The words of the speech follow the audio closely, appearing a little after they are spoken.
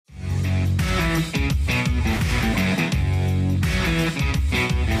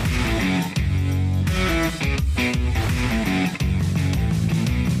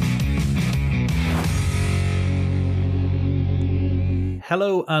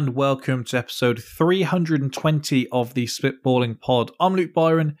Hello and welcome to episode 320 of the Spitballing Pod. I'm Luke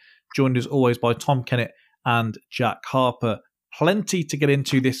Byron, joined as always by Tom Kennett and Jack Harper. Plenty to get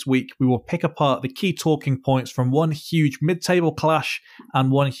into this week. We will pick apart the key talking points from one huge mid-table clash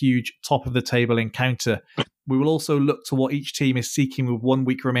and one huge top-of-the-table encounter. We will also look to what each team is seeking with 1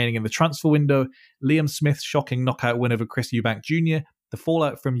 week remaining in the transfer window, Liam Smith's shocking knockout win over Chris Eubank Jr., the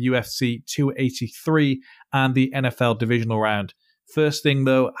fallout from UFC 283, and the NFL divisional round. First thing,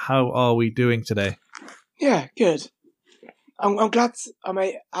 though, how are we doing today? Yeah, good. I'm glad I'm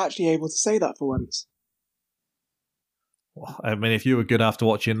actually able to say that for once. Well, I mean, if you were good after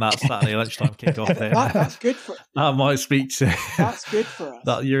watching that Saturday lunchtime kickoff, there, that's good for. That might speak to. That's good for us.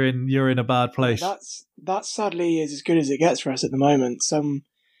 That you're in a bad place. That sadly is as good as it gets for us at the moment. Someone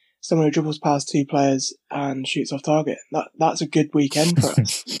who dribbles past two players and shoots off target. That's a good weekend for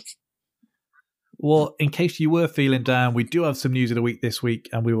us. Well, in case you were feeling down, we do have some news of the week this week,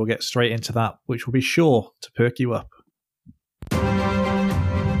 and we will get straight into that, which will be sure to perk you up.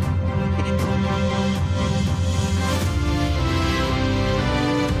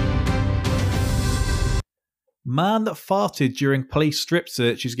 Man that farted during police strip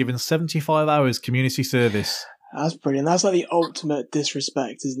search is given 75 hours community service. That's brilliant. That's like the ultimate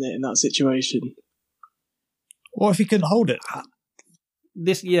disrespect, isn't it, in that situation? What if he couldn't hold it?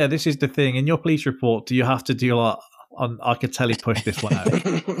 This is the thing. In your police report, do you have to do like, I could tell he pushed this one out.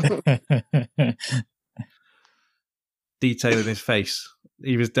 Detailing his face.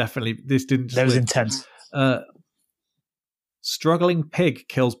 He was definitely, this didn't That was intense. Struggling pig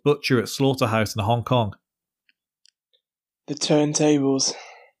kills butcher at slaughterhouse in Hong Kong. The turntables.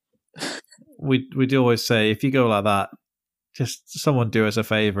 We do always say, if you go like that, just someone do us a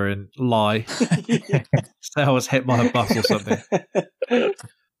favour and lie. Say I was hit by a bus or something.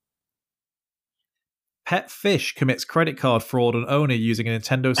 Pet fish commits credit card fraud on owner using a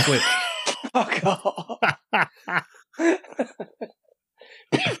Nintendo Switch. Fuck off.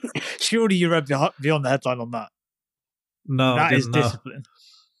 Surely you read beyond the headline on that. No, that is know. Discipline.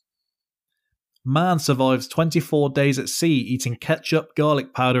 Man survives 24 days at sea eating ketchup,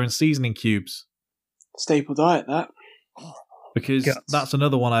 garlic powder and seasoning cubes. Staple diet, that. Because that's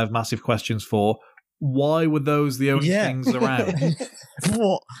another one I have massive questions for. Why were those the only things around?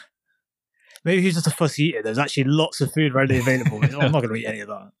 What? Maybe he's just a fussy eater. There's actually lots of food readily available. I'm not going to eat any of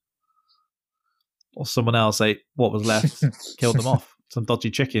that. Or someone else ate what was left, killed them off. Some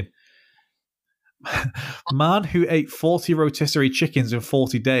dodgy chicken. Man who ate 40 rotisserie chickens in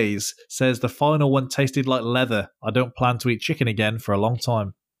 40 days says the final one tasted like leather. I don't plan to eat chicken again for a long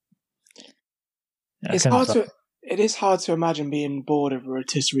time. Yeah, it is hard to imagine being bored of a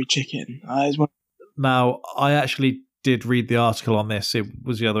rotisserie chicken. Now, I actually did read the article on this. It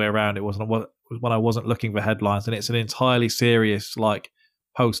was the other way around. It was when I wasn't looking for headlines, and it's an entirely serious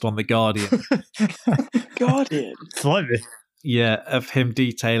post on The Guardian. Guardian? Slightly. Yeah, of him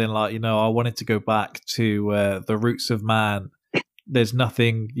detailing I wanted to go back to the roots of man. There's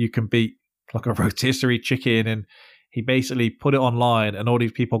nothing you can beat like a rotisserie chicken, and he basically put it online, and all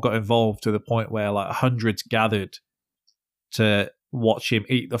these people got involved to the point where hundreds gathered to watch him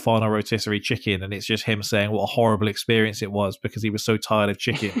eat the final rotisserie chicken, and it's just him saying what a horrible experience it was because he was so tired of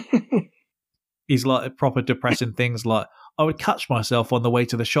chicken. He's proper depressing things like, I would catch myself on the way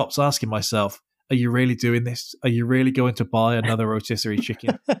to the shops asking myself, are you really doing this? Are you really going to buy another rotisserie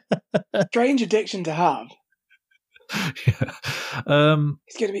chicken? Strange addiction to have. Yeah.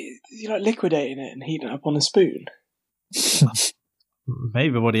 It's going to be liquidating it and heating it up on a spoon.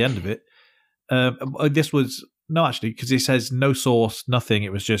 Maybe by the end of it. This was no, actually, because it says no sauce, nothing.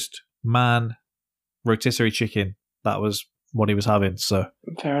 It was just man, rotisserie chicken. That was what he was having. So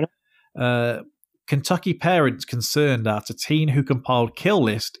fair enough. Kentucky parents concerned after teen who compiled kill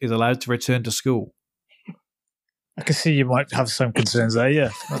list is allowed to return to school. I can see you might have some concerns there. Yeah,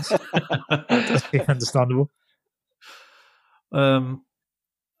 that's understandable.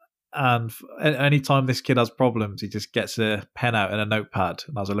 And anytime this kid has problems, he just gets a pen out and a notepad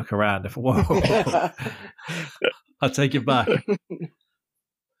and has a look around. Whoa, I take it back.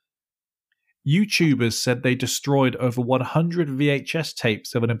 YouTubers said they destroyed over 100 VHS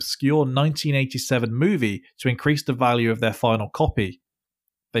tapes of an obscure 1987 movie to increase the value of their final copy.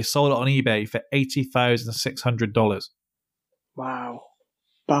 They sold it on eBay for $80,600. Wow.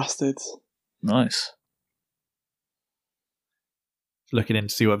 Bastards. Nice. Looking in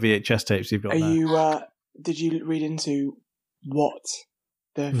to see what VHS tapes you've got now. Did you read into what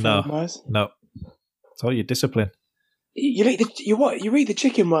the film was? No. So your discipline. You read the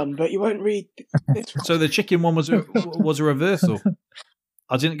chicken one, but you won't read this one. So the chicken one was a reversal.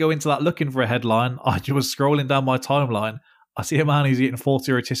 I didn't go into that looking for a headline. I was scrolling down my timeline. I see a man who's eaten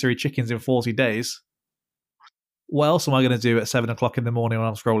 40 rotisserie chickens in 40 days. What else am I going to do at 7 o'clock in the morning when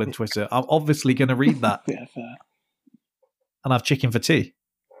I'm scrolling Twitter? I'm obviously going to read that Yeah, fair. and have chicken for tea.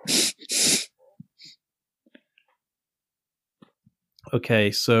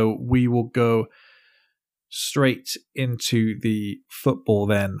 Okay, so we will go straight into the football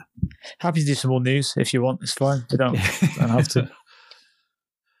then. Happy to do some more news if you want. It's fine. You don't have to.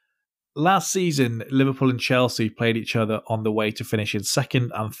 Last season, Liverpool and Chelsea played each other on the way to finishing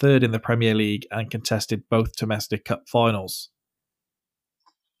second and third in the Premier League and contested both domestic cup finals.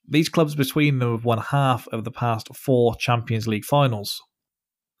 These clubs between them have won half of the past 4 Champions League finals.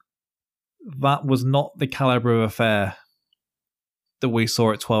 That was not the calibre of affair that we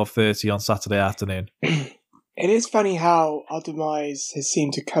saw at 12:30 on Saturday afternoon. It is funny how our demise has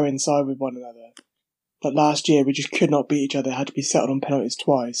seemed to coincide with one another. But last year we just could not beat each other, had to be settled on penalties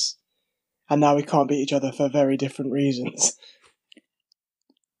twice. And now we can't beat each other for very different reasons.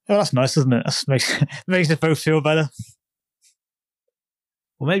 Oh, that's nice, isn't it? That makes it both feel better.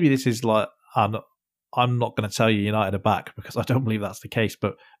 Well, maybe this is like, I'm not going to tell you United are back because I don't believe that's the case,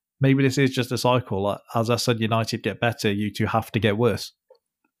 but maybe this is just a cycle. Like, as I said, United get better, you two have to get worse.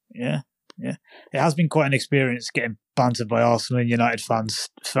 Yeah. It has been quite an experience getting bantered by Arsenal and United fans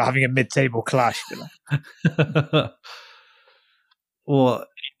for having a mid-table clash. Well,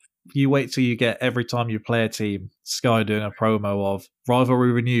 you wait till you get every time you play a team, Sky doing a promo of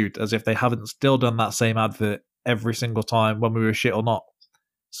rivalry renewed, as if they haven't still done that same advert every single time when we were shit or not.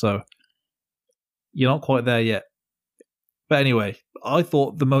 So, you're not quite there yet. But anyway, I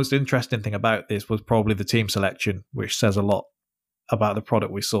thought the most interesting thing about this was probably the team selection, which says a lot about the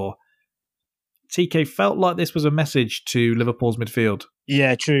product we saw. TK felt like this was a message to Liverpool's midfield.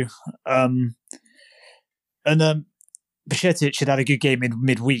 Yeah, true. Bajcetic had a good game in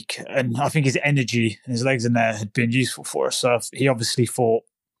midweek, and I think his energy and his legs in there had been useful for us. So he obviously thought,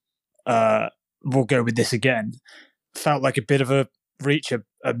 we'll go with this again. Felt like a bit of a reach,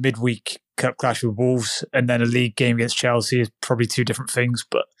 a midweek cup clash with Wolves, and then a league game against Chelsea is probably 2 different things.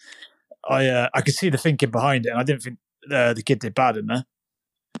 But I could see the thinking behind it, and I didn't think the kid did bad in there.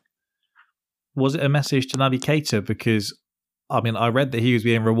 Was it a message to Naby Keita? Because, I mean, I read that he was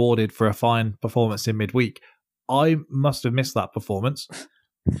being rewarded for a fine performance in midweek. I must have missed that performance,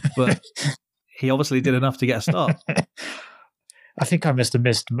 but he obviously did enough to get a start. I think I must have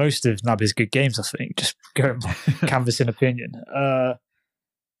missed most of Naby's good games, I think, just going canvassing opinion.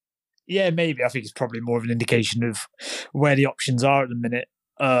 Yeah, maybe. I think it's probably more of an indication of where the options are at the minute.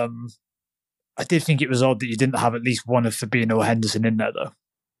 I did think it was odd that you didn't have at least one of Fabinho or Henderson in there, though.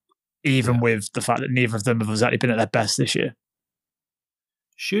 Even with the fact that neither of them have exactly been at their best this year.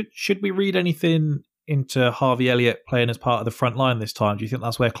 Should we read anything into Harvey Elliott playing as part of the front line this time? Do you think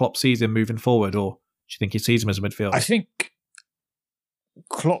that's where Klopp sees him moving forward, or do you think he sees him as a midfielder? I think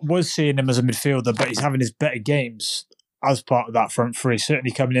Klopp was seeing him as a midfielder, but he's having his better games as part of that front three,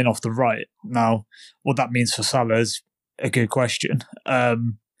 certainly coming in off the right. Now, what that means for Salah is a good question. But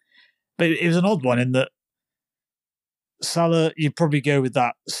it was an odd one in that Salah, you'd probably go with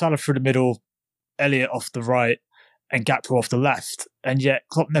that. Salah through the middle, Elliott off the right, and Gakpo off the left. And yet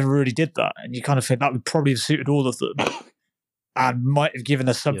Klopp never really did that. And you kind of think that would probably have suited all of them and might have given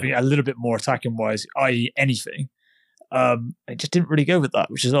us something a little bit more attacking-wise, i.e. anything. It just didn't really go with that,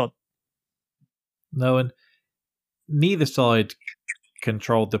 which is odd. No, and neither side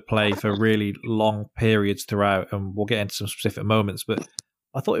controlled the play for really long periods throughout, and we'll get into some specific moments. But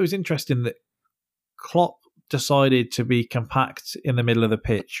I thought it was interesting that Klopp decided to be compact in the middle of the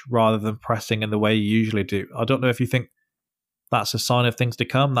pitch rather than pressing in the way you usually do. I don't know if you think that's a sign of things to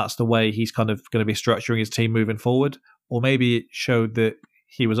come. That's the way he's kind of going to be structuring his team moving forward. Or maybe it showed that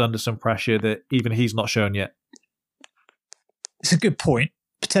he was under some pressure that even he's not shown yet. It's a good point.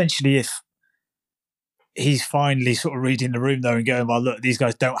 Potentially if he's finally sort of reading the room though and going, well, look, these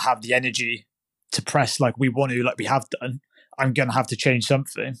guys don't have the energy to press like we want to, like we have done. I'm going to have to change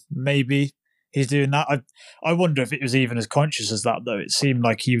something. Maybe he's doing that. I wonder if it was even as conscious as that, though. It seemed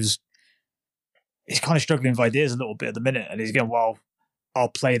like he's kind of struggling with ideas a little bit at the minute. And he's going, well, I'll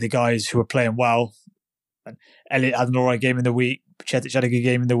play the guys who are playing well. And Elliott had an all right game in the week. Bajcetic had a good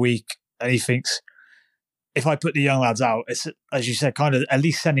game in the week. And he thinks, if I put the young lads out, it's, as you said, kind of at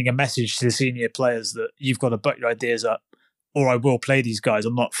least sending a message to the senior players that you've got to butt your ideas up, or I will play these guys.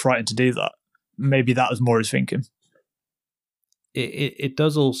 I'm not frightened to do that. Maybe that was more his thinking. It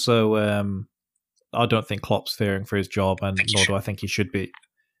does also... I don't think Klopp's fearing for his job, and nor do I think he should be.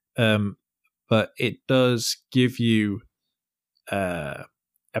 But it does give you a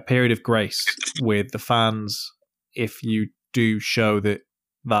period of grace with the fans if you do show that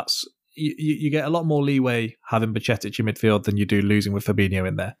that's you get a lot more leeway having Bajcetic in midfield than you do losing with Fabinho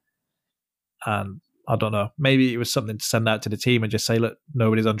in there. And I don't know, maybe it was something to send out to the team and just say, look,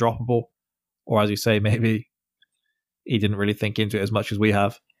 nobody's undroppable. Or as you say, maybe he didn't really think into it as much as we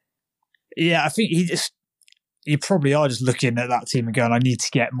have. Yeah, I think you probably are just looking at that team and going, I need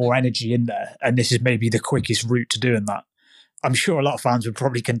to get more energy in there. And this is maybe the quickest route to doing that. I'm sure a lot of fans would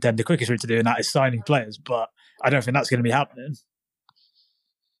probably contend the quickest route to doing that is signing players, but I don't think that's going to be happening.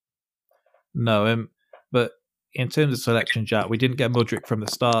 No, but in terms of selection, Jack, we didn't get Mudryk from the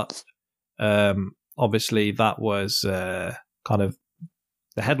start. Obviously, that was kind of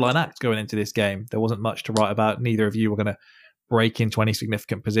the headline act going into this game. There wasn't much to write about. Neither of you were going to break into any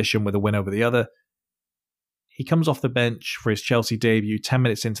significant position with a win over the other. He comes off the bench for his Chelsea debut 10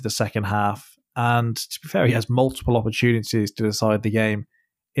 minutes into the second half. And to be fair, he has multiple opportunities to decide the game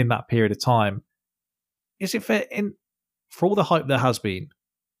in that period of time. Is it fair, for all the hype there has been,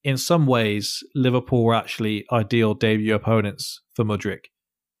 in some ways, Liverpool were actually ideal debut opponents for Mudryk.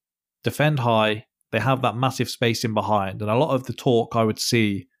 Defend high, they have that massive space in behind, and a lot of the talk I would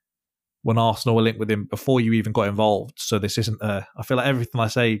see when Arsenal were linked with him before you even got involved. So this isn't I feel like everything I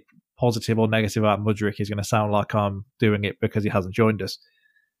say, positive or negative about Mudryk, is going to sound like I'm doing it because he hasn't joined us.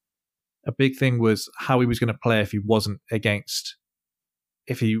 A big thing was how he was going to play if he wasn't against,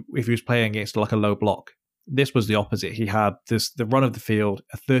 if he was playing against like a low block. This was the opposite. He had the run of the field,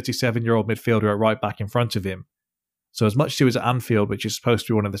 a 37-year-old midfielder at right back in front of him. So as much as he was at Anfield, which is supposed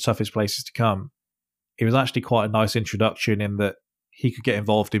to be one of the toughest places to come, it was actually quite a nice introduction in that he could get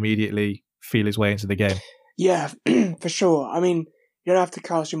involved immediately, feel his way into the game. Yeah, for sure. I mean, you don't have to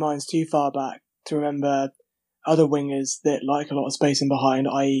cast your minds too far back to remember other wingers that like a lot of space in behind,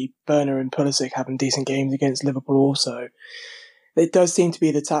 i.e. Werner and Pulisic having decent games against Liverpool also. It does seem to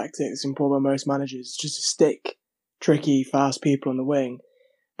be the tactics employed by most managers, just to stick tricky, fast people on the wing.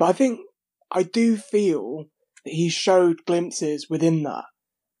 But I do feel that he showed glimpses within that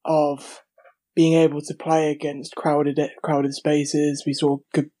of being able to play against crowded spaces. We saw a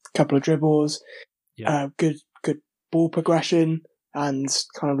good couple of dribbles, good ball progression, and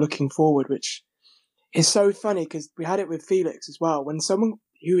kind of looking forward, which is so funny because we had it with Felix as well. When someone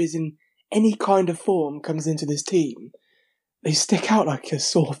who is in any kind of form comes into this team, they stick out like a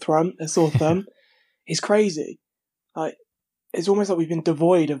sore thumb. It's crazy. Like, it's almost like we've been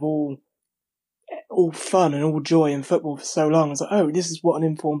devoid of all fun and all joy in football for so long. It's like, oh, this is what an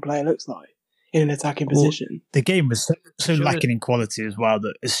informed player looks like in an attacking position. The game was so lacking in quality as well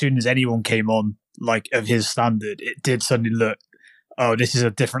that as soon as anyone came on, like of his standard, it did suddenly look, oh, this is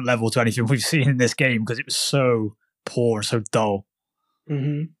a different level to anything we've seen in this game because it was so poor and so dull.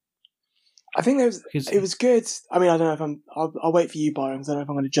 Mm-hmm. I think it was good. I mean, I don't know if I'll wait for you, Byron, because I don't know if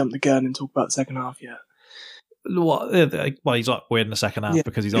I'm going to jump the gun and talk about the second half yet. Well, he's up weird in the second half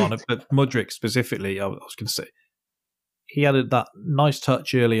because he's on it. But Mudryk specifically, I was going to say, he had that nice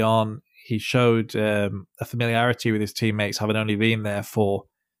touch early on. He showed a familiarity with his teammates, having only been there for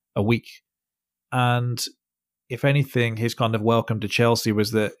a week. And if anything, his kind of welcome to Chelsea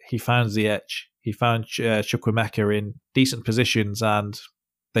was that he found Ziyech, he found Chukwuemeka in decent positions, and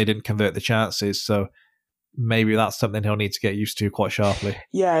they didn't convert the chances. So maybe that's something he'll need to get used to quite sharply.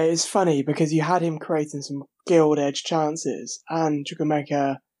 Yeah, it's funny because you had him creating some gilt-edged chances, and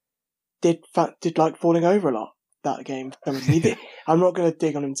Chukwuemeka did like falling over a lot that game. I'm not going to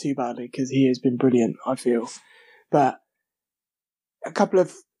dig on him too badly because he has been brilliant, I feel. But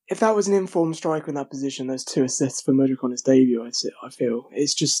if that was an informed striker in that position, those 2 assists for Mudryk on his debut, I feel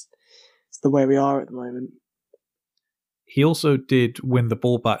it's the way we are at the moment. He also did win the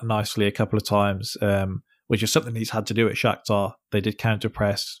ball back nicely a couple of times, which is something he's had to do at Shakhtar. They did counter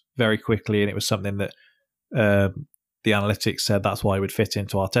press very quickly, and it was something that the analytics said that's why he would fit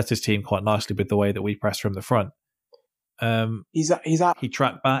into Arteta's team quite nicely with the way that we press from the front. He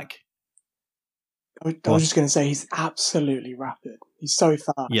tracked back. I was just going to say he's absolutely rapid. He's so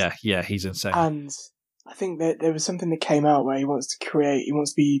fast. Yeah, he's insane. And I think that there was something that came out where he wants to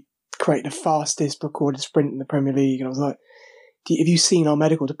create the fastest recorded sprint in the Premier League. And I was like, have you seen our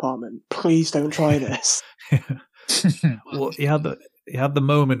medical department? Please don't try this. Well, he had the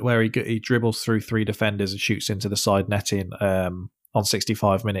moment where he dribbles through 3 defenders and shoots into the side netting on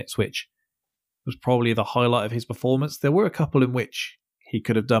 65 minutes, which was probably the highlight of his performance. There were a couple in which he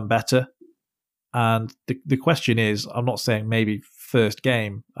could have done better. And the question is, I'm not saying maybe first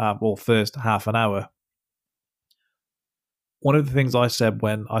game or first half an hour. One of the things I said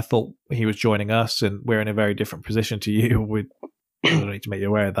when I thought he was joining us, and we're in a very different position to you, I don't need to make you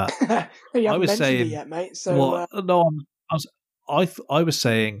aware of that. You haven't mentioned it yet, mate. So, I was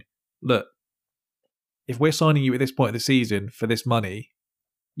saying, look, if we're signing you at this point of the season for this money,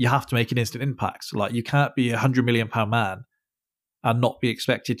 you have to make an instant impact. Like, you can't be £100 million man and not be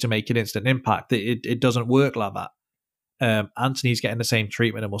expected to make an instant impact. It doesn't work like that. Anthony's getting the same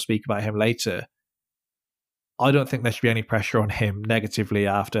treatment, and we'll speak about him later. I don't think there should be any pressure on him negatively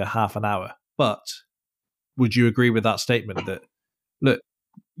after half an hour. But would you agree with that statement that, look,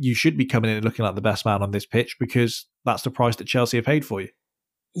 you should be coming in and looking like the best man on this pitch because that's the price that Chelsea have paid for you?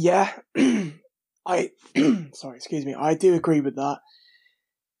 Yeah, sorry, excuse me. I do agree with that.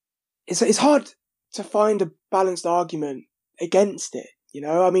 It's hard to find a balanced argument against it. You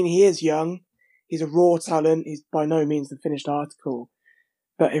know, I mean, he is young. He's a raw talent. He's by no means the finished article.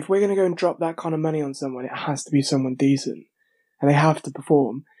 But if we're going to go and drop that kind of money on someone, it has to be someone decent. And they have to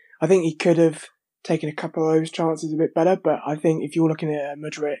perform. I think he could have taken a couple of those chances a bit better, but I think if you're looking at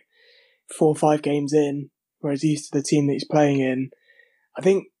Mudryk 4 or 5 games in, whereas he's used to the team that he's playing in, I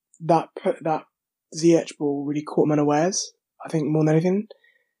think that Ziyech ball really caught him unawares, I think, more than anything.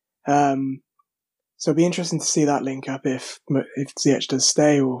 So it'll be interesting to see that link up if Ziyech does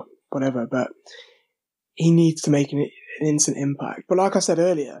stay or whatever, but he needs to make an instant impact. But like I said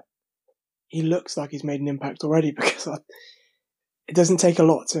earlier, he looks like he's made an impact already because it doesn't take a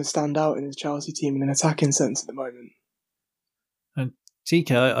lot to stand out in his Chelsea team in an attacking sense at the moment. And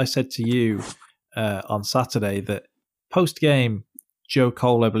TK, I said to you on Saturday that post-game, Joe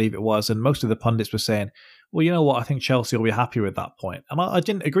Cole, I believe it was, and most of the pundits were saying, well, you know what, I think Chelsea will be happy with that point. And I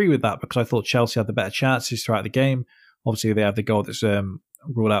didn't agree with that because I thought Chelsea had the better chances throughout the game. Obviously, they have the goal that's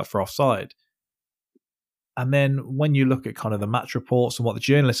ruled out for offside. And then when you look at kind of the match reports and what the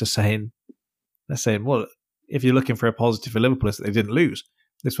journalists are saying, they're saying, well, if you're looking for a positive for Liverpool, is that they didn't lose.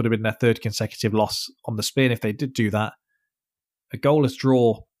 This would have been their 3rd consecutive loss on the spin if they did do that. A goalless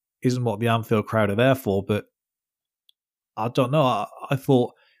draw isn't what the Anfield crowd are there for, but I don't know. I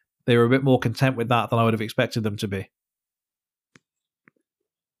thought they were a bit more content with that than I would have expected them to be.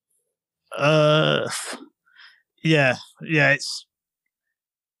 Yeah, it's...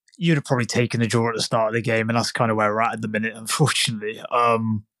 You'd have probably taken the draw at the start of the game, and that's kind of where we're at the minute, unfortunately.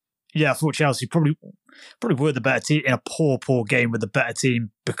 I thought Chelsea probably were the better team in a poor game with the better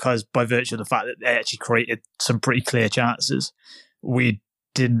team because by virtue of the fact that they actually created some pretty clear chances. We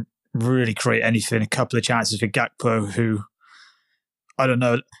didn't really create anything. A couple of chances for Gakpo, who, I don't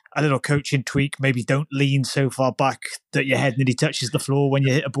know, a little coaching tweak, maybe don't lean so far back that your head nearly touches the floor when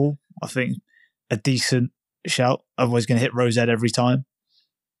you hit a ball. I think a decent shout. Otherwise going to hit Rose Ed every time.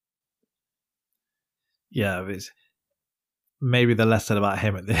 Yeah, it's maybe the less said about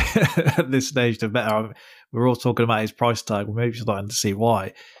him at this stage, the better. We're all talking about his price tag. We're maybe starting to see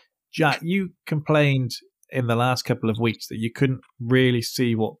why. Jack, you complained in the last couple of weeks that you couldn't really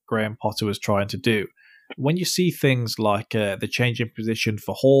see what Graham Potter was trying to do. When you see things like the change in position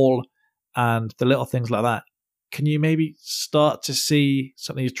for Hall and the little things like that, can you maybe start to see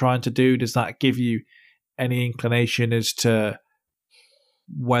something he's trying to do? Does that give you any inclination as to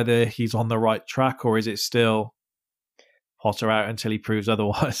whether he's on the right track, or is it still Potter out until he proves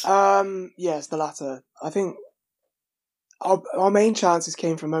otherwise? Yes, the latter. I think our main chances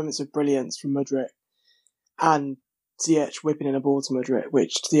came from moments of brilliance from Mudryk and Ziyech whipping in a ball to Mudryk,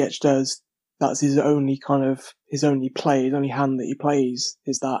 which Ziyech does. That's his only play, his only hand that he plays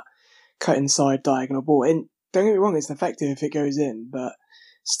is that cut inside diagonal ball. And don't get me wrong, it's effective if it goes in, but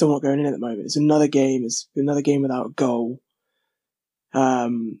still not going in at the moment. It's another game without a goal.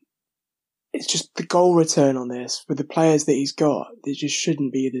 It's just the goal return on this with the players that he's got. It just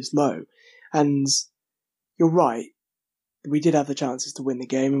shouldn't be this low. And you're right. We did have the chances to win the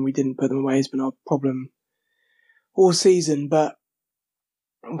game and we didn't put them away. It's been our problem all season, but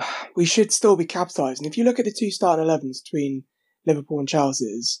we should still be capitalising. If you look at the 2 starting 11s between Liverpool and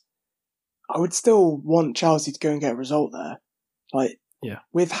Chelsea's, I would still want Chelsea to go and get a result there.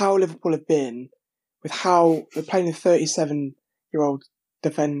 With how Liverpool have been, with how they're playing a 37-year-old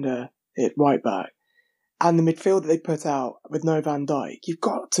defender at right back, and the midfield that they put out with no Van Dijk, you've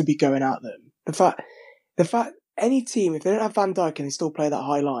got to be going at them. The fact any team, if they don't have Van Dijk and they still play that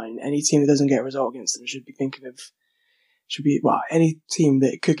high line, any team that doesn't get a result against them should be any team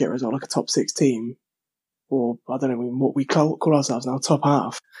that could get a result, like a top 6 team, or I don't know what we call ourselves now, top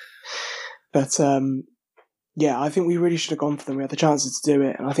half. But I think we really should have gone for them. We had the chances to do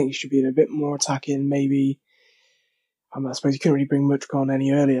it, and I think you should be in a bit more attacking. Maybe I suppose you couldn't really bring Mudryk on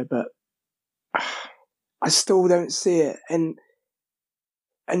any earlier, but I still don't see it. And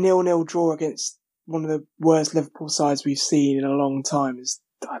a 0-0 draw against one of the worst Liverpool sides we've seen in a long time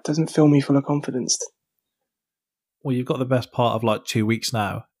doesn't fill me full of confidence. Well, you've got the best part of 2 weeks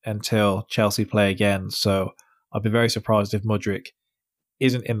now until Chelsea play again, so I'd be very surprised if Mudryk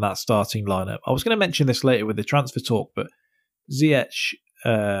isn't in that starting lineup. I was going to mention this later with the transfer talk, but Ziyech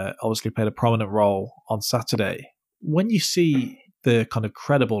obviously played a prominent role on Saturday. When you see the kind of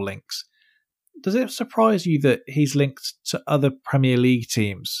credible links, does it surprise you that he's linked to other Premier League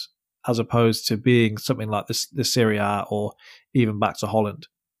teams as opposed to being something like the Serie A or even back to Holland?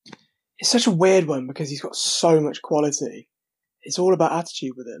 It's such a weird one because he's got so much quality. It's all about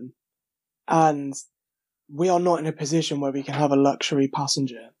attitude with him. And we are not in a position where we can have a luxury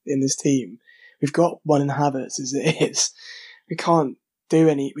passenger in this team. We've got one in Havertz as it is. We can't do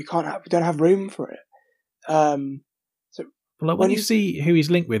any, we don't have room for it. So like when you see who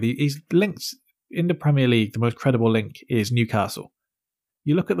he's linked with, he's linked in the Premier League. The most credible link is Newcastle.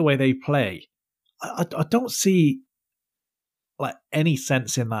 You look at the way they play, I don't see like any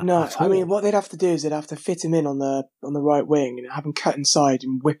sense in that. No, I mean, what they'd have to do is they'd have to fit him in on the right wing and have him cut inside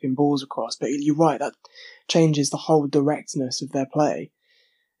and whipping balls across. But you're right, that changes the whole directness of their play.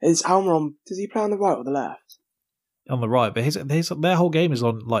 Is Almiron, does he play on the right or the left? On the right, but their whole game is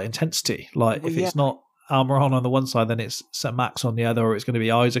on like intensity. Like if it's not Almiron on the one side, then it's St. Max on the other, or it's going to be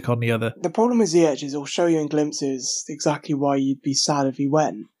Isaac on the other. The problem with Ziyech is he'll show you in glimpses exactly why you'd be sad if he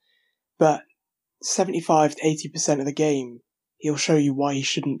went. But 75 to 80% of the game, he'll show you why he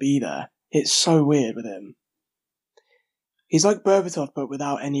shouldn't be there. It's so weird with him. He's like Berbatov, but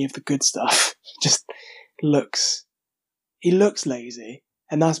without any of the good stuff. He looks lazy,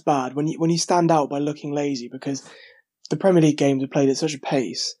 and that's bad. When you stand out by looking lazy, because the Premier League games are played at such a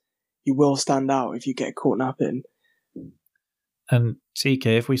pace, you will stand out if you get caught napping. And TK,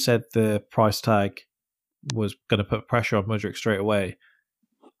 if we said the price tag was going to put pressure on Mudryk straight away,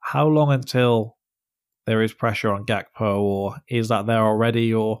 how long until there is pressure on Gakpo, or is that there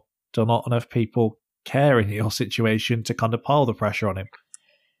already, or do not enough people care in your situation to kind of pile the pressure on him?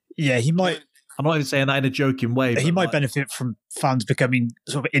 Yeah, he might. I'm not even saying that in a joking way. He might benefit from fans becoming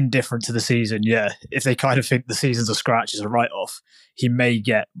sort of indifferent to the season, yeah. If they kind of think the season's a scratch, it's a write-off, he may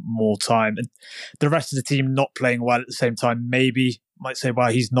get more time. And the rest of the team not playing well at the same time maybe might say,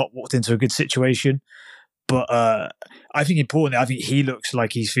 well, he's not walked into a good situation. But I think importantly, I think he looks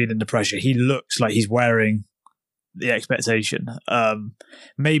like he's feeling the pressure. He looks like he's wearing the expectation.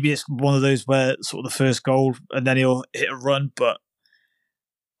 Maybe it's one of those where sort of the first goal and then he'll hit a run, but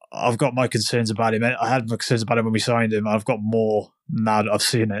I've got my concerns about him. I had my concerns about him when we signed him. I've got more now that I've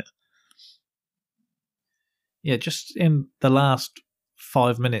seen it. Yeah, just in the last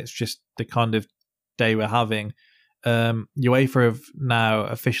 5 minutes, just the kind of day we're having, UEFA have now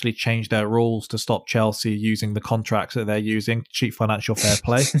officially changed their rules to stop Chelsea using the contracts that they're using to cheat financial fair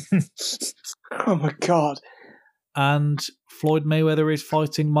play. Oh my God. And Floyd Mayweather is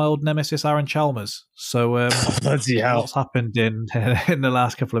fighting my old nemesis Aaron Chalmers. So what's happened in the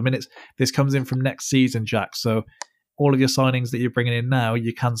last couple of minutes? This comes in from next season, Jack. So all of your signings that you're bringing in now,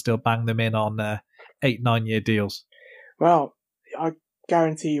 you can still bang them in on 8-9 year deals. Well, I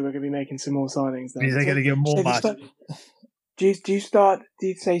guarantee you we're going to be making some more signings. Then. They're going to get more mad. Do you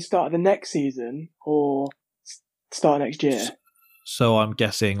say start the next season or start next year? So I'm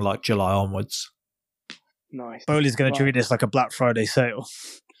guessing like July onwards. Nice. Bowley's going to treat this like a Black Friday sale.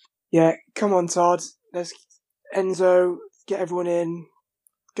 Yeah, come on, Todd. Let's Enzo, get everyone in.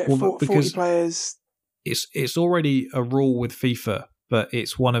 Get 40 players. It's already a rule with FIFA, but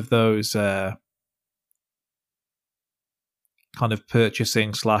it's one of those kind of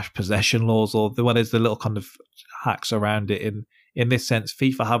purchasing / possession laws, or there's the little kind of hacks around it. In this sense,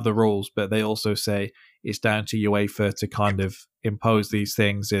 FIFA have the rules, but they also say it's down to UEFA to kind of impose these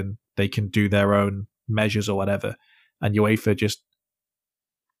things, and they can do their own measures or whatever, and UEFA just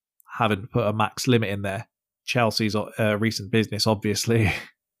haven't put a max limit in there. Chelsea's recent business obviously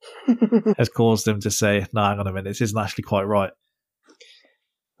has caused them to say, no, hang on a minute, this isn't actually quite right.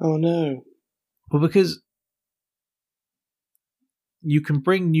 Oh no. Well, because you can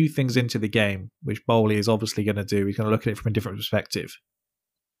bring new things into the game, which Bowley is obviously going to do. He's going to look at it from a different perspective.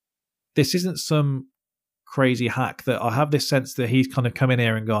 This isn't some crazy hack that I have this sense that he's kind of come in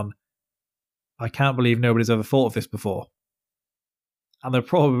here and gone, I can't believe nobody's ever thought of this before. And the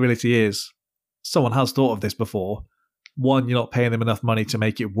probability is someone has thought of this before. One, you're not paying them enough money to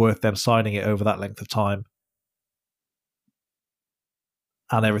make it worth them signing it over that length of time.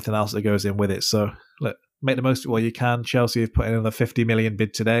 And everything else that goes in with it. So, look, make the most of it while you can. Chelsea have put in another 50 million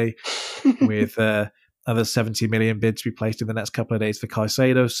bid today with another 70 million bids to be placed in the next couple of days for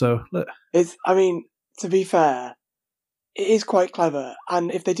Caicedo. So, look. To be fair, it is quite clever,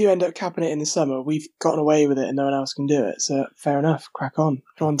 and if they do end up capping it in the summer, we've gotten away with it and no one else can do it, so fair enough, crack on.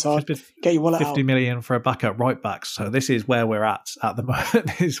 Go on, Todd, get your wallet 50 out. million for a backup right back, so this is where we're at the moment.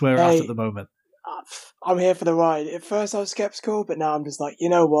 This is where we're at the moment. I'm here for the ride. At first I was sceptical, but now I'm just like, you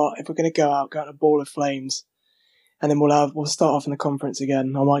know what, if we're going to go out on a ball of flames, and then we'll start off in the conference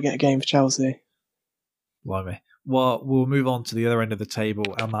again. I might get a game for Chelsea. Blimey. Well, we'll move on to the other end of the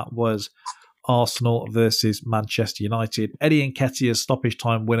table, and that was Arsenal versus Manchester United. Eddie Nketiah's stoppage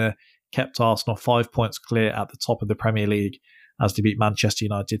time winner kept Arsenal 5 points clear at the top of the Premier League as they beat Manchester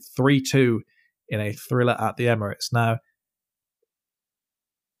United 3-2 in a thriller at the Emirates. Now,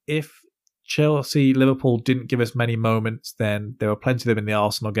 if Chelsea-Liverpool didn't give us many moments, then there were plenty of them in the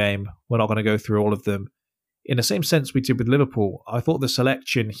Arsenal game. We're not going to go through all of them. In the same sense we did with Liverpool, I thought the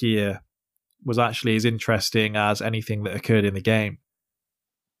selection here was actually as interesting as anything that occurred in the game.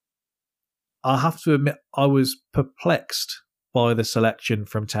 I have to admit, I was perplexed by the selection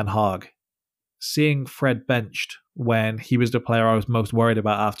from Ten Hag. Seeing Fred benched when he was the player I was most worried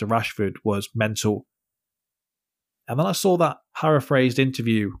about after Rashford was mental. And then I saw that paraphrased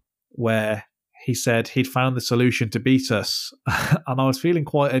interview where he said he'd found the solution to beat us, and I was feeling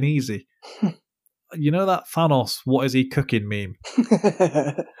quite uneasy. You know that Thanos, what is he cooking meme?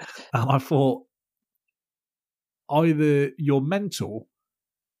 And I thought, either you're mental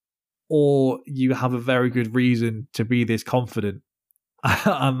or you have a very good reason to be this confident.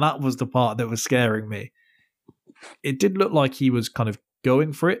 And that was the part that was scaring me. It did look like he was kind of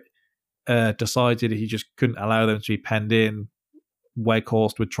going for it, decided he just couldn't allow them to be penned in.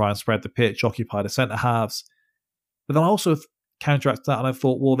 Weghorst would try and spread the pitch, occupy the centre-halves. But then I also counteracted that and I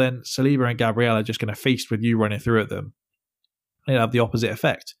thought, well then Saliba and Gabriel are just going to feast with you running through at them. It'd have the opposite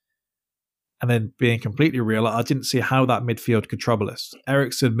effect. And then being completely real, I didn't see how that midfield could trouble us.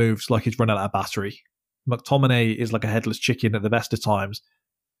 Eriksen moves like he's run out of battery. McTominay is like a headless chicken at the best of times.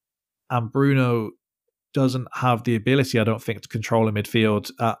 And Bruno doesn't have the ability, I don't think, to control a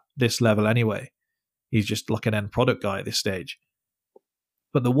midfield at this level anyway. He's just like an end product guy at this stage.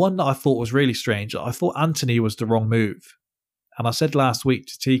 But the one that I thought was really strange, I thought Antony was the wrong move. And I said last week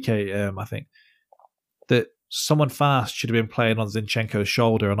to TK, I think, that someone fast should have been playing on Zinchenko's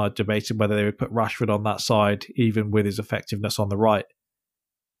shoulder, and I debated whether they would put Rashford on that side, even with his effectiveness on the right.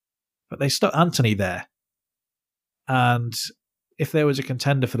 But they stuck Antony there. And if there was a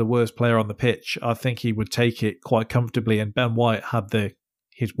contender for the worst player on the pitch, I think he would take it quite comfortably. And Ben White had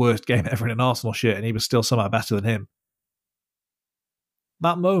his worst game ever in an Arsenal shirt, and he was still somehow better than him.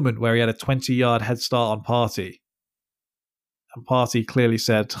 That moment where he had a 20-yard head start on Partey, and Partey clearly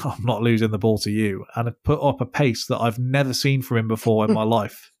said, I'm not losing the ball to you, and it put up a pace that I've never seen from him before in my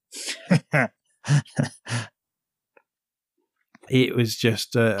life. It was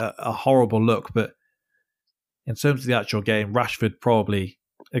just a horrible look, but in terms of the actual game, Rashford probably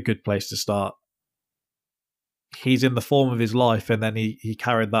a good place to start. He's in the form of his life, and then he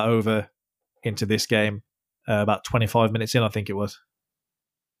carried that over into this game about 25 minutes in, I think it was.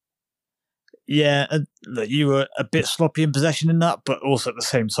 Yeah, you were a bit sloppy in possession in that, but also at the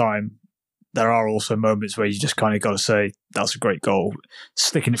same time, there are also moments where you just kind of got to say, that's a great goal.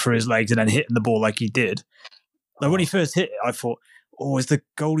 Sticking it through his legs and then hitting the ball like he did. Like when he first hit it, I thought, oh, is the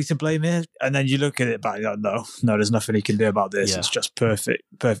goalie to blame here? And then you look at it back, like, no, there's nothing he can do about this. Yeah. It's just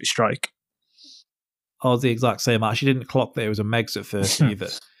perfect strike. I was the exact same. I actually didn't clock that it was a Megs at first either,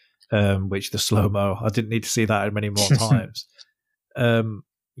 which the slow-mo, I didn't need to see that many more times.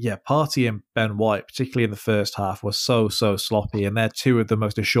 Yeah, Partey and Ben White, particularly in the first half, were so sloppy, and they're two of the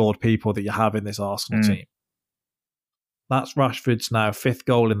most assured people that you have in this Arsenal team. That's Rashford's now 5th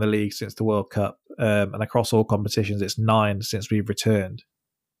goal in the league since the World Cup, and across all competitions, it's 9 since we've returned.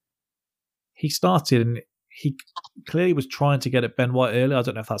 He started, and he clearly was trying to get at Ben White earlier. I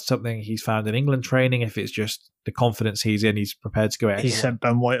don't know if that's something he's found in England training, if it's just the confidence he's in, he's prepared to go at. He sent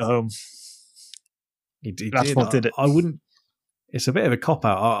Ben White home. That's what did it. I wouldn't. It's a bit of a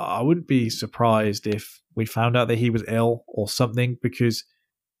cop-out. I wouldn't be surprised if we found out that he was ill or something, because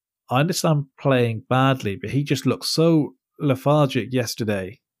I understand playing badly, but he just looked so lethargic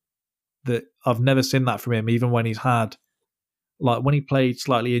yesterday that I've never seen that from him, even when he's had, like when he played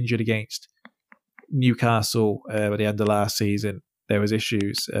slightly injured against Newcastle at the end of last season, there was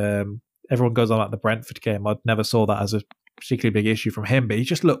issues. Everyone goes on like the Brentford game. I never saw that as a particularly big issue from him, but he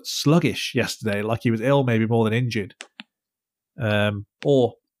just looked sluggish yesterday, like he was ill maybe more than injured.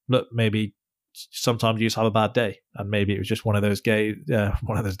 Or look, maybe sometimes you just have a bad day, and maybe it was just one of those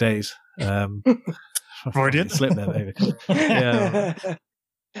days. Freudian slip there, maybe. Yeah,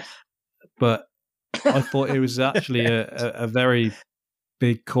 but I thought it was actually a very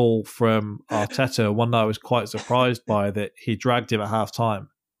big call from Arteta, one that I was quite surprised by, that he dragged him at half time.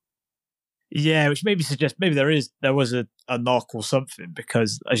 Yeah, which maybe suggests maybe there was a knock or something,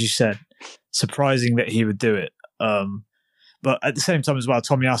 because as you said, surprising that he would do it. But at the same time as well,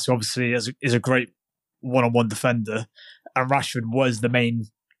 Tomiyasu obviously is a great one-on-one defender, and Rashford was the main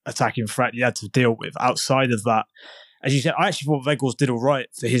attacking threat you had to deal with. Outside of that, as you said, I actually thought Weghorst did all right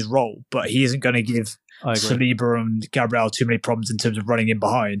for his role, but he isn't going to give Saliba and Gabriel too many problems in terms of running in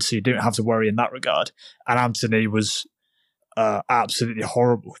behind, so you don't have to worry in that regard. And Antony was absolutely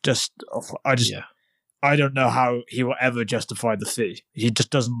horrible. I don't know how he will ever justify the fee. He just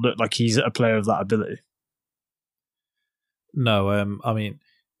doesn't look like he's a player of that ability. No, I mean,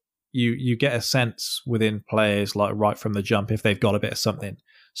 you get a sense within players, like right from the jump, if they've got a bit of something.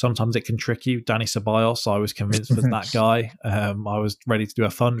 Sometimes it can trick you. Danny Ceballos, I was convinced was that guy. I was ready to do a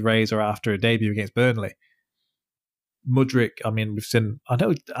fundraiser after a debut against Burnley. Mudryk, I mean, I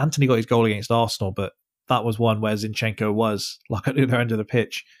know Antony got his goal against Arsenal, but that was one where Zinchenko was like at the other end of the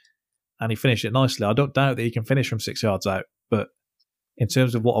pitch and he finished it nicely. I don't doubt that he can finish from 6 yards out, but in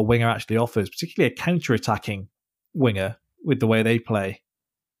terms of what a winger actually offers, particularly a counter-attacking winger with the way they play,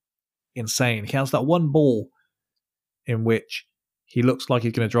 insane. He has that one ball in which he looks like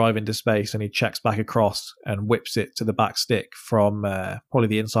he's going to drive into space and he checks back across and whips it to the back stick from probably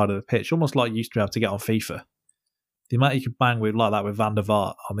the inside of the pitch, almost like you used to be able to get on FIFA. The amount you could bang with like that with Van der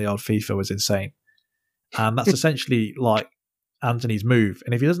Vaart on the old FIFA was insane. And that's essentially like Antony's move.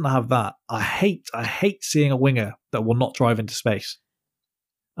 And if he doesn't have that, I hate seeing a winger that will not drive into space.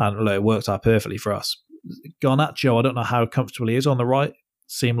 And look, it worked out perfectly for us. Garnacho, I don't know how comfortable he is on the right.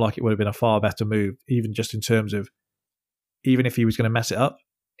 Seemed like it would have been a far better move, even just in terms of, even if he was going to mess it up,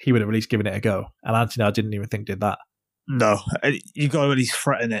 he would have at least given it a go. And Antony, I didn't even think did that. No, you got to at least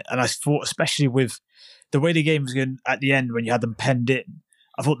threaten it. And I thought, especially with the way the game was going at the end when you had them penned in,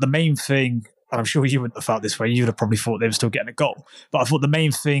 I thought the main thing, and I'm sure you wouldn't have felt this way, you would have probably thought they were still getting a goal. But I thought the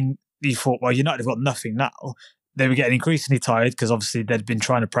main thing, you thought, well, United have got nothing now. They were getting increasingly tired because obviously they'd been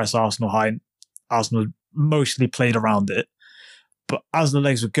trying to press Arsenal high and Arsenal mostly played around it. But as the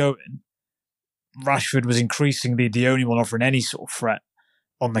legs were going, Rashford was increasingly the only one offering any sort of threat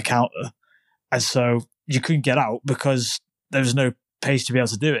on the counter. And so you couldn't get out because there was no pace to be able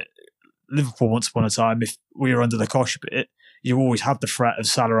to do it. Liverpool, once upon a time, if we were under the cosh a bit, you always had the threat of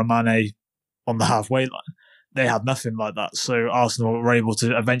Salah and Mane on the halfway line. They had nothing like that. So Arsenal were able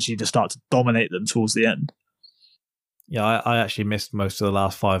to eventually just start to dominate them towards the end. Yeah, I actually missed most of the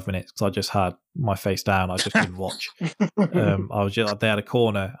last 5 minutes because I just had my face down. I just didn't watch. They had a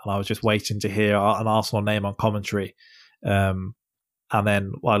corner and I was just waiting to hear an Arsenal name on commentary. And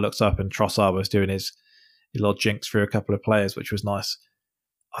then I looked up and Trossard was doing his little jinx through a couple of players, which was nice.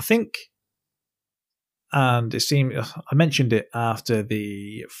 I think, and it seemed, I mentioned it after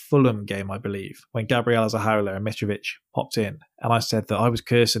the Fulham game, I believe, when Gabriel Azahauler and Mitrovic popped in, and I said that I was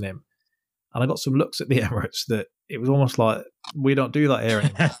cursing him. And I got some looks at the Emirates that it was almost like, we don't do that here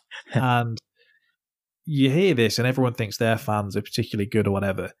anymore. And you hear this and everyone thinks their fans are particularly good or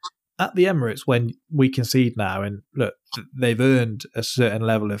whatever. At the Emirates, when we concede now, and look, they've earned a certain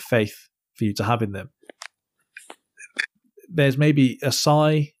level of faith for you to have in them, there's maybe a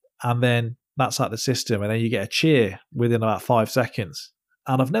sigh and then that's out the system and then you get a cheer within about 5 seconds.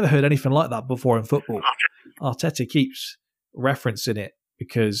 And I've never heard anything like that before in football. Arteta keeps referencing it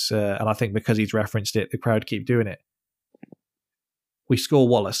because, and I think because he's referenced it, the crowd keep doing it. We score,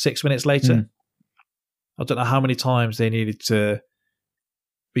 what, like 6 minutes later? I don't know how many times they needed to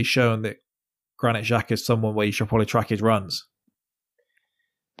be shown that Granit Xhaka is someone where you should probably track his runs.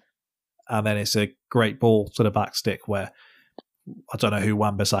 And then it's a great ball to the back stick where I don't know who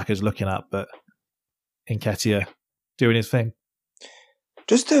Wan-Bissaka is looking at, but Nketiah doing his thing.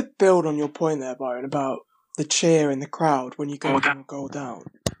 Just to build on your point there, Byron, about the cheer in the crowd when you go down.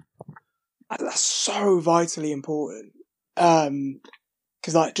 That's so vitally important.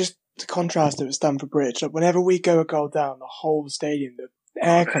 Because like just to contrast it with Stamford Bridge, like whenever we go a goal down, the whole stadium, the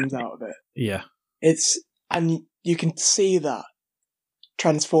air comes out of it. Yeah, and you can see that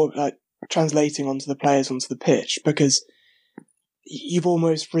translating onto the players onto the pitch because you've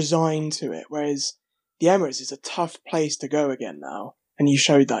almost resigned to it. Whereas the Emirates is a tough place to go again now, and you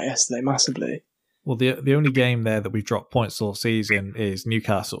showed that yesterday massively. Well, the only game there that we've dropped points all season is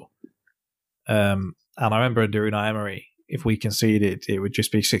Newcastle. And I remember under Unai Emery, if we conceded, it would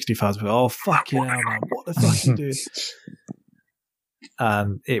just be 65. Oh, fucking hell, man. What the fuck are you doing?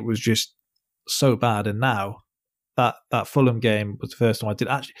 And it was just so bad. And now, that Fulham game was the first time I did.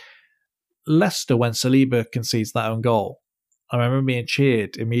 Actually, Leicester, when Saliba concedes that own goal, I remember being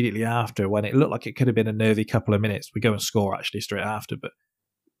cheered immediately after when it looked like it could have been a nervy couple of minutes. We go and score, actually, straight after. But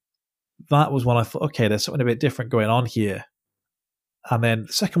that was when I thought, okay, there's something a bit different going on here. And then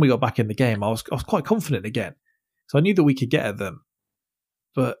the second we got back in the game, I was quite confident again. So I knew that we could get at them.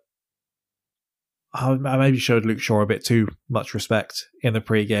 But I maybe showed Luke Shaw a bit too much respect in the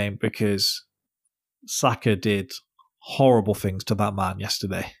pre-game because Saka did horrible things to that man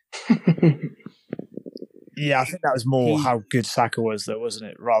yesterday. Yeah, I think that was more how good Saka was, though, wasn't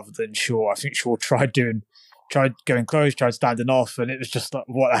it? Rather than Shaw. I think Shaw tried going close, tried standing off, and it was just like,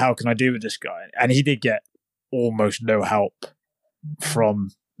 what the hell can I do with this guy? And he did get almost no help from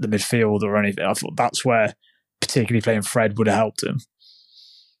the midfield or anything. I thought that's where particularly playing Fred would have helped him.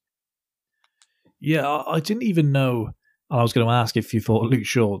 Yeah, I didn't even know. I was going to ask if you thought Luke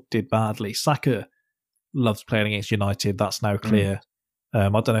Shaw did badly. Saka loves playing against United. That's now clear. I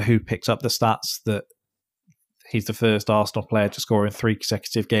don't know who picked up the stats that he's the first Arsenal player to score in 3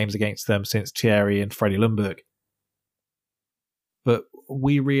 consecutive games against them since Thierry and Freddie Ljungberg. But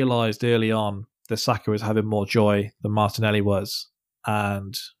we realised early on that Saka was having more joy than Martinelli was,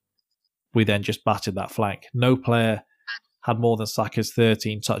 and we then just battered that flank. No player had more than Saka's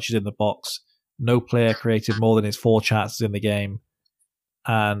 13 touches in the box. No player created more than his 4 chances in the game,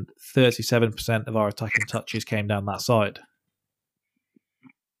 and 37% of our attacking touches came down that side.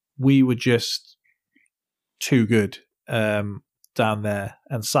 We were just too good down there.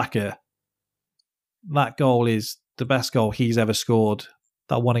 And Saka, that goal is the best goal he's ever scored.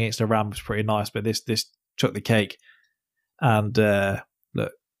 That one against the Ram was pretty nice, but this took the cake. And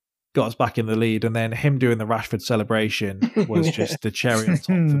look, got us back in the lead. And then him doing the Rashford celebration was just the cherry on top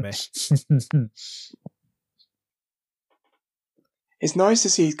for me. It's nice to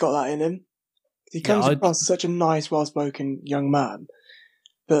see he's got that in him. He comes across as such a nice, well-spoken young man.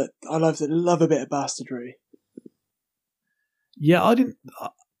 But I love a bit of bastardry. Yeah,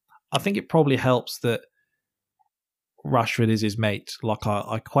 I think it probably helps that Rashford is his mate. Like,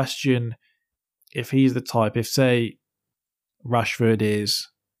 I question if he's the type, if, say, Rashford is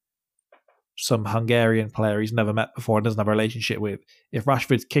some Hungarian player he's never met before and doesn't have a relationship with, if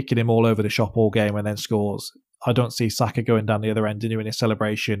Rashford's kicking him all over the shop all game and then scores, I don't see Saka going down the other end and doing a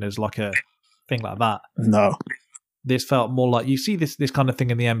celebration as like a thing like that. No. This felt more like, you see this kind of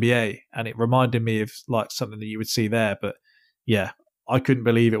thing in the NBA, and it reminded me of like something that you would see there, but yeah, I couldn't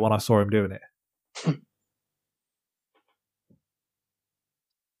believe it when I saw him doing it.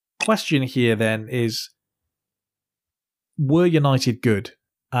 Question here then is, were United good?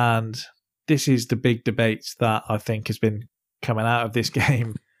 And this is the big debate that I think has been coming out of this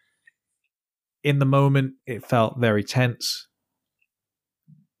game. In the moment, it felt very tense.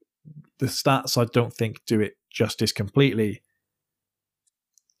 The stats, I don't think, do it justice completely.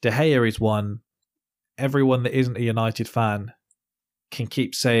 De Gea is one. Everyone that isn't a United fan can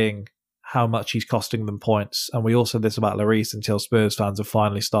keep saying how much he's costing them points. And we all said this about Lloris until Spurs fans have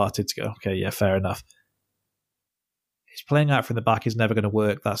finally started to go, okay, yeah, fair enough. His playing out from the back is never going to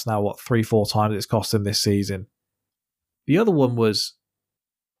work. That's now, 3-4 times it's cost him this season. The other one was,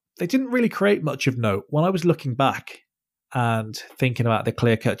 they didn't really create much of note. When I was looking back and thinking about the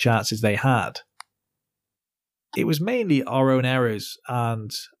clear-cut chances they had, it was mainly our own errors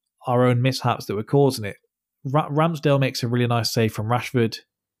and our own mishaps that were causing it. Ramsdale makes a really nice save from Rashford,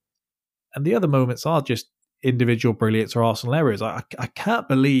 and the other moments are just individual brilliance or Arsenal errors. I can't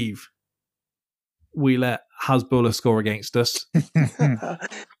believe we let Hasbulla score against us. I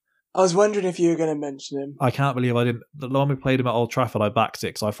was wondering if you were going to mention him. I can't believe I didn't. The time we played him at Old Trafford, I backed it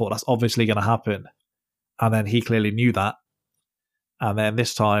because I thought that's obviously going to happen. And then he clearly knew that. And then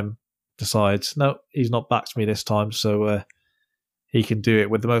this time decides, no, he's not backed me this time, so he can do it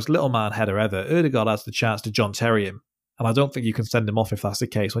with the most little man header ever. Ødegaard has the chance to John Terry him. And I don't think you can send him off if that's the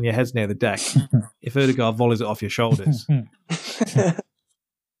case. When your head's near the deck, if Ødegaard volleys it off your shoulders.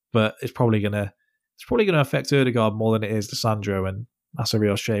 But it's probably going to affect Ødegaard more than it is Lissandro, and that's a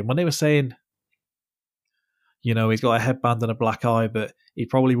real shame. When they were saying, you know, he's got a headband and a black eye, but he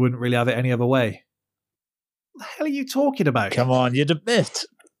probably wouldn't really have it any other way. What the hell are you talking about? Come on, you'd admit.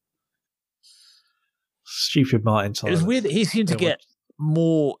 Stupid Martin Tyler. It was weird that he seemed to get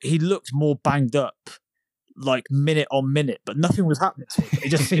more, he looked more banged up, like minute on minute, but nothing was happening to him. It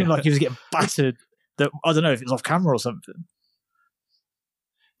just seemed like he was getting battered. That, I don't know if it was off camera or something.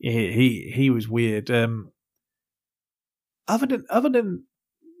 He was weird. Other than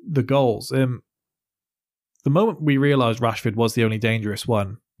the goals, the moment we realised Rashford was the only dangerous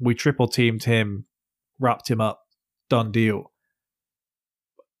one, we triple teamed him, wrapped him up, done deal.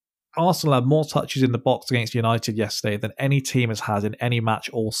 Arsenal had more touches in the box against United yesterday than any team has had in any match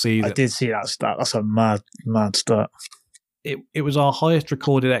all season. I did see that stat. That's a mad stat. It was our highest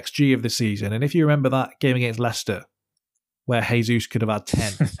recorded XG of the season, and if you remember that game against Leicester, where Jesus could have had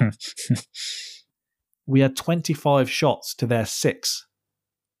 10. We had 25 shots to their 6.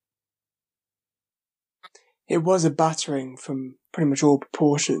 It was a battering from pretty much all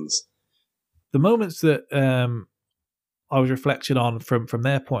proportions. The moments that I was reflecting on from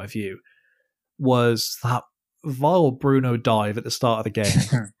their point of view was that vile Bruno dive at the start of the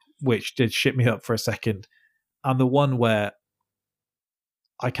game, which did shit me up for a second, and the one where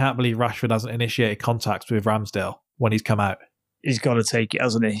I can't believe Rashford hasn't initiated contact with Ramsdale when he's come out. He's got to take it,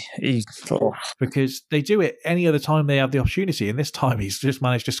 hasn't he? Because they do it any other time they have the opportunity, and this time he's just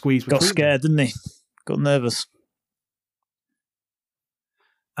managed to squeeze between Got scared, them. Didn't he? Got nervous.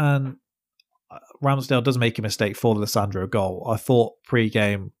 And Ramsdale does make a mistake for the Lissandro goal. I thought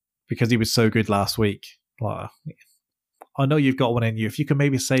pre-game, because he was so good last week, like, I know you've got one in you. If you can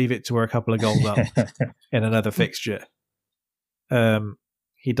maybe save it to where a couple of goals up in another fixture.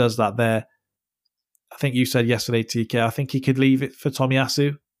 He does that there. I think you said yesterday, TK, I think he could leave it for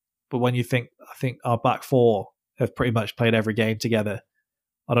Tomiyasu. But when you think, I think our back four have pretty much played every game together.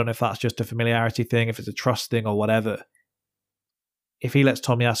 I don't know if that's just a familiarity thing, if it's a trust thing or whatever. If he lets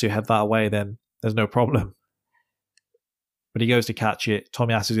Tomiyasu head that away, then there's no problem. But he goes to catch it.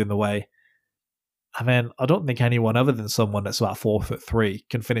 Tomiyasu's in the way. And then I don't think anyone other than someone that's about 4'3"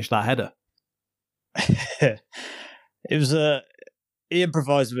 can finish that header. It was he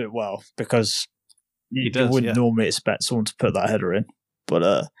improvised a bit well because you wouldn't normally expect someone to put that header in.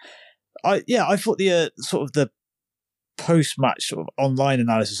 But I thought the sort of the post-match sort of online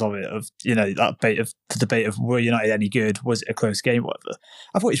analysis of it, of that debate of were United any good, was it a close game, whatever.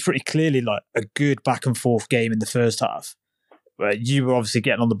 I thought it was pretty clearly like a good back and forth game in the first half, where you were obviously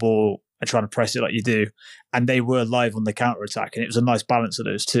getting on the ball and trying to press it like you do, and they were live on the counter attack, and it was a nice balance of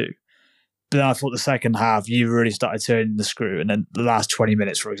those two. But then I thought the second half, you really started turning the screw. And then the last 20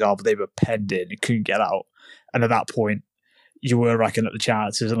 minutes, for example, they were penned in and couldn't get out. And at that point, you were racking up the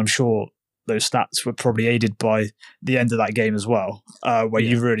chances. And I'm sure those stats were probably aided by the end of that game as well, where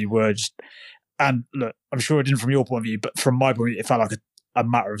you really were just... And look, I'm sure it didn't from your point of view, but from my point of view, it felt like a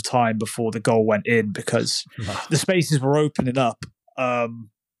matter of time before the goal went in because the spaces were opening up.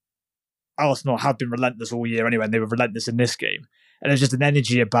 Arsenal have been relentless all year anyway, and they were relentless in this game. And there's just an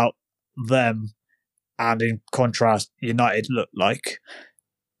energy about them, and in contrast, United looked like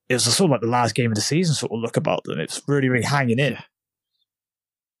it was sort of like the last game of the season sort of look about them. It's really, really hanging in.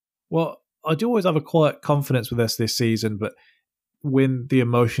 Well, I do always have a quiet confidence with us this season, but when the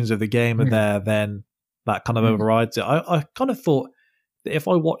emotions of the game are there, then that kind of overrides it. I kind of thought that if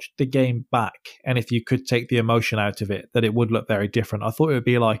I watched the game back and if you could take the emotion out of it, that it would look very different. I thought it would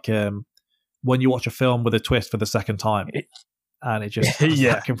be like when you watch a film with a twist for the second time. And it just has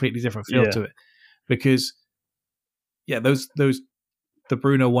a completely different feel to it. Because, the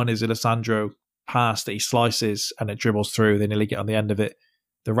Bruno one is a Lissandro pass that he slices and it dribbles through, they nearly get on the end of it.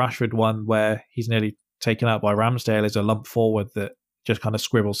 The Rashford one where he's nearly taken out by Ramsdale is a lump forward that just kind of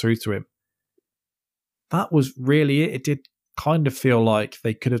scribbles through to him. That was really it. It did kind of feel like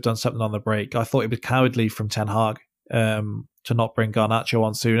they could have done something on the break. I thought it was cowardly from Ten Hag to not bring Garnacho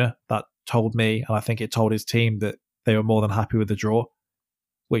on sooner. That told me, and I think it told his team, that they were more than happy with the draw,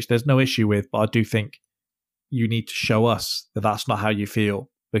 which there's no issue with, but I do think you need to show us that that's not how you feel,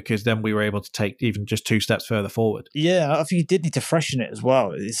 because then we were able to take even just 2 steps further forward. Yeah, I think you did need to freshen it as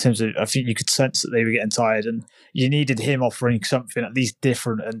well. In terms of, I think you could sense that they were getting tired, and you needed him offering something at least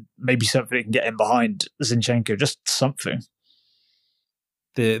different, and maybe something that can get in behind Zinchenko, just something.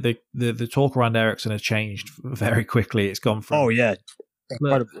 The talk around Eriksen has changed very quickly. It's gone from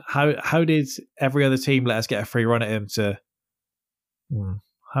look, how did every other team let us get a free run at him to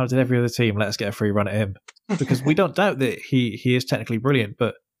how did every other team let us get a free run at him? Because we don't doubt that he is technically brilliant,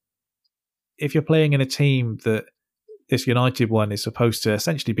 but if you're playing in a team that this United one is supposed to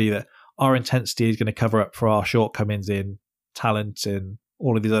essentially be that our intensity is going to cover up for our shortcomings in talent and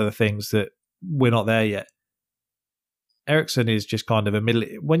all of these other things, that we're not there yet. Eriksen is just kind of a middle...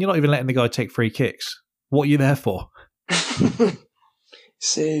 When you're not even letting the guy take free kicks, what are you there for?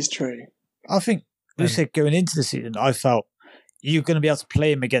 It is true. I think we said going into the season, I felt you're going to be able to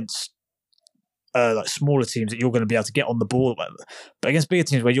play him against like smaller teams that you're going to be able to get on the ball or whatever. But against bigger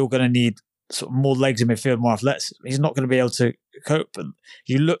teams where you're going to need sort of more legs in midfield, more athleticism, he's not going to be able to cope. And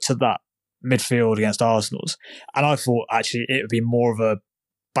you looked at that midfield against Arsenal's, and I thought actually it would be more of a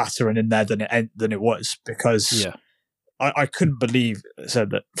battering in there than it was, because I couldn't believe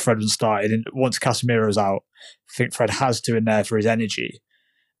that Fred was started. And once Casemiro's out, I think Fred has to in there for his energy.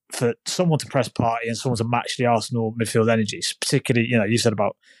 For someone to press party and someone to match the Arsenal midfield energies, particularly, you said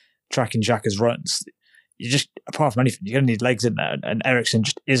about tracking Xhaka's runs. You just, apart from anything, you're going to need legs in there, and Eriksen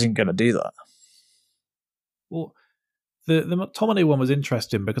just isn't going to do that. Well, the McTominay one was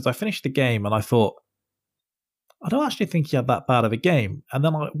interesting because I finished the game and I thought, I don't actually think he had that bad of a game. And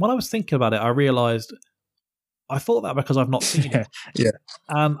then when I was thinking about it, I realised I thought that because I've not seen it.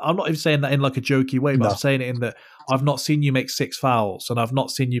 And I'm not even saying that in like a jokey way, but I'm saying it in that I've not seen you make 6 fouls and I've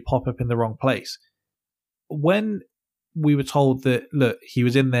not seen you pop up in the wrong place. when we were told that, look, he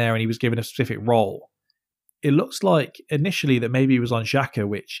was in there and he was given a specific role, it looks like initially that maybe he was on Xhaka,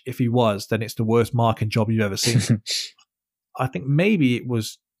 which if he was, then it's the worst marking job you've ever seen. I think maybe it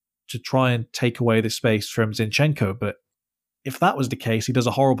was to try and take away the space from Zinchenko, but if that was the case, he does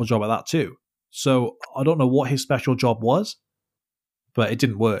a horrible job at that too. So I don't know what his special job was, but it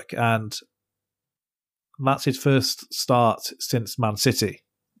didn't work. And that's his first start since Man City.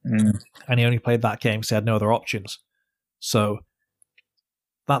 And he only played that game because he had no other options. So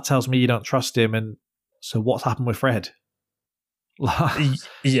that tells me you don't trust him. And so what's happened with Fred?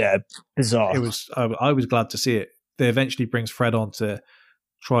 Yeah, bizarre. I was glad to see it. They eventually brings Fred on to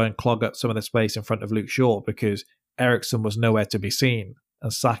try and clog up some of the space in front of Luke Shaw because Eriksen was nowhere to be seen.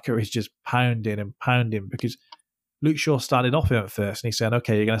 And Saka is just pounding and pounding because Luke Shaw standing off him at first and he's saying,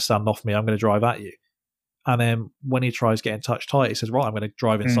 okay, you're going to stand off me, I'm going to drive at you. And then when he tries getting touch tight, he says, right, I'm going to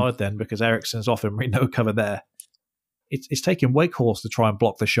drive inside then because Eriksen's off him, no cover there. It's taking Wakehorse to try and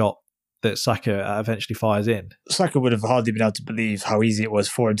block the shot that Saka eventually fires in. Saka would have hardly been able to believe how easy it was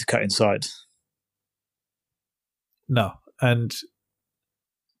for him to cut inside. No. And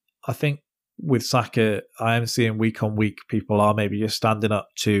I think with Saka, I am seeing week on week, people are maybe just standing up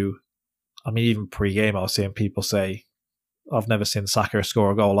to, I mean, even pre-game, I was seeing people say, I've never seen Saka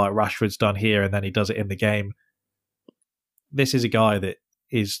score a goal like Rashford's done here, and then he does it in the game. This is a guy that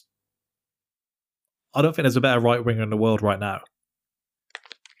is, I don't think there's a better right winger in the world right now.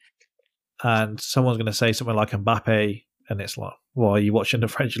 And someone's going to say something like Mbappe, and it's like, well, are you watching the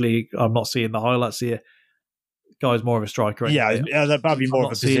French league? I'm not seeing the highlights here. Guy's more of a striker. Yeah, that'd be more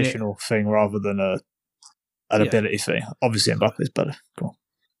of a positional thing rather than an ability thing. Obviously, Mbappe's better. Go on.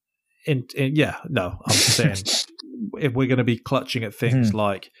 I'm just saying, if we're going to be clutching at things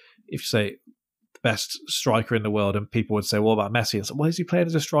like, if you say the best striker in the world, and people would say, what about Messi? And so, why is he playing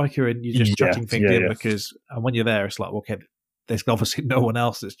as a striker? And you're just judging things in because, and when you're there, it's like, okay, there's obviously no one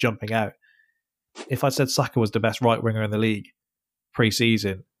else that's jumping out. If I said Saka was the best right winger in the league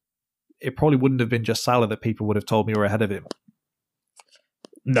pre-season, it probably wouldn't have been just Salah that people would have told me were ahead of him.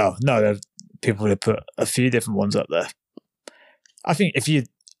 No, people would have put a few different ones up there. I think if you,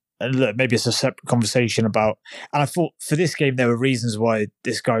 and look, maybe it's a separate conversation about, and I thought for this game there were reasons why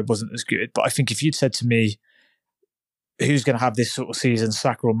this guy wasn't as good, but I think if you'd said to me, who's going to have this sort of season,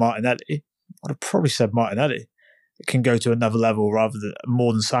 Saka or Martinelli, I'd have probably said Martinelli. It can go to another level rather than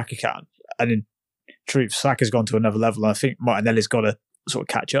more than Saka can. And in truth, Saka's gone to another level, and I think Martinelli's got to sort of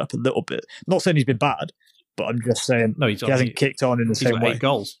catch up a little bit. Not saying he's been bad, but I'm just saying he hasn't kicked on in the same way. He's got 8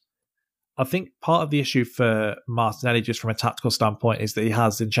 goals. I think part of the issue for Martinelli, just from a tactical standpoint, is that he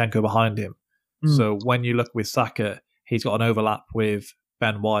has Zinchenko behind him. So when you look with Saka, he's got an overlap with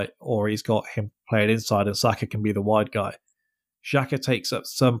Ben White, or he's got him playing inside, and Saka can be the wide guy. Xhaka takes up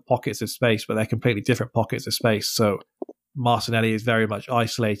some pockets of space, but they're completely different pockets of space. So Martinelli is very much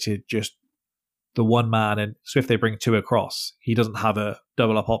isolated, just the one man, and so if they bring 2 across, he doesn't have a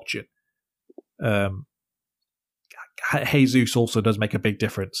double up option. Jesus also does make a big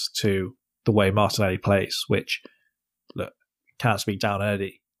difference to the way Martinelli plays, which, look, can't speak down on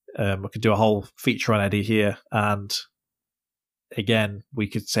Eddie. We could do a whole feature on Eddie here, and again, we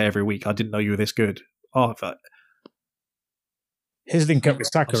could say every week, I didn't know you were this good. His link up with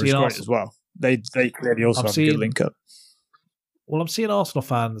Saka is great as well. They clearly also have a good link up. Well, I'm seeing Arsenal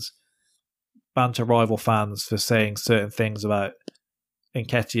fans banter rival fans for saying certain things about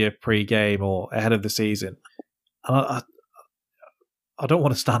Nketiah pre-game or ahead of the season. And I don't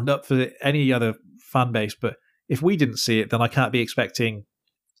want to stand up for any other fan base, but if we didn't see it, then I can't be expecting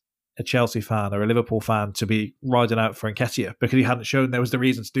a Chelsea fan or a Liverpool fan to be riding out for Nketiah because he hadn't shown there was the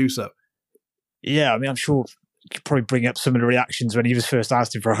reason to do so. Yeah, I mean, I'm sure you could probably bring up some of the reactions when he was first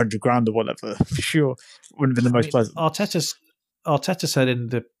asked him for $100,000 or whatever. For sure, wouldn't have been the most pleasant. Arteta said in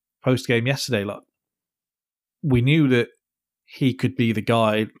the post-game yesterday, like, we knew that he could be the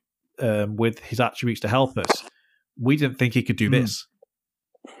guy with his attributes to help us. We didn't think he could do this.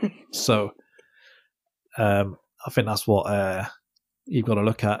 So I think that's what you've got to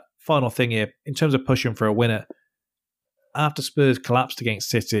look at. Final thing here, in terms of pushing for a winner, after Spurs collapsed against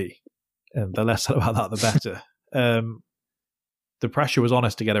City, and the less said about that, the better, the pressure was on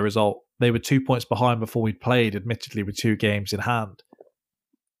us to get a result. They were 2 points behind before we'd played, admittedly with 2 games in hand.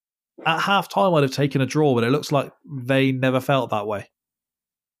 At half-time, I'd have taken a draw, but it looks like they never felt that way.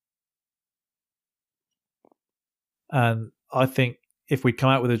 And I think if we'd come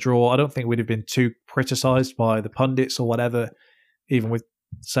out with a draw, I don't think we'd have been too criticised by the pundits or whatever, even with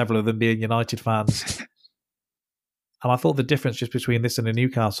several of them being United fans. And I thought the difference just between this and the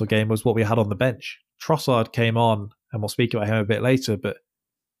Newcastle game was what we had on the bench. Trossard came on, and we'll speak about him a bit later, but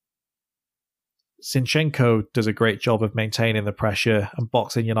Zinchenko does a great job of maintaining the pressure and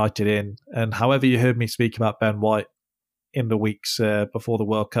boxing United in. And however you heard me speak about Ben White in the weeks before the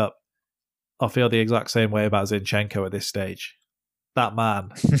World Cup, I feel the exact same way about Zinchenko at this stage. That man.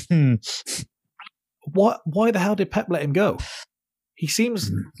 Why the hell did Pep let him go? He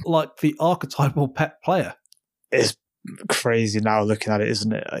seems like the archetypal Pep player. It's crazy now looking at it,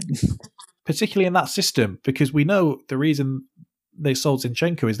 isn't it? Particularly in that system, because we know the reason they sold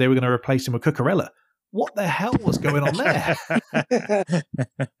Zinchenko is they were going to replace him with Cucurella. What the hell was going on there?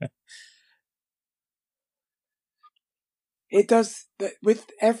 It does. With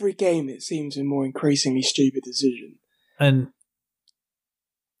every game, it seems a more increasingly stupid decision. And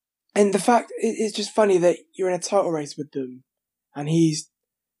the fact, it's just funny that you're in a title race with them, and he's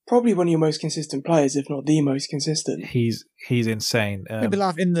probably one of your most consistent players, if not the most consistent. He's insane. Maybe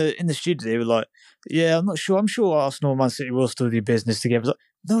laugh in the studio. They were like, "Yeah, I'm not sure. I'm sure Arsenal and Man City will still do business together." Like,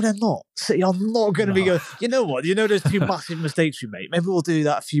 no, they're not. City are not going to be going. You know what? You know those two massive mistakes we made. Maybe we'll do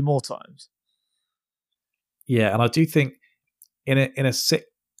that a few more times. Yeah, and I do think in a sick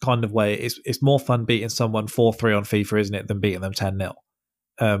kind of way, it's more fun beating someone 4-3 on FIFA, isn't it, than beating them 10-0.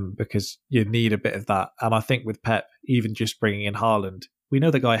 Because you need a bit of that. And I think with Pep, even just bringing in Haaland, we know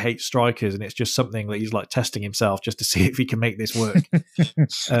the guy hates strikers, and it's just something that he's like testing himself just to see if he can make this work.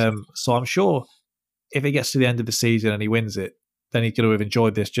 So I'm sure if he gets to the end of the season and he wins it, then he's going to have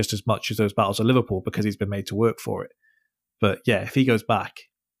enjoyed this just as much as those battles at Liverpool because he's been made to work for it. But yeah, if he goes back,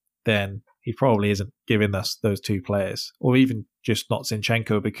 then he probably isn't giving us those two players, or even just not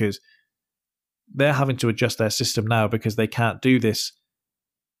Zinchenko, because they're having to adjust their system now because they can't do this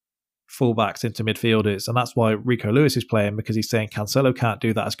fullbacks into midfielders, and that's why Rico Lewis is playing, because he's saying Cancelo can't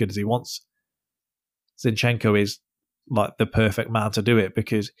do that as good as he wants. Zinchenko is like the perfect man to do it,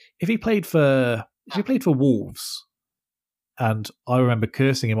 because if he played for Wolves, and I remember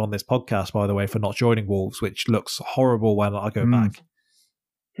cursing him on this podcast, by the way, for not joining Wolves, which looks horrible when I go back.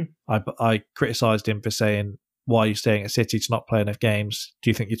 I criticised him for saying, "Why are you staying at City to not play enough games? Do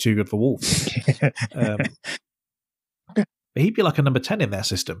you think you're too good for Wolves?" But he'd be like a number 10 in their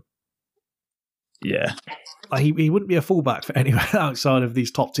system. Yeah. Like he wouldn't be a fullback for anyone outside of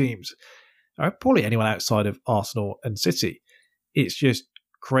these top teams. Or probably anyone outside of Arsenal and City. It's just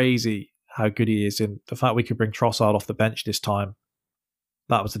crazy how good he is. And the fact we could bring Trossard off the bench this time,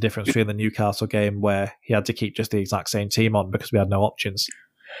 that was the difference between the Newcastle game, where he had to keep just the exact same team on because we had no options.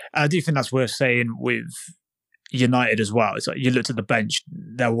 I do think that's worth saying with United as well. It's like you looked at the bench,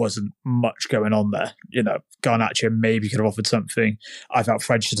 there wasn't much going on there. You know, Garnacho maybe could have offered something. I felt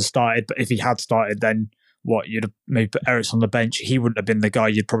Fred should have started, but if he had started, then what, you'd have maybe put Eriksen on the bench. He wouldn't have been the guy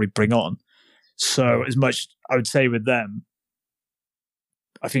you'd probably bring on. So as much, I would say with them,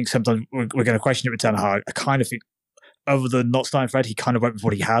 I think sometimes we're going to question it with Ten Hag. I kind of think, other than not starting Fred, he kind of went with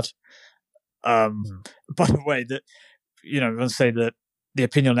what he had. By the way, that, you know, I'm going to say that the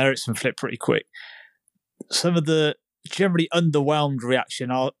opinion on Eriksen flipped pretty quick. Some of the generally underwhelmed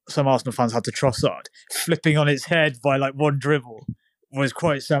reaction some Arsenal fans had to Trossard flipping on its head by like one dribble was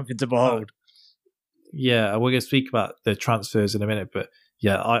quite something to behold. Yeah, we're going to speak about the transfers in a minute, but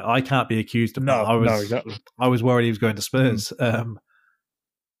yeah, I can't be accused of that. No, exactly. I was worried he was going to Spurs.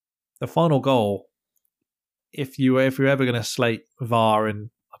 The final goal, if you're ever going to slate VAR, and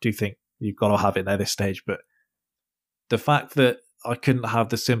I do think you've got to have it at this stage, but the fact that I couldn't have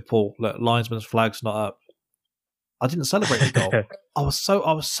the simple linesman's flag's not up, I didn't celebrate the goal. I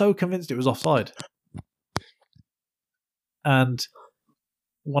was so convinced it was offside. And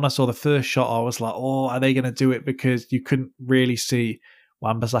when I saw the first shot, I was like, "Oh, are they going to do it?" Because you couldn't really see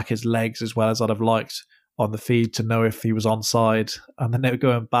Wan-Bissaka's legs as well as I'd have liked on the feed to know if he was onside. And then they were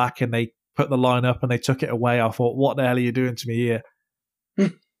going back and they put the line up and they took it away. I thought, "What the hell are you doing to me here?"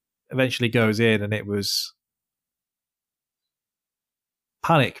 Eventually goes in, and it was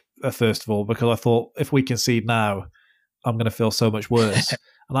panic first of all, because I thought, if we concede now, I'm going to feel so much worse.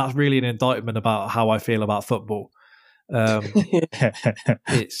 And that's really an indictment about how I feel about football.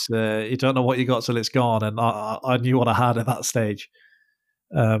 It's you don't know what you got till it's gone, and I knew what I had at that stage.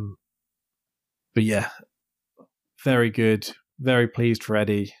 But yeah, very good, very pleased for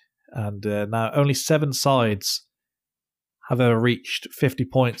Eddie. And now only 7 sides have ever reached 50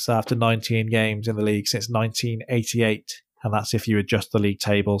 points after 19 games in the league since 1988. And that's if you adjust the league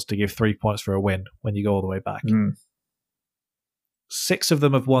tables to give 3 points for a win when you go all the way back. 6 of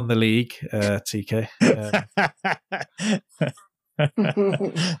them have won the league, TK.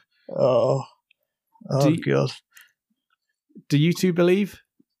 God. Do you two believe?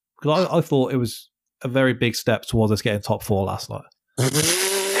 Because I thought it was a very big step towards us getting top 4 last night.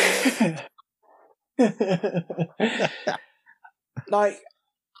 Like,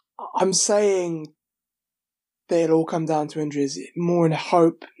 I'm saying that it'll all come down to injuries, more in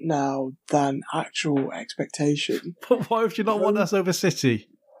hope now than actual expectation. But why would you not want us over City?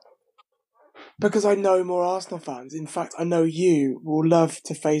 Because I know more Arsenal fans. In fact, I know you will love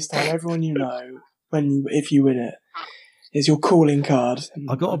to FaceTime everyone you know if you win it. It's your calling card.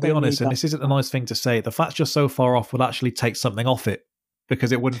 I've got to be honest, and this isn't a nice thing to say, the fact you're so far off would actually take something off it,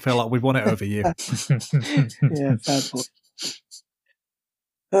 because it wouldn't feel like we'd won it over you. Yeah, fair point.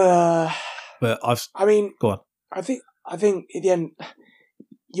 But go on. I think in the end,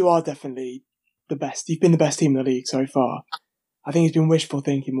 you are definitely the best. You've been the best team in the league so far. I think it's been wishful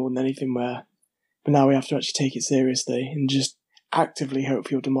thinking more than anything, but now we have to actually take it seriously and just actively hope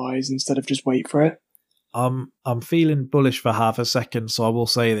for your demise instead of just wait for it. I'm feeling bullish for half a second, so I will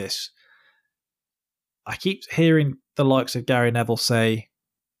say this. I keep hearing the likes of Gary Neville say,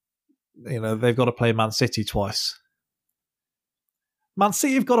 they've got to play Man City twice. Man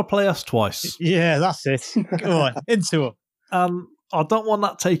City have got to play us twice. Yeah, that's it. Go on, into them. I don't want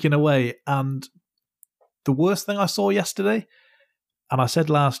that taken away. And the worst thing I saw yesterday, and I said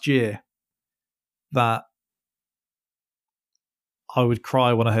last year that I would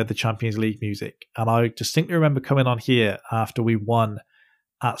cry when I heard the Champions League music. And I distinctly remember coming on here after we won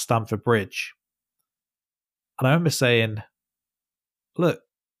at Stamford Bridge. And I remember saying, look,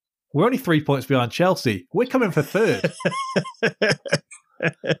 we're only 3 points behind Chelsea. We're coming for third.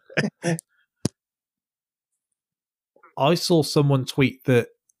 I saw someone tweet that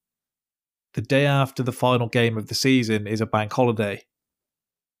the day after the final game of the season is a bank holiday.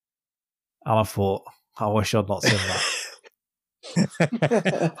 And I thought, I wish I'd not seen that.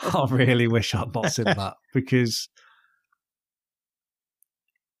 I really wish I'd not seen that, because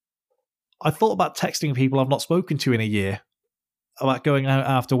I thought about texting people I've not spoken to in a year about going out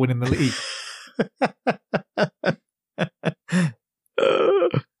after winning the league.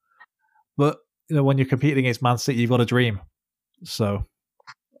 But when you're competing against Man City, you've got a dream. So,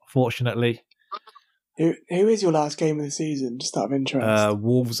 fortunately, who is your last game of the season? Just out of interest.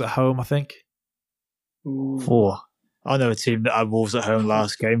 Wolves at home, I think. Ooh. I know a team that had Wolves at home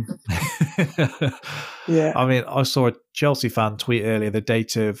last game. Yeah. I mean, I saw a Chelsea fan tweet earlier the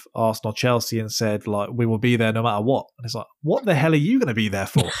date of Arsenal-Chelsea and said, we will be there no matter what. And it's like, what the hell are you going to be there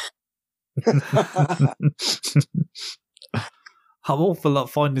for? I'm all for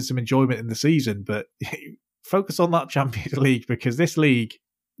finding some enjoyment in the season, but focus on that Champions League, because this league,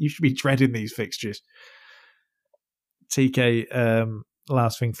 you should be dreading these fixtures. TK,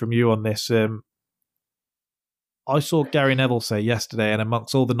 last thing from you on this. I saw Gary Neville say yesterday, and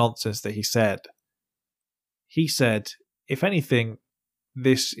amongst all the nonsense that he said, if anything,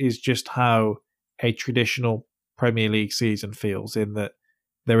 this is just how a traditional Premier League season feels, in that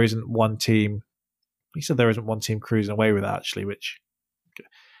there isn't one team. He said there isn't one team cruising away with it, actually, which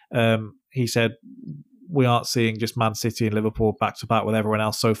he said we aren't seeing just Man City and Liverpool back to back with everyone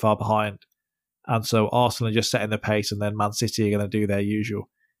else so far behind. And so Arsenal are just setting the pace, and then Man City are going to do their usual.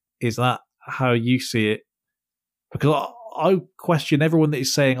 Is that how you see it? Because I question everyone that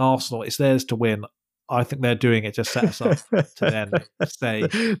is saying Arsenal, it's theirs to win. I think they're doing it to set us up to then stay.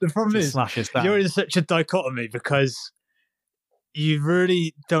 The problem is, smash us down. You're in such a dichotomy, because you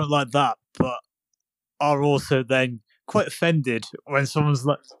really don't like that, but are also then quite offended when someone's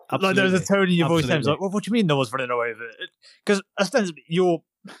like there's a tone in your voice saying, like, well, what do you mean no one's running away with it? Because ostensibly,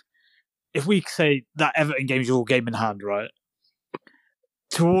 if we say that Everton game's your game in hand, right?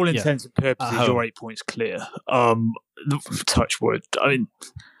 To all intents and purposes, you're 8 points clear. Touch wood. I mean,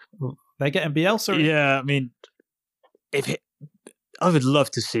 they're getting Bielsa. Yeah, I mean, I would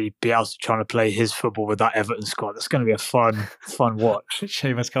love to see Bielsa trying to play his football with that Everton squad. That's going to be a fun watch.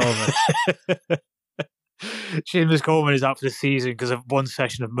 Seamus Coleman. Seamus Coleman is out for the season because of one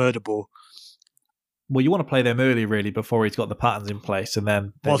session of murder ball. Well, you want to play them early, really, before he's got the patterns in place, and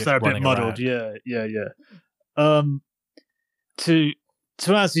then whilst they're a bit muddled. Around. Yeah.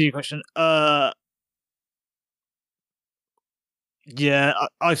 To answer your question, I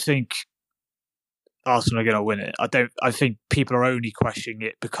think Arsenal are going to win it. I think people are only questioning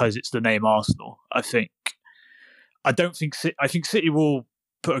it because it's the name Arsenal. I think City will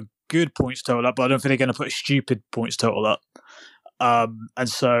put a good points total up, but I don't think they're going to put a stupid points total up. And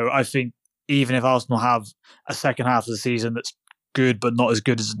so I think even if Arsenal have a second half of the season that's good but not as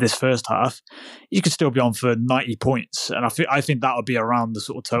good as this first half, you could still be on for 90 points, and I think that would be around the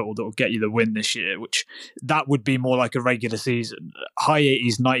sort of total that will get you the win this year, which that would be more like a regular season. High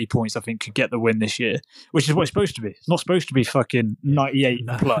 80s, 90 points I think could get the win this year, which is what it's supposed to be. It's not supposed to be fucking 98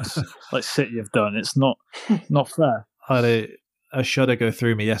 plus like City have done. It's not fair. I a shudder go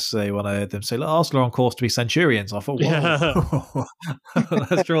through me yesterday when I heard them say, "Look, Arsenal are on course to be Centurions." I thought, whoa,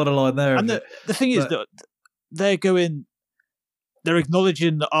 let's draw the line there. And the thing is that they're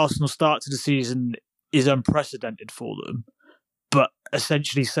acknowledging that Arsenal's start to the season is unprecedented for them, but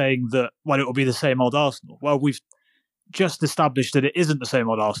essentially saying that, well, it will be the same old Arsenal. Well, we've just established that it isn't the same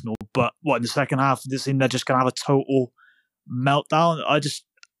old Arsenal, but in the second half of this thing, they're just going to have a total meltdown.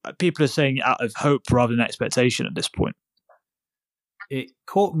 People are saying it out of hope rather than expectation at this point. It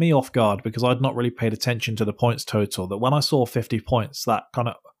caught me off guard because I'd not really paid attention to the points total. That when I saw 50 points, that kind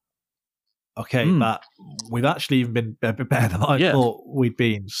of, that we've actually even been a bit better than I thought we'd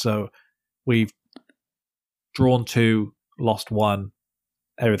been. So we've drawn 2, lost 1,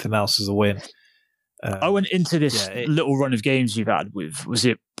 everything else is a win. I went into this little run of games you've had with, was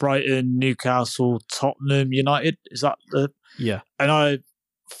it Brighton, Newcastle, Tottenham, United? Is that the... Yeah. And I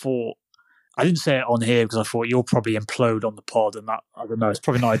thought, I didn't say it on here because I thought you'll probably implode on the pod and that, I don't know, it's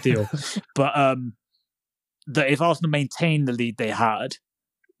probably not ideal. But that if Arsenal maintained the lead they had,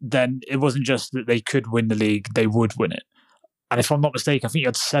 then it wasn't just that they could win the league, they would win it. And if I'm not mistaken, I think you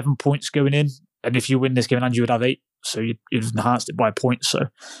had 7 points going in. And if you win this game, and you would have 8. So you'd enhanced it by a point. So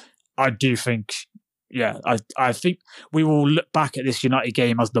I do think... Yeah, I think we will look back at this United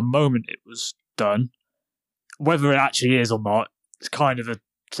game as the moment it was done. Whether it actually is or not, it's kind of a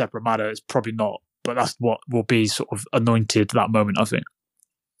separate matter. It's probably not, but that's what will be sort of anointed that moment, I think.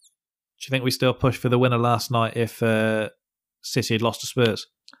 Do you think we still push for the winner last night if City had lost to Spurs?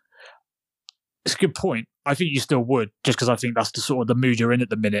 It's a good point. I think you still would, just because I think that's the sort of the mood you're in at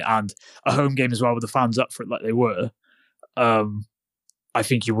the minute, and a home game as well with the fans up for it like they were. I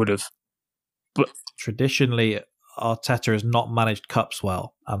think you would have. But traditionally, Arteta has not managed cups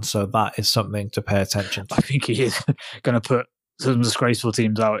well, and so that is something to pay attention to. I think he is going to put some disgraceful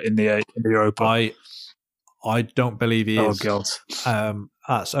teams out in the Europa. I don't believe he is. Oh God!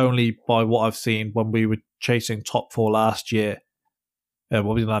 That's only by what I've seen when we were chasing top 4 last year. Well,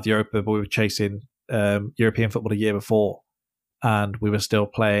 we didn't have Europa, but we were chasing European football the year before, and we were still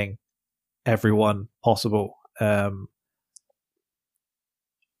playing everyone possible.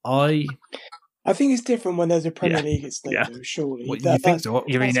 I think it's different when there's a Premier League at stake, though, surely. Well, you think so?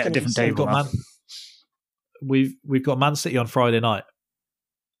 You're in at a different table. We've got Man City on Friday night.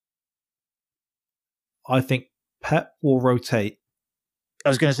 I think Pep will rotate. I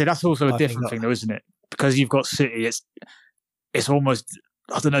was going to say, that's also a different thing, though, isn't it? Because you've got City, it's almost,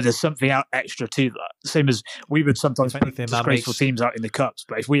 I don't know, there's something out extra to that. Same as we would sometimes put disgraceful teams out in the Cups,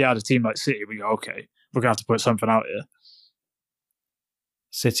 but if we had a team like City, we go, okay, we're going to have to put something out here.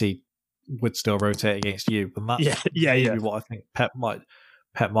 City would still rotate against you, but that's maybe what I think Pep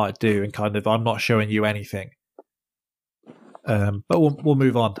might do, and kind of, I'm not showing you anything. But we'll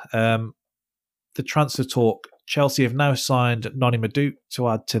move on. The transfer talk. Chelsea have now signed Noni Madueke to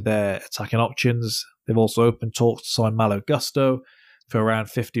add to their attacking options. They've also opened talks to sign Malo Gusto for around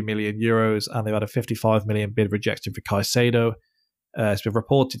 €50 million, and they've had a €55 million bid rejected for Caicedo. It's been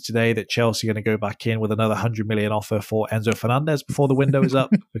reported today that Chelsea are going to go back in with another €100 million offer for Enzo Fernandez before the window is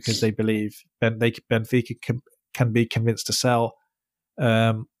up, because they believe Benfica can be convinced to sell.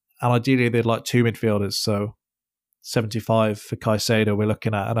 And ideally, they'd like 2 midfielders, so 75 for Caicedo, we're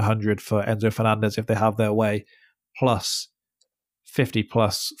looking at, and 100 for Enzo Fernandez if they have their way, plus 50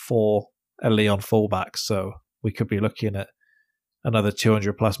 plus for a Lyon fullback. So we could be looking at another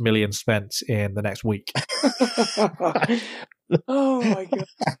 200 plus million spent in the next week. Oh my God.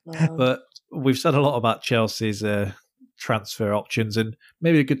 Man. But we've said a lot about Chelsea's transfer options, and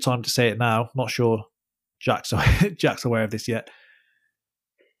maybe a good time to say it now. Not sure Jack's aware of this yet.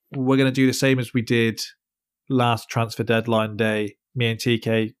 We're going to do the same as we did last transfer deadline day. Me and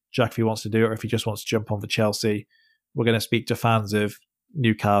TK, Jack, if he wants to do it, or if he just wants to jump on for Chelsea, we're going to speak to fans of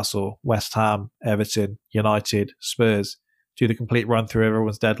Newcastle, West Ham, Everton, United, Spurs, do the complete run through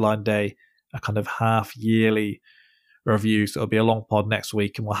everyone's deadline day, a kind of half yearly review. So it'll be a long pod next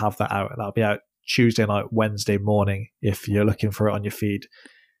week, and we'll have that out. That'll be out Tuesday night, Wednesday morning, if you're looking for it on your feed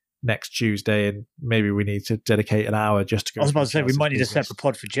next Tuesday. And maybe we need to dedicate an hour just to go. I was about to say, we might need a separate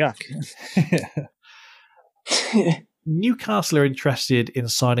pod for Jack. Newcastle are interested in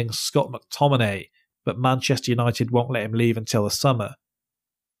signing Scott McTominay, but Manchester United won't let him leave until the summer.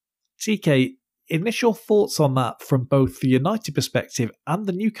 TK, initial thoughts on that from both the United perspective and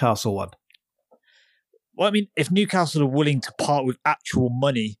the Newcastle one? Well, I mean, if Newcastle are willing to part with actual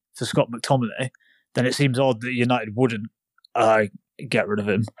money for Scott McTominay, then it seems odd that United wouldn't get rid of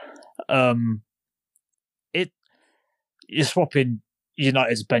him. You're swapping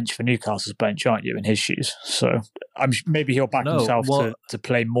United's bench for Newcastle's bench, aren't you, in his shoes? So maybe he'll back himself to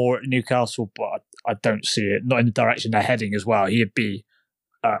play more at Newcastle, but I don't see it. Not in the direction they're heading as well. He'd be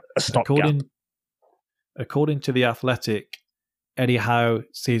a stopgap. According to The Athletic, Eddie Howe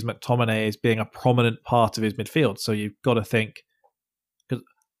sees McTominay as being a prominent part of his midfield. So you've got to think, because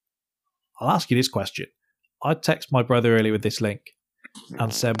I'll ask you this question. I texted my brother earlier with this link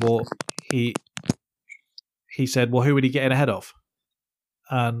and said, well, he said, well, who would he get in ahead of?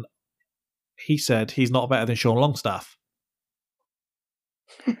 And he said he's not better than Sean Longstaff.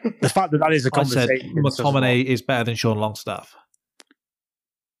 The fact that is a conversation. I said McTominay is better than Sean Longstaff.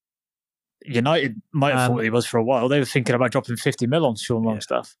 United might have thought he was for a while. They were thinking about dropping 50 mil on Sean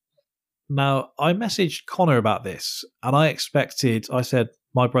Longstaff. Now, I messaged Connor about this, and I said,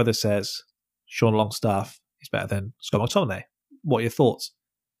 my brother says Sean Longstaff is better than Scott McTominay. What are your thoughts?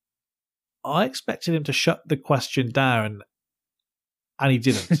 I expected him to shut the question down, and he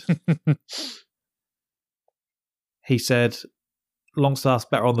didn't. He said, Longstaff's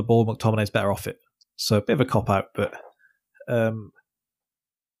better on the ball, McTominay's better off it. So a bit of a cop-out, but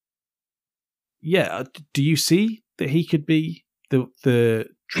yeah, do you see that he could be the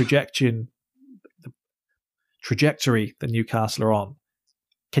trajectory that Newcastle are on?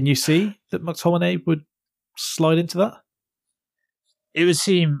 Can you see that McTominay would slide into that? It would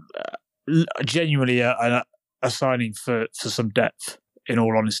seem genuinely a signing for some depth, in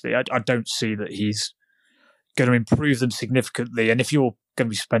all honesty. I don't see that he's going to improve them significantly. And if you're going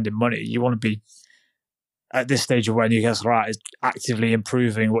to be spending money, you want to be, at this stage of where Newcastle are at, is actively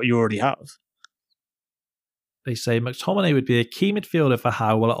improving what you already have. They say McTominay would be a key midfielder for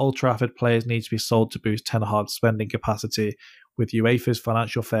Howe, while at Old Trafford players need to be sold to boost Ten Hag's spending capacity, with UEFA's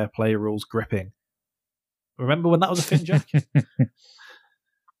financial fair play rules gripping. Remember when that was a thing, Jack?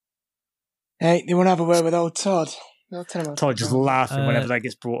 Hey, you want to have a word with old Todd? Todd just laughing whenever that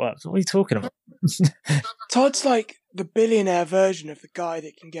gets brought up. So what are you talking about? Todd's like the billionaire version of the guy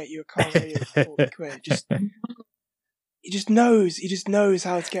that can get you a car radio for 40 quid. He just knows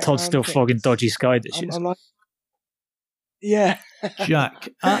how to get Todd's still things. flogging dodgy Sky dishes. I'm like, yeah. Jack,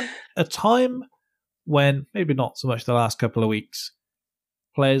 at a time when, maybe not so much the last couple of weeks,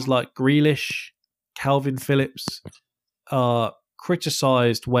 players like Grealish, Calvin Phillips are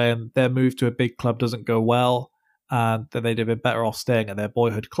criticised when their move to a big club doesn't go well and that they'd have been better off staying at their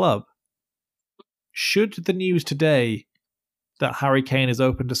boyhood club. Should the news today that Harry Kane is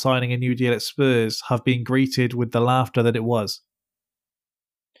open to signing a new deal at Spurs have been greeted with the laughter that it was?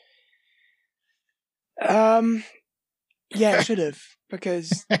 Yeah, it should have,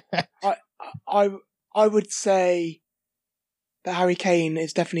 because I would say that Harry Kane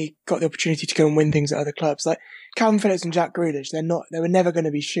has definitely got the opportunity to go and win things at other clubs. Like Calvin Phillips and Jack Grealish, they were never going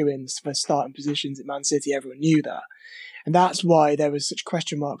to be shoo-ins for starting positions at Man City. Everyone knew that, and that's why there was such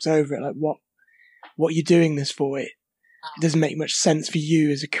question marks over it. Like, what are you doing this for? It doesn't make much sense for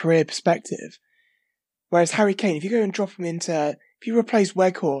you as a career perspective. Whereas Harry Kane, if you go and drop him if you replace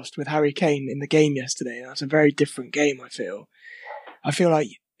Weghorst with Harry Kane in the game yesterday, that's a very different game, I feel like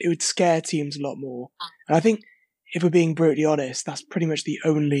it would scare teams a lot more. And I think, if we're being brutally honest, that's pretty much the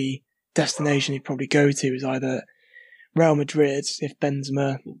only destination he'd probably go to, is either Real Madrid, if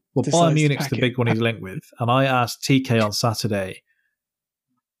Benzema... Well, Bayern Munich's the big one he's linked with. And I asked TK on Saturday,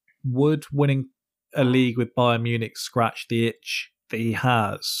 would winning a league with Bayern Munich scratch the itch that he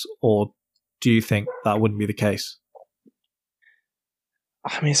has, or do you think that wouldn't be the case?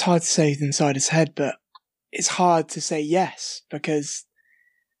 I mean, it's hard to say inside his head, but it's hard to say yes, because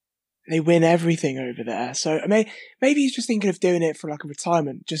they win everything over there. So maybe he's just thinking of doing it for like a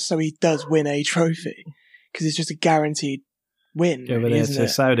retirement, just so he does win a trophy, because it's just a guaranteed win. Go over there to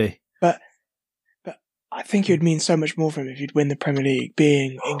Saudi. But I think it would mean so much more for him if he'd win the Premier League,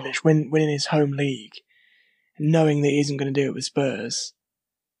 being English, winning his home league, and knowing that he isn't going to do it with Spurs.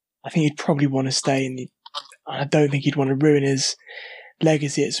 I think he'd probably want to stay, and I don't think he'd want to ruin his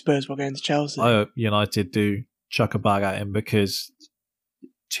legacy at Spurs while going to Chelsea. I hope United do chuck a bag at him, because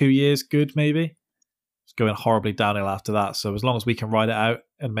 2 years good, maybe. It's going horribly downhill after that. So as long as we can ride it out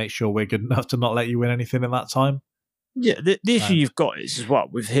and make sure we're good enough to not let you win anything in that time. Yeah, the issue you've got is as well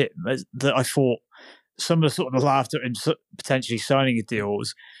with him, is that I thought some of the sort of laughter in potentially signing a deal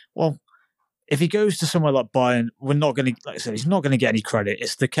was, well, if he goes to somewhere like Bayern, we're not going to, like I said, he's not going to get any credit.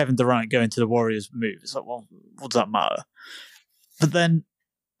 It's the Kevin Durant going to the Warriors move. It's like, well, what does that matter? But then,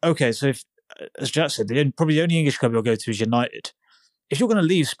 okay, so if, as Jack said, probably the only English club you'll go to is United. If you're going to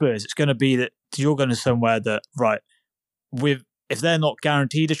leave Spurs, it's going to be that you're going to somewhere that, right, if they're not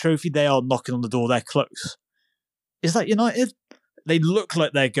guaranteed a trophy, they are knocking on the door, they're close. Is that United? They look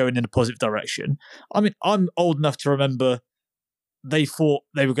like they're going in a positive direction. I mean, I'm old enough to remember they thought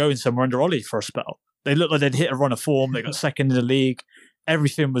they were going somewhere under Ollie for a spell. They looked like they'd hit a run of form. They got second in the league.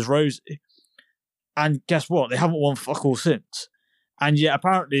 Everything was rosy. And guess what? They haven't won fuck all since. And yet,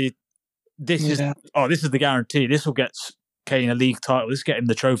 apparently, this is the guarantee. This will get Kane a league title. This will get him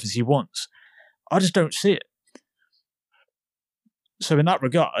the trophies he wants. I just don't see it. So in that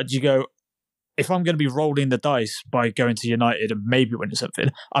regard, you go, if I'm going to be rolling the dice by going to United and maybe winning something,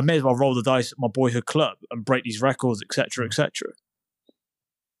 I may as well roll the dice at my boyhood club and break these records, etc., etc.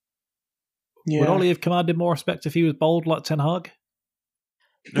 Yeah. Would Ollie have commanded more respect if he was bold like Ten Hag?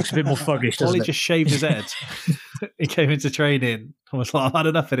 Looks a bit more thuggish, doesn't Ollie it? just shaved his head. He came into training and was like, I've had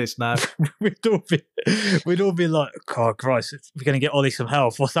enough of this now. We'd all be like, oh, Christ, we're going to get Ollie some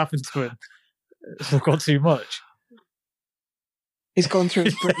help. What's happened to him? We've got too much. He's gone through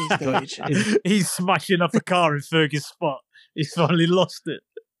his Britney stage. He's smashing up a car in Fergie's spot. He's finally lost it.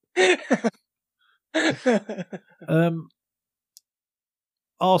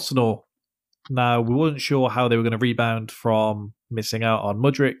 Arsenal. Now, we weren't sure how they were going to rebound from missing out on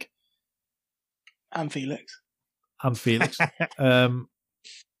Mudryk. And Felix.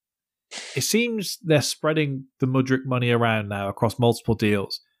 It seems they're spreading the Mudryk money around now across multiple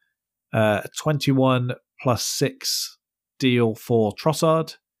deals. 21 plus 6 deal for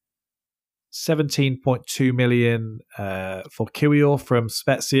Trossard, 17.2 million for Kiwior from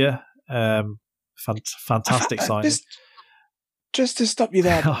Spezia. Fantastic signing. Just to stop you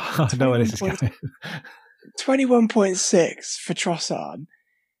there, I know where this is going. 21.6 for Trossard.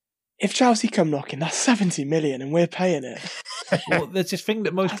 If Chelsea come knocking, that's 70 million and we're paying it. Well, there's this thing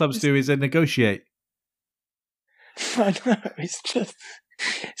that most clubs do is they negotiate. I know, it's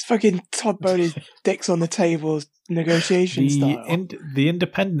fucking Todd Bowley's dicks on the table negotiation style. The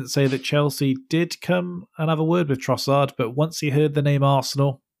Independents say that Chelsea did come and have a word with Trossard, but once he heard the name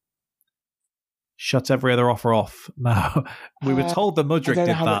Arsenal, shut every other offer off. Now, we were told that Mudryk did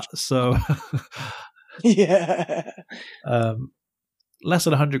that, so... Yeah. Less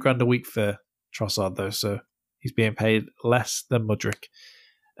than 100 grand a week for Trossard, though, so he's being paid less than Mudryk.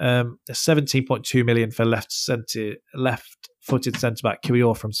 17.2 million for left-footed centre-back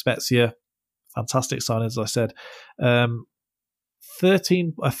Kiwior from Spezia. Fantastic sign, as I said. A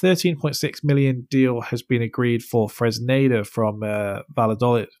 13.6 million deal has been agreed for Fresneda from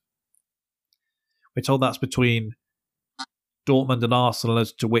Valladolid. We're told that's between Dortmund and Arsenal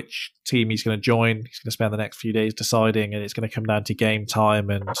as to which team he's going to join. He's going to spend the next few days deciding, and it's going to come down to game time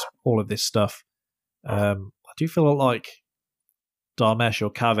and all of this stuff. I do feel like Darmesh or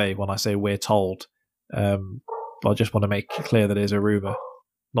Cave when I say we're told. But I just want to make clear that it is a rumour,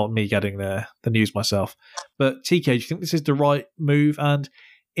 not me getting the news myself. But TK, do you think this is the right move? And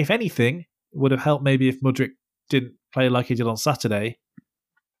if anything, it would have helped maybe if Mudryk didn't play like he did on Saturday.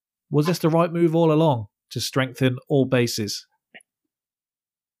 Was this the right move all along to strengthen all bases?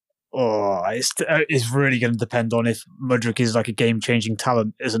 Oh, it's really going to depend on if Mudryk is like a game-changing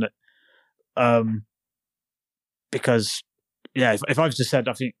talent, isn't it? Because, yeah, if I've just said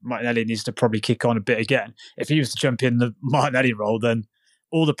I think Martinelli needs to probably kick on a bit again, if he was to jump in the Martinelli role, then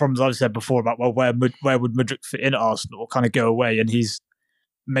all the problems I've said before about, well, where would Mudryk fit in at Arsenal will kind of go away, and he's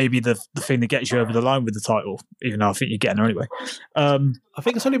maybe the thing that gets you over the line with the title, even though I think you're getting there anyway. I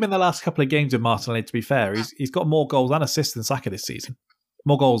think it's only been the last couple of games with Martinelli, to be fair. He's got more goals and assists than Saka this season.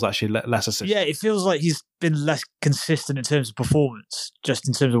 More goals, actually, less assists. Yeah, it feels like he's been less consistent in terms of performance, just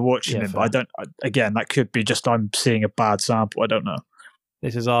in terms of watching him. But again, that could be just I'm seeing a bad sample. I don't know.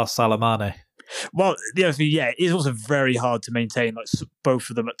 This is our Salamane. Well, the other thing, it is also very hard to maintain like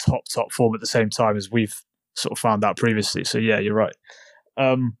both of them at top form at the same time, as we've sort of found out previously. So yeah, you're right.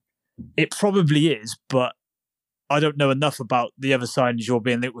 It probably is, but I don't know enough about the other signings you're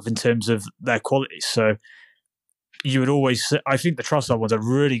being linked with in terms of their quality. So you would always say, I think the Trossard one's a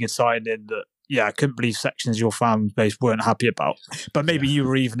really good signing that, I couldn't believe sections of your fan base weren't happy about. But maybe you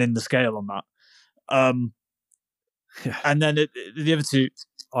were even in the scale on that. And then the other two...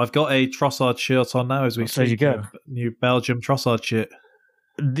 I've got a Trossard shirt on now as we speak. There you go. New Belgium Trossard shirt.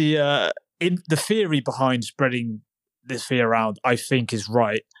 The theory behind spreading this fee around, I think, is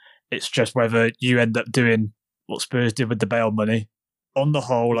right. It's just whether you end up doing what Spurs did with the Bale money. On the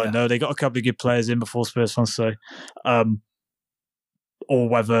whole, I know they got a couple of good players in before Spurs fans say, or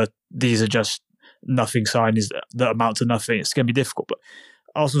whether these are just nothing signings that amount to nothing. It's going to be difficult. But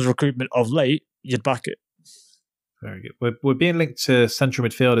Arsenal's recruitment of late, you'd back it. Very good. We're being linked to central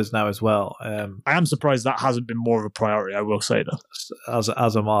midfielders now as well. I am surprised that hasn't been more of a priority, I will say, though.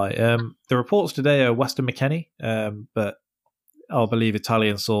 As am I. The reports today are Weston McKennie, but I'll believe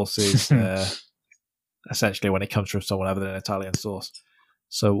Italian sources essentially when it comes from someone other than Italian source.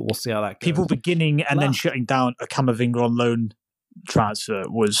 So we'll see how that goes. People beginning and then shutting down a Camavinga on loan transfer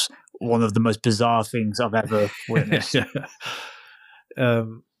was one of the most bizarre things I've ever witnessed.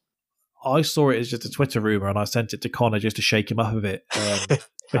 I saw it as just a Twitter rumor, and I sent it to Connor just to shake him up a bit.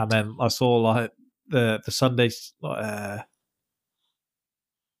 And then I saw like the Sunday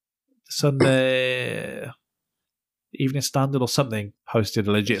Evening Standard or something posted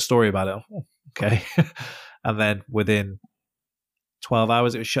a legit story about it. Oh, okay, and then within 12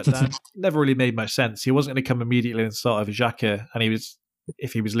 hours it was shut down. Never really made much sense. He wasn't going to come immediately and start over Xhaka, and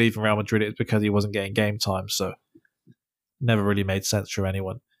if he was leaving Real Madrid, it was because he wasn't getting game time. So never really made sense for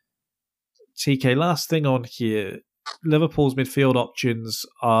anyone. TK, last thing on here. Liverpool's midfield options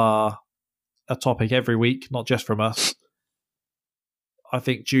are a topic every week, not just from us. I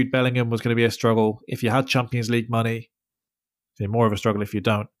think Jude Bellingham was going to be a struggle if you had Champions League money. It's more of a struggle if you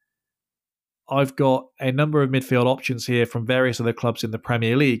don't. I've got a number of midfield options here from various other clubs in the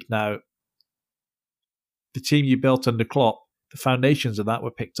Premier League. Now, the team you built under Klopp, the foundations of that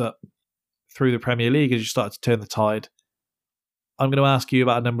were picked up through the Premier League as you started to turn the tide. I'm going to ask you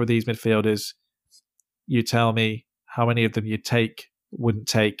about a number of these midfielders. You tell me how many of them you'd take, wouldn't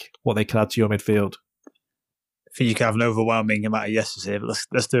take, what they could add to your midfield. I think you can have an overwhelming amount of yeses here, but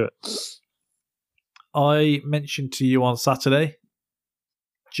let's do it. I mentioned to you on Saturday,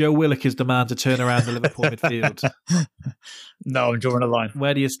 Joe Willock's demand to turn around the Liverpool midfield. No, I'm drawing a line.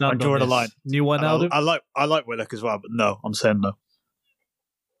 Where do you stand? I'm drawing a line. New Wijnaldum? I like Willock as well, but no, I'm saying no.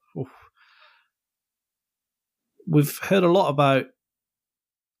 Oof. We've heard a lot about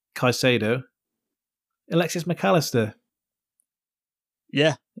Caicedo. Alexis McAllister.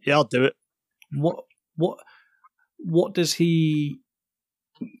 Yeah, I'll do it. What does he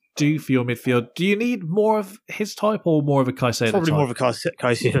do for your midfield? Do you need more of his type or more of a Caicedo Probably type? more of a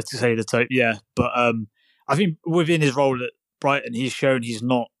Caicedo type, yeah. But I think within his role at Brighton, he's shown he's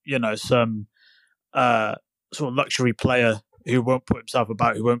not, some sort of luxury player who won't put himself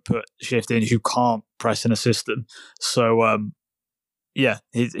about, who won't put shift in, who can't press in a system. So,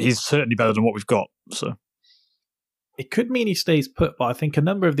 he's certainly better than what we've got. So it could mean he stays put, but I think a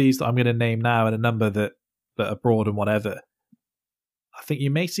number of these that I'm going to name now and a number that are abroad and whatever, I think you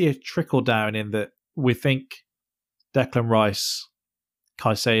may see a trickle down in that we think Declan Rice,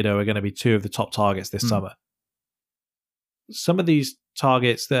 Caicedo are going to be two of the top targets this summer. Some of these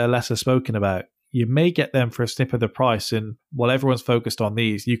targets that are lesser spoken about, you may get them for a snip of the price, and while everyone's focused on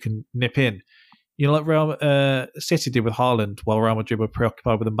these, you can nip in. Like Real City did with Haaland while Real Madrid were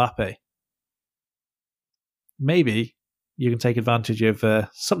preoccupied with Mbappe. Maybe you can take advantage of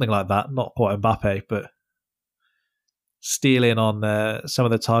something like that, not quite Mbappe, but steal in on some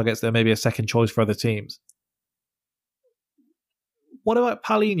of the targets that may be a second choice for other teams. What about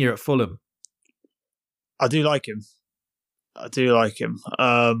Palhinha at Fulham? I do like him. I do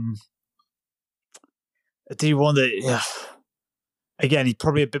wonder, again, he's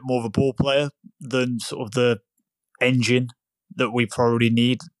probably a bit more of a ball player than sort of the engine that we probably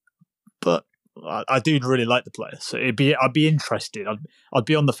need. But I do really like the player. So I'd be interested. I'd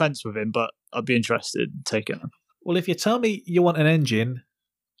be on the fence with him, but I'd be interested in taking him. Well, if you tell me you want an engine,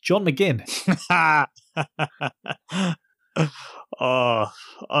 John McGinn.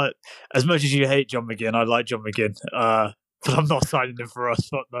 As much as you hate John McGinn, I like John McGinn. But I'm not signing him for us.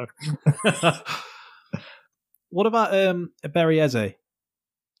 Fuck no. What about Barry Eze?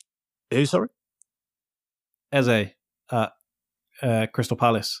 Who, sorry? Eze at Crystal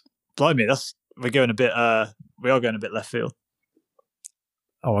Palace. Blimey, we are going a bit left field.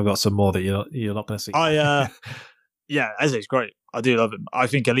 Oh, I got some more that you're not going to see. Yeah, Eze's great. I do love him. I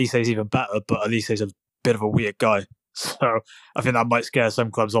think Elise's even better, but Elise's a bit of a weird guy. So I think that might scare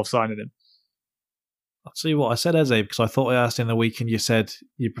some clubs off signing him. I'll tell you what, I said Eze because I thought I asked in the week and you said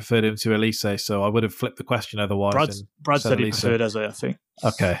you preferred him to Elise, so I would have flipped the question otherwise. Brad said he preferred Eze, I think.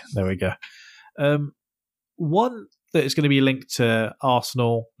 Okay, there we go. One that is going to be linked to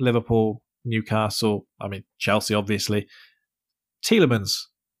Arsenal, Liverpool, Newcastle, Chelsea, obviously. Tielemans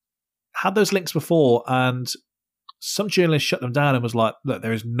had those links before, and some journalists shut them down and was like, look,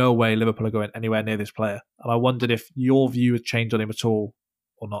 there is no way Liverpool are going anywhere near this player. And I wondered if your view had changed on him at all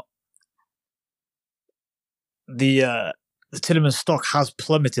or not. The Tielemans stock has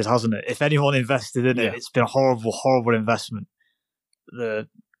plummeted, hasn't it? If anyone invested in it, it's been a horrible, horrible investment. The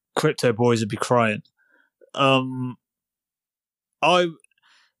crypto boys would be crying.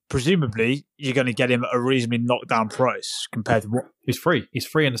 Presumably, you're going to get him at a reasonably knockdown price compared to what... He's free. He's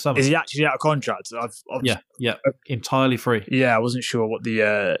free in the summer. Is he actually out of contract? Yeah, entirely free. Yeah, I wasn't sure what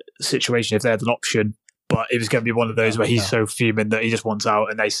the situation, if they had an option, but it was going to be one of those where he's so fuming that he just wants out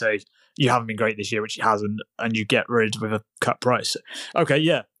and they say, you haven't been great this year, which he hasn't, and you get rid with a cut price. Okay,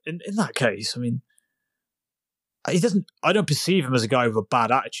 yeah. In that case, I don't perceive him as a guy with a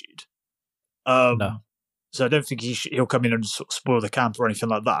bad attitude. No. So I don't think he'll come in and sort of spoil the camp or anything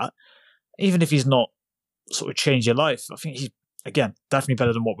like that. even if he's not sort of changed your life, I think he's, again, definitely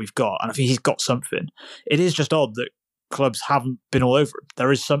better than what we've got. And I think he's got something. It is just odd that clubs haven't been all over him.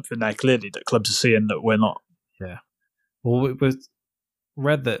 There is something there clearly that clubs are seeing that we're not. Yeah. Well, it was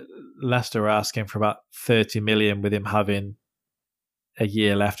read that Leicester are asking for about 30 million with him having a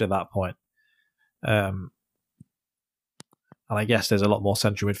year left at that point. And I guess there's a lot more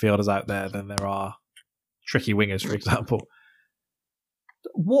central midfielders out there than there are tricky wingers, for example.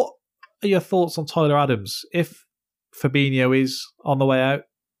 What are your thoughts on Tyler Adams? If Fabinho is on the way out,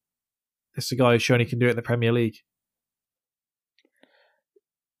 this is a guy who's shown he can do it in the Premier League.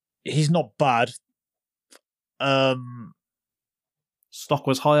 He's not bad. Stock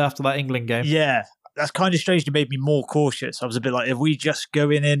was high after that England game. Yeah, that's kind of strangely made me more cautious. I was a bit like, if we just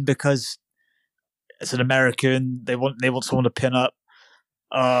going in because it's an American, they want someone to pin up.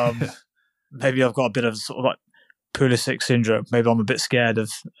 Maybe I've got a bit of sort of like Pulisic syndrome. Maybe I'm a bit scared of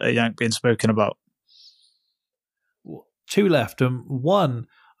a Yank being spoken about. Two left, and one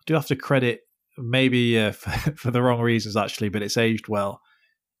I do have to credit maybe for the wrong reasons actually, but it's aged well.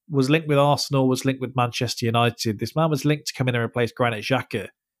 Was linked with Arsenal, was linked with Manchester United. This man was linked to come in and replace Granit Xhaka,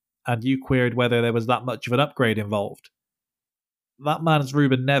 and you queried whether there was that much of an upgrade involved. That man's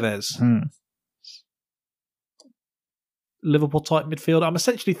Ruben Neves. Liverpool type midfielder. I'm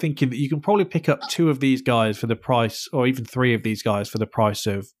essentially thinking that you can probably pick up two of these guys for the price, or even three of these guys for the price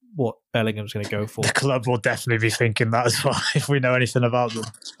of what Bellingham's going to go for. The club will definitely be thinking that as well if we know anything about them.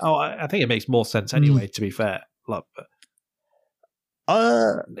 Oh, I think it makes more sense anyway, to be fair.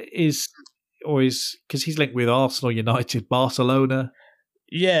 Is because he's linked with Arsenal, United, Barcelona.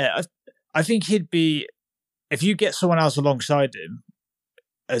 Yeah, I think he'd be, if you get someone else alongside him,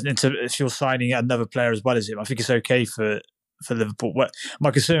 if you're signing another player as well as him, I think it's okay for Liverpool.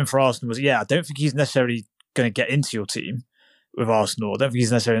 My concern for Arsenal was, I don't think he's necessarily going to get into your team with Arsenal. I don't think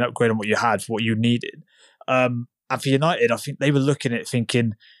he's necessarily an upgrade on what you had for what you needed. And for United, I think they were looking at it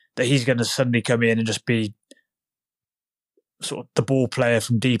thinking that he's going to suddenly come in and just be sort of the ball player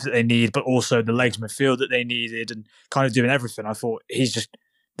from deep that they need, but also the legs midfield that they needed and kind of doing everything. I thought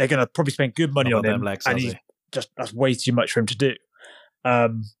they're going to probably spend good money on him, legs, and that's way too much for him to do.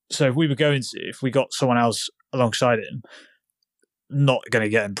 So if we got someone else alongside him, not going to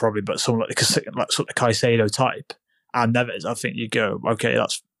get him probably, but someone like sort of Caicedo type and Neves, I think you go, okay,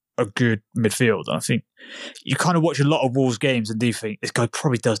 that's a good midfield. And I think you kind of watch a lot of Wolves games and do think this guy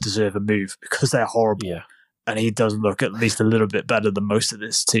probably does deserve a move because they're horrible. Yeah. And he does look at least a little bit better than most of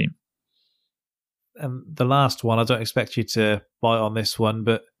this team. And the last one, I don't expect you to bite on this one,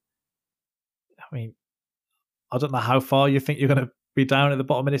 but I mean, I don't know how far you think you're going to be down at the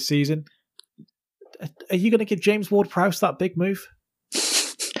bottom of this season. Are you going to give James Ward-Prowse that big move?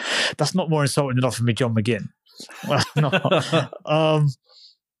 That's not more insulting than offering me John McGinn. Well, no.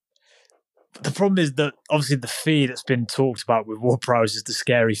 The problem is that obviously the fee that's been talked about with Ward-Prowse is the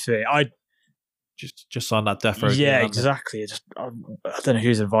scary fee. I just sign that death row. Yeah, exactly. I don't know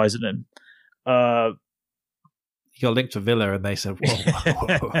who's advising him. He got linked to Villa, and they said,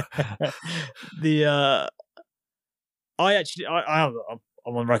 "Whoa."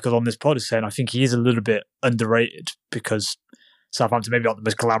 I'm on record on this pod as saying I think he is a little bit underrated because Southampton maybe aren't the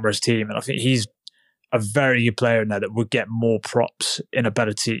most glamorous team, and I think he's a very good player in there that would get more props in a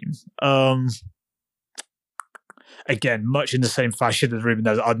better team. Again, much in the same fashion as Ruben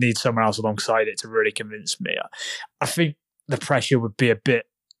Neves, I'd need someone else alongside it to really convince me. I think the pressure would be a bit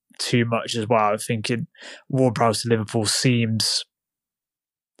too much as well. I'm thinking Ward-Prowse to Liverpool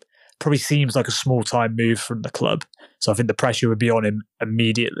probably seems like a small-time move from the club. So I think the pressure would be on him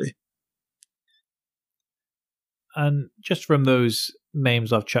immediately. And just from those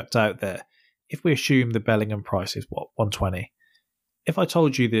names I've chucked out there, if we assume the Bellingham price is, 120? If I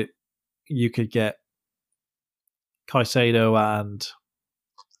told you that you could get Caicedo and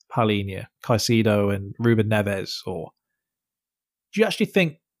Palhinha, Caicedo and Ruben Neves, or do you actually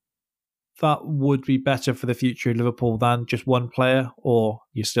think that would be better for the future of Liverpool than just one player, or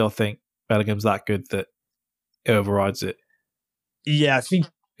you still think Bellingham's that good that it overrides it? Yeah, I think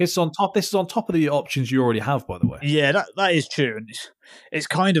this is on top of the options you already have, by the way. Yeah, that is true. And it's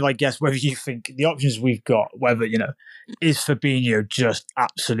kind of, I guess, whether you think the options we've got, whether, is Fabinho just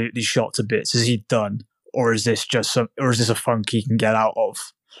absolutely shot to bits? Is he done? Or is this a funk he can get out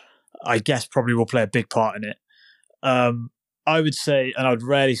of? I guess probably will play a big part in it. I would say, and I'd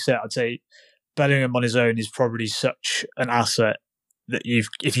say Bellingham on his own is probably such an asset that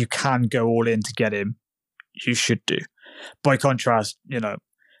if you can go all in to get him, you should do. By contrast,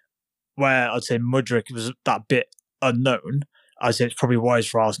 where I'd say Mudryk was that bit unknown, I'd say it's probably wise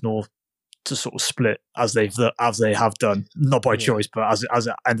for Arsenal to sort of split as they have done, not by choice, but as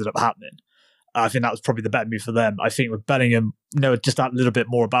it ended up happening. I think that was probably the better move for them. I think with Bellingham, just that little bit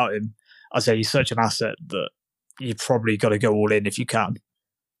more about him, I'd say he's such an asset that you probably got to go all in if you can.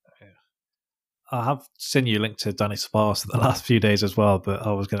 I have seen you linked to Danny Ceballos the last few days as well, but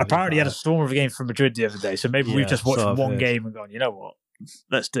I was going to... Apparently he had a storm of a game from Madrid the other day, so maybe we've just watched one game and gone, you know what,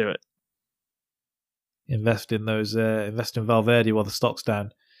 let's do it. Invest in Valverde while the stock's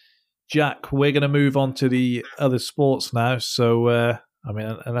down. Jack, we're going to move on to the other sports now, so,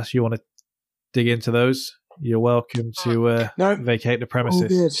 unless you want to dig into those, you're welcome to vacate the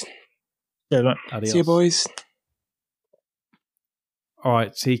premises. All good. Yeah, see you, boys. All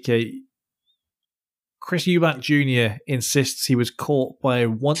right, TK. Chris Eubank Jr. insists he was caught by a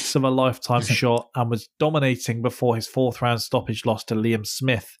once-of-a-lifetime shot and was dominating before his fourth-round stoppage loss to Liam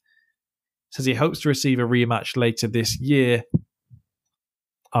Smith. Says he hopes to receive a rematch later this year.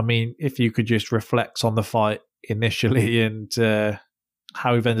 I mean, if you could just reflect on the fight initially and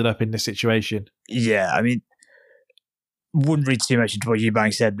how we've ended up in this situation. Yeah, I mean, wouldn't read too much into what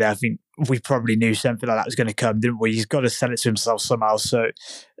Eubank said there. I think we probably knew something like that was going to come, didn't we? He's got to sell it to himself somehow, so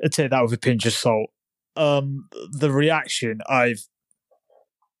I'd take that with a pinch of salt. The reaction, I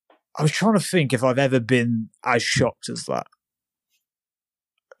was trying to think if I've ever been as shocked as that.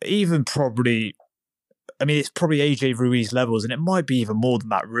 Even probably, I mean, it's probably AJ Ruiz levels, and it might be even more than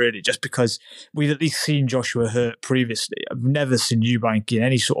that, really, just because we've at least seen Joshua hurt previously. I've never seen Eubank in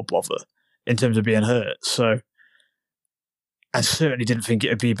any sort of bother in terms of being hurt, so I certainly didn't think it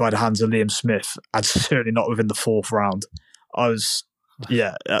would be by the hands of Liam Smith, and certainly not within the fourth round. That's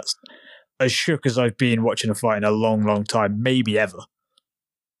as shook as I've been watching a fight in a long, long time, maybe ever.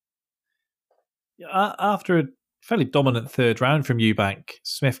 After a fairly dominant third round from Eubank,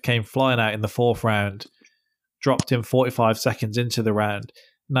 Smith came flying out in the fourth round, dropped him 45 seconds into the round.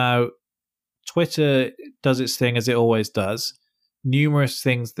 Now, Twitter does its thing as it always does. Numerous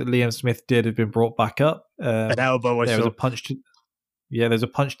things that Liam Smith did have been brought back up. An elbow, there was a punch to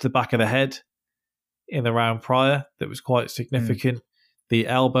the back of the head in the round prior that was quite significant. The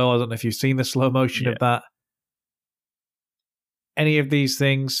elbow, I don't know if you've seen the slow motion of that. Any of these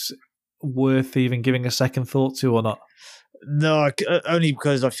things worth even giving a second thought to or not? No, only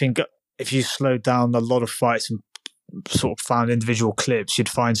because I think if you slowed down a lot of fights and sort of found individual clips, you'd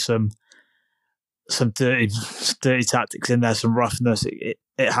find some dirty tactics in there, some roughness. It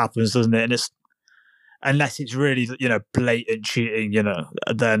happens, doesn't it? And it's unless it's really blatant cheating,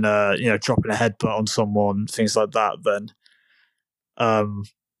 then dropping a headbutt on someone, things like that, then I'm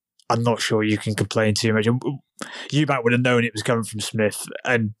not sure you can complain too much. Eubank would have known it was coming from Smith,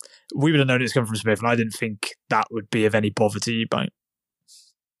 and we would have known it was coming from Smith, and I didn't think that would be of any bother to Eubank.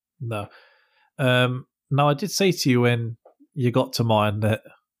 No. Now, I did say to you when you got to mine that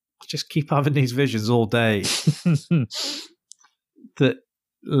just keep having these visions all day that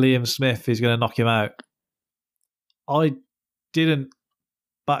Liam Smith is going to knock him out. I didn't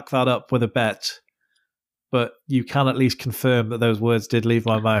back that up with a bet, but you can at least confirm that those words did leave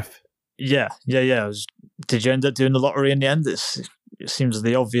my mouth. Yeah. Did you end up doing the lottery in the end? It seems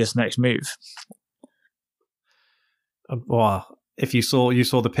the obvious next move. Well, if you saw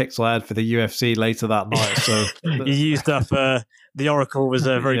the picks I had for the UFC later that night, so you used up the Oracle was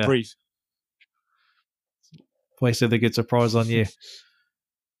very brief. Wasted the good surprise on you.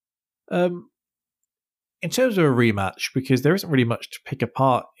 In terms of a rematch, because there isn't really much to pick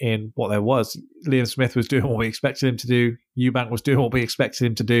apart in what there was. Liam Smith was doing what we expected him to do. Eubank was doing what we expected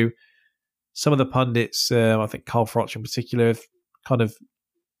him to do. Some of the pundits, I think Carl Froch in particular, have kind of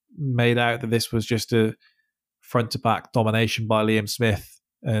made out that this was just a front-to-back domination by Liam Smith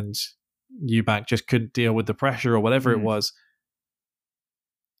and Eubank just couldn't deal with the pressure or whatever it was.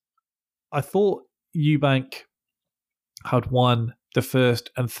 I thought Eubank had won the first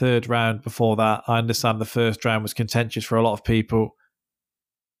and third round before that. I understand the first round was contentious for a lot of people.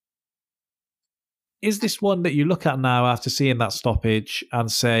 Is this one that you look at now after seeing that stoppage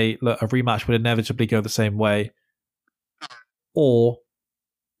and say, look, a rematch would inevitably go the same way? Or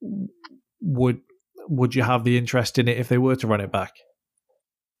would you have the interest in it if they were to run it back?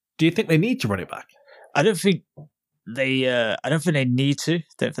 Do you think they need to run it back? I don't think they need to. I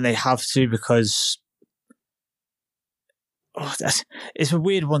don't think they have to, because it's a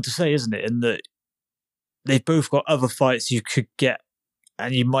weird one to say, isn't it? In that they've both got other fights you could get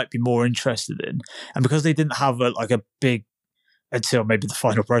and you might be more interested in, and because they didn't have a big, until maybe the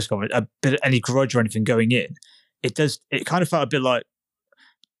final press conference, any grudge or anything going in, it kind of felt a bit like,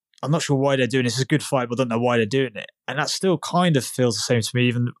 I'm not sure why they're doing this. It's a good fight, but I don't know why they're doing it. And that still kind of feels the same to me,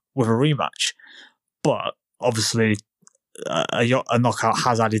 even with a rematch. But obviously, a knockout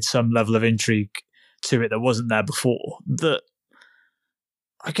has added some level of intrigue to it that wasn't there before.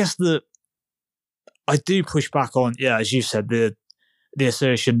 I guess the I do push back on, as you said, the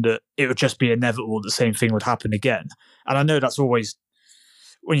assertion that it would just be inevitable the same thing would happen again. And I know that's always,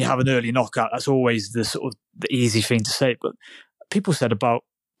 when you have an early knockout, that's always the sort of the easy thing to say. But people said about,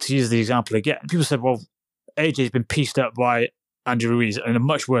 to use the example again, people said, well, AJ's been pieced up by Andrew Ruiz in a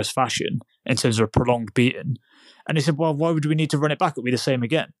much worse fashion in terms of a prolonged beating. And they said, well, why would we need to run it back? It'll be the same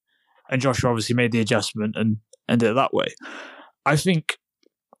again. And Joshua obviously made the adjustment and did it that way. I think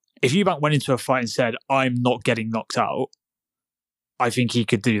if Eubank went into a fight and said, I'm not getting knocked out, I think he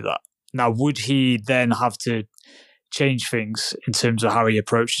could do that. Now, would he then have to change things in terms of how he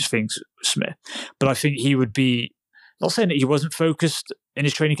approaches things with Smith? But I think he would be, not saying that he wasn't focused in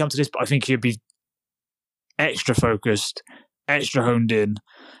his training camp to this, but I think he'd be extra focused, extra honed in.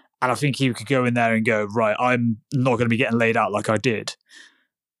 And I think he could go in there and go, right, I'm not going to be getting laid out like I did.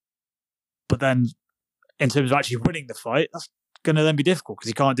 But then in terms of actually winning the fight, that's going to then be difficult because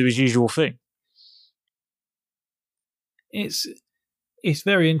he can't do his usual thing. It's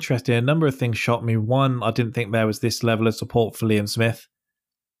very interesting. A number of things shocked me. One, I didn't think there was this level of support for Liam Smith.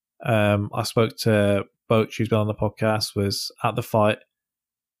 I spoke to Boach, who's been on the podcast, was at the fight.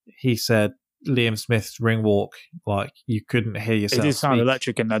 He said Liam Smith's ring walk, like you couldn't hear yourself. It did sound speak.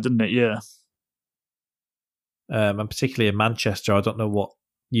 electric in there, didn't it? Yeah. And particularly in Manchester, I don't know what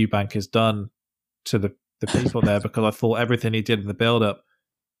Eubank has done to the people there, because I thought everything he did in the build-up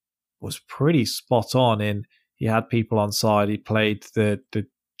was pretty spot on. In he had people on side. He played the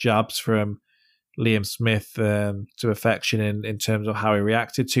jabs from Liam Smith to affection in terms of how he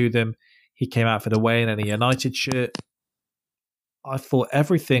reacted to them. He came out for the weigh-in in a United shirt. I thought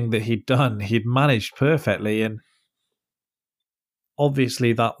everything that he'd done, he'd managed perfectly, and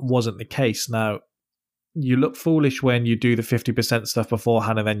obviously that wasn't the case. Now, you look foolish when you do the 50% stuff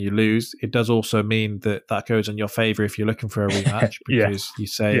beforehand and then you lose. It does also mean that goes in your favour if you're looking for a rematch, because you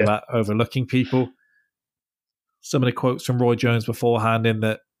say about overlooking people. Some of the quotes from Roy Jones beforehand, in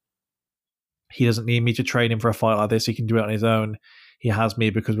that he doesn't need me to train him for a fight like this. He can do it on his own. He has me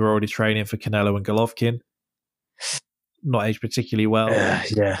because we're already training for Canelo and Golovkin. Not aged particularly well.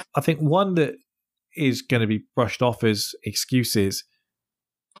 Yeah. I think one that is going to be brushed off as excuses,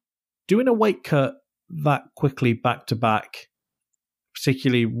 doing a weight cut that quickly back to back,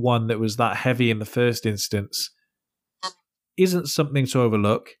 particularly one that was that heavy in the first instance, isn't something to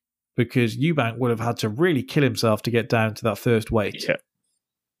overlook, because Eubank would have had to really kill himself to get down to that first weight. Yeah.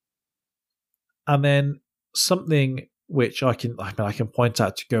 And then something which I can point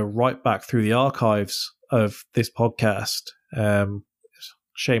out to go right back through the archives of this podcast,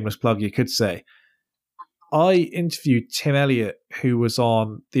 shameless plug you could say, I interviewed Tim Elliott, who was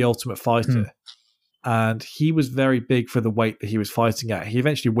on The Ultimate Fighter, and he was very big for the weight that he was fighting at. He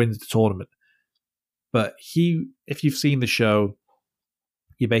eventually wins the tournament. But if you've seen the show,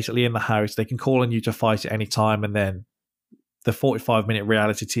 you're basically in the house. They can call on you to fight at any time, and then the 45-minute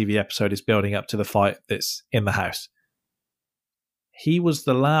reality TV episode is building up to the fight that's in the house. He was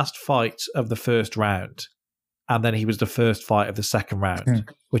the last fight of the first round, and then he was the first fight of the second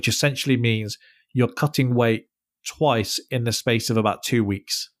round, which essentially means you're cutting weight twice in the space of about 2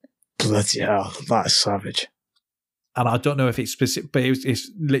 weeks. Bloody hell, that's savage. And I don't know if it's specific, but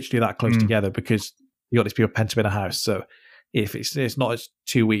it's literally that close together, because you got these people pent up in a house. So if it's not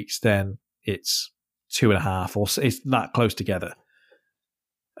 2 weeks, then it's 2.5, or it's that close together.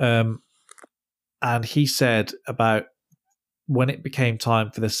 And he said about when it became time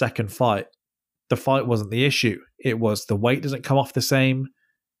for the second fight, the fight wasn't the issue. It was the weight doesn't come off the same.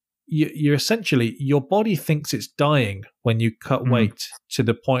 You're essentially, your body thinks it's dying when you cut weight to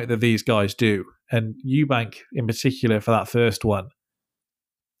the point that these guys do. And Eubank in particular, for that first one,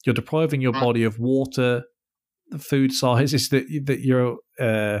 you're depriving your body of water, the food sizes that you're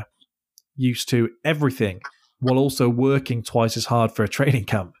used to, everything, while also working twice as hard for a training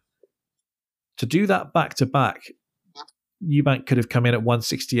camp. To do that back to back, Eubank could have come in at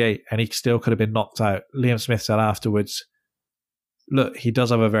 168 and he still could have been knocked out. Liam Smith said afterwards, look, he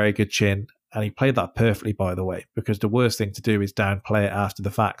does have a very good chin, and he played that perfectly, by the way, because the worst thing to do is downplay it after the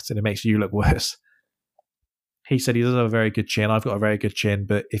fact, and it makes you look worse. He said he does have a very good chin. I've got a very good chin,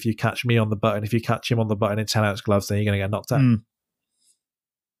 but if you catch me on the button, if you catch him on the button in 10-ounce gloves, then you're going to get knocked out.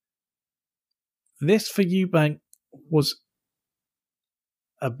 This for Eubank was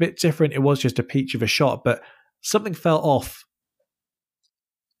a bit different. It was just a peach of a shot, but something fell off.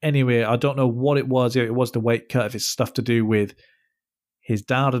 Anyway, I don't know what it was. It was the weight cut, if it's stuff to do with his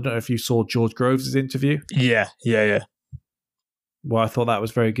dad. I don't know if you saw George Groves' interview. Yeah. Well, I thought that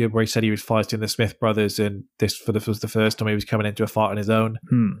was very good, where he said he was fighting the Smith brothers, and this was the first time he was coming into a fight on his own.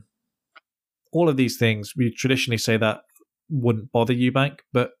 All of these things, we traditionally say that wouldn't bother Eubank,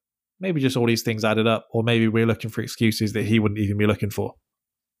 but maybe just all these things added up, or maybe we're looking for excuses that he wouldn't even be looking for.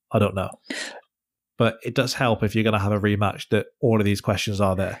 I don't know. But it does help if you're going to have a rematch that all of these questions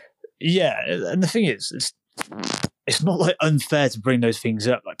are there. Yeah, and the thing is, it's not like unfair to bring those things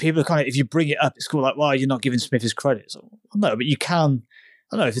up. Like people are kind of, if you bring it up, it's cool. Like, well, you're not giving Smith his credit. So, no, but you can.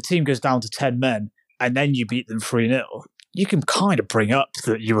 I don't know, if the team goes down to 10 men and then you beat them 3-0, you can kind of bring up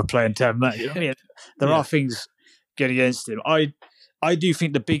that you were playing 10 men. You know what I mean? There are things going against him. I do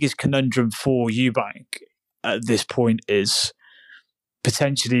think the biggest conundrum for Eubank at this point is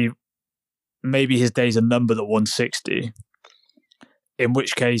potentially maybe his days are numbered at 160, in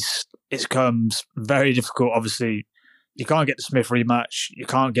which case it becomes very difficult. Obviously, you can't get the Smith rematch. You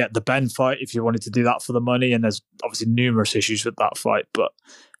can't get the Ben fight if you wanted to do that for the money, and there's obviously numerous issues with that fight, but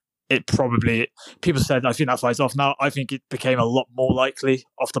it probably, people said, I think that fight's off now. I think it became a lot more likely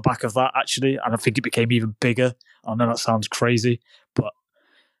off the back of that, actually, and I think it became even bigger. I know that sounds crazy, but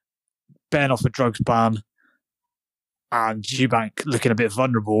Ben off a drugs ban and Eubank looking a bit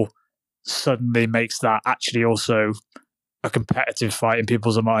vulnerable suddenly makes that actually also a competitive fight in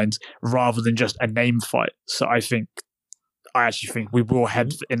people's minds rather than just a name fight. So I actually think we will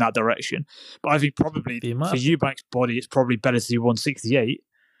head in that direction. But I think probably for Eubank's body, it's probably better to do 168,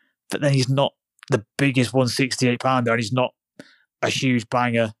 but then he's not the biggest 168 pounder and he's not a huge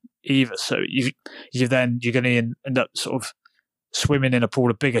banger either. So you're going to end up sort of swimming in a pool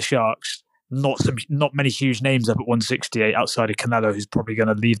of bigger sharks. Not many huge names up at 168 outside of Canelo, who's probably going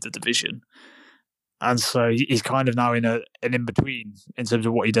to leave the division. And so he's kind of now in an in-between in terms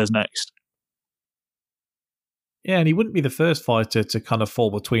of what he does next. Yeah, and he wouldn't be the first fighter to kind of fall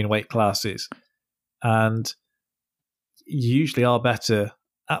between weight classes. And you usually are better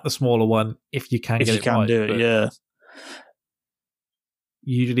at the smaller one if you can get it right. Do it, yeah.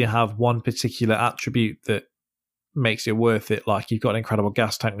 You usually have one particular attribute that makes it worth it. Like you've got an incredible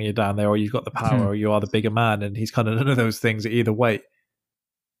gas tank when you're down there, or you've got the power, or you are the bigger man, and he's kind of none of those things at either weight.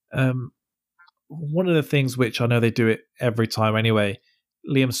 One of the things which I know they do it every time anyway,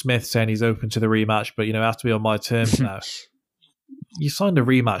 Liam Smith saying he's open to the rematch, but it has to be on my terms now. You signed a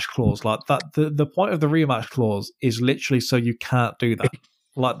rematch clause like that. The point of the rematch clause is literally so you can't do that.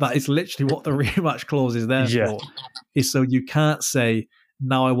 Like that is literally what the rematch clause is there for. Is so you can't say,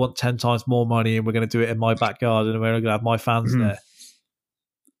 now I want 10 times more money and we're going to do it in my backyard and we're going to have my fans there.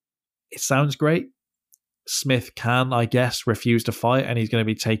 It sounds great. Smith can, I guess, refuse to fight and he's going to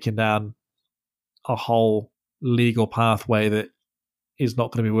be taking down a whole legal pathway that is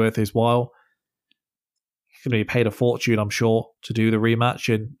not going to be worth his while. He's going to be paid a fortune, I'm sure, to do the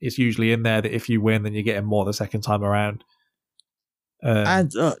rematch, and it's usually in there that if you win, then you're getting more the second time around. And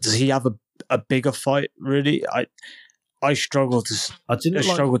does he have a bigger fight, really? I struggle to see that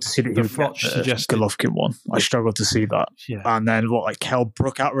the Froch suggested Golovkin one. I struggle to see that. Yeah. And then Kell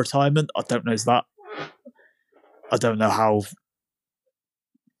Brook out of retirement? I don't know. I don't know how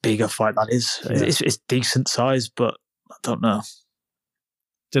big a fight that is. Yeah. It's decent size, but I don't know.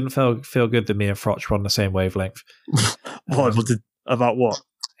 Didn't feel good that me and Froch were on the same wavelength. About what?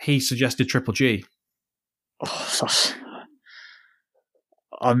 He suggested Triple G.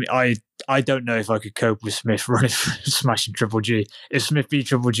 I mean, I don't know if I could cope with Smith smashing Triple G. If Smith beat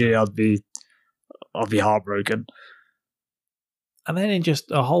Triple G, I'd be heartbroken. And then in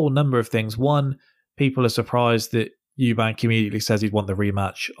just a whole number of things. One, people are surprised that Eubank immediately says he'd want the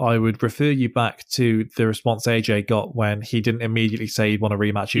rematch. I would refer you back to the response AJ got when he didn't immediately say he'd want a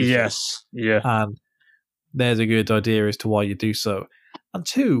rematch. Yes, yeah. And there's a good idea as to why you do so. And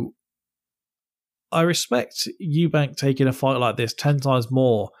two, I respect Eubank taking a fight like this 10 times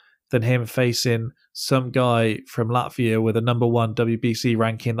more than him facing some guy from Latvia with a number 1 WBC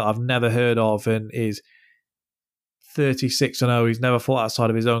ranking that I've never heard of and is 36-0. He's never fought outside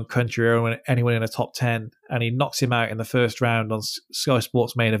of his own country or anyone in a top 10, and he knocks him out in the first round on Sky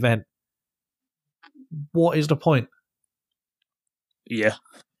Sports main event. What is the point? Yeah.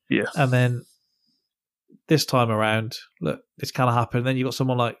 And then this time around, look, this kind of happened. Then you got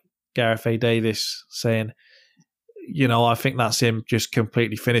someone like Gareth A. Davis saying, I think that's him just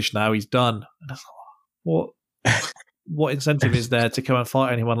completely finished now. He's done. What incentive is there to come and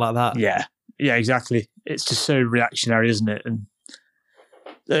fight anyone like that? Yeah, exactly. It's just so reactionary, isn't it? And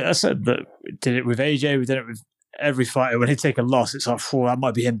I said that we did it with AJ, we did it with every fighter. When they take a loss, it's like, that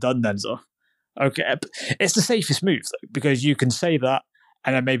might be him done then. So, okay. It's the safest move, though, because you can say that,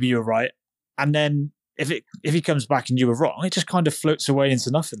 and then maybe you're right. And then if he comes back and you were wrong, it just kind of floats away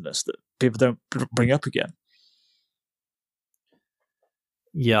into nothingness that people don't bring up again.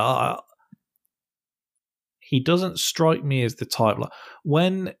 Yeah, he doesn't strike me as the type. Like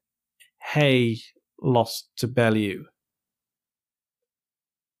when Hay lost to Bellew,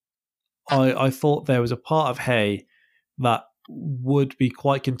 I thought there was a part of Hay that would be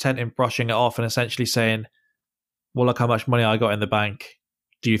quite content in brushing it off and essentially saying, well, look how much money I got in the bank.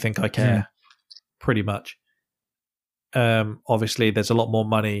 Do you think I care? Yeah. Pretty much. Obviously, there's a lot more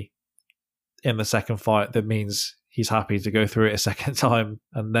money in the second fight that means he's happy to go through it a second time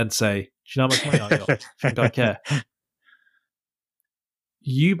and then say, do you know how much money I got? Do you think I care?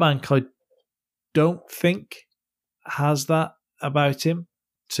 Eubank, I don't think has that about him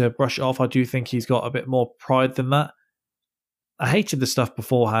to brush it off. I do think he's got a bit more pride than that. I hated the stuff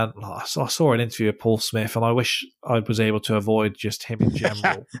beforehand. I saw an interview of Paul Smith and I wish I was able to avoid just him in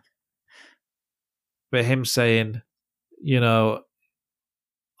general. But him saying, you know,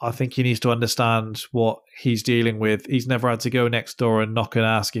 I think he needs to understand what he's dealing with. He's never had to go next door and knock and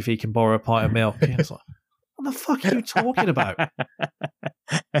ask if he can borrow a pint of milk. It's like, what the fuck are you talking about?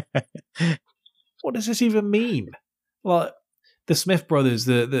 What does this even mean? Like the Smith brothers,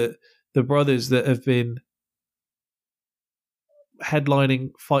 the brothers that have been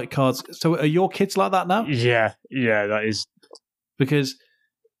headlining fight cards. So are your kids like that now? Yeah, that is. Because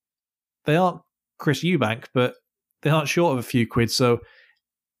they aren't Chris Eubank, but they aren't short of a few quid. So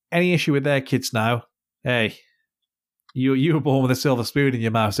any issue with their kids now, hey, you were born with a silver spoon in your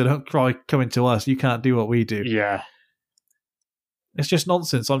mouth, so don't try coming to us. You can't do what we do. Yeah. It's just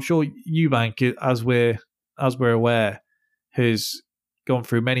nonsense. I'm sure Eubank, as we're aware, has gone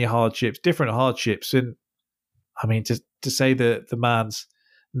through many hardships, different hardships. And I mean, to say that the man's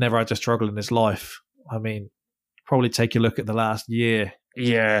never had to struggle in his life, I mean, probably take a look at the last year.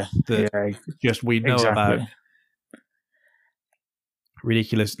 Yeah. Just we know exactly. about.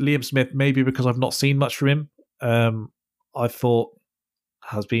 Ridiculous. Liam Smith, maybe because I've not seen much from him, I thought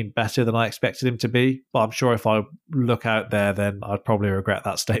has been better than I expected him to be. But I'm sure if I look out there, then I'd probably regret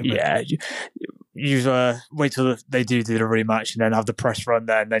that statement. Yeah, you wait till they do the rematch and then have the press run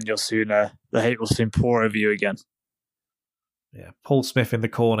there, and then the hate will soon pour over you again. Yeah, Paul Smith in the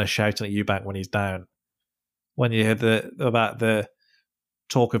corner shouting at Eubank when he's down. When you hear about the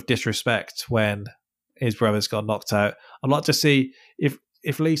talk of disrespect when his brothers got knocked out, I'd like to see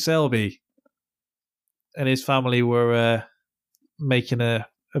if Lee Selby and his family were making a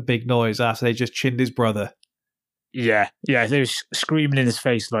big noise after they just chinned his brother. Yeah, if they were screaming in his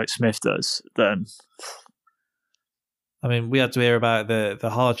face like Smith does, then... I mean, we had to hear about the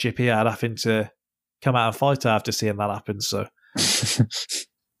hardship he had having to come out and fight after seeing that happen, so...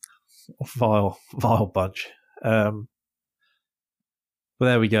 vile bunch. But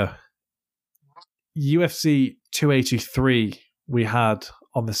there we go. UFC 283 we had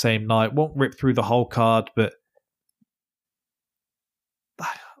on the same night. Won't rip through the whole card, but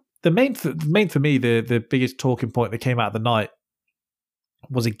the main for me, the biggest talking point that came out of the night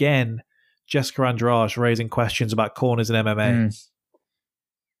was again Jessica Andrade raising questions about corners in MMA.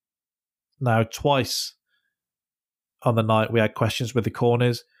 Now, twice on the night we had questions with the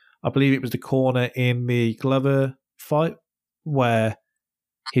corners. I believe it was the corner in the Glover fight where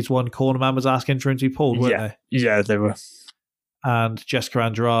his one corner man was asking for him to be pulled, weren't they? Yeah, they were. And Jessica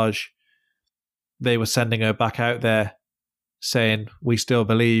Andrade, they were sending her back out there saying, we still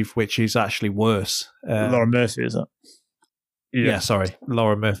believe, which is actually worse. Laura Murphy, is that? Yeah, sorry.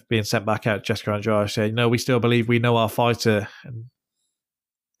 Laura Murphy being sent back out, Jessica Andrade saying, no, we still believe we know our fighter. And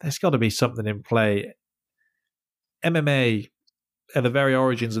there's got to be something in play. MMA, at the very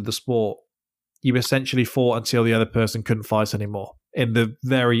origins of the sport, you essentially fought until the other person couldn't fight anymore. In the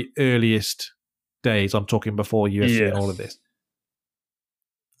very earliest days, I'm talking before UFC and all of this.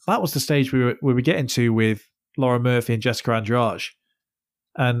 That was the stage we were getting to with Laura Murphy and Jessica Andrade.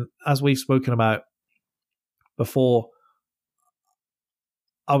 And as we've spoken about before,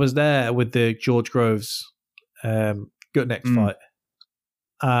 I was there with the George Groves Gutneck fight.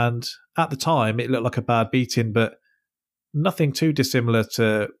 And at the time, it looked like a bad beating, but nothing too dissimilar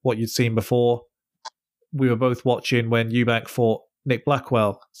to what you'd seen before. We were both watching when Eubank fought Nick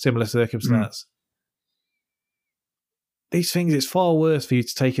Blackwell, similar circumstance. These things, it's far worse for you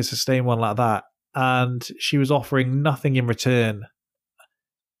to take a sustained one like that. And she was offering nothing in return.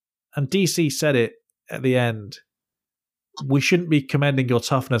 And DC said it at the end. We shouldn't be commending your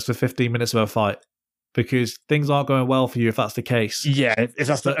toughness for 15 minutes of a fight because things aren't going well for you if that's the case. Yeah, if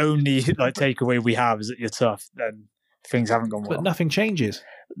that's the only takeaway we have is that you're tough, then things haven't gone well. But nothing changes.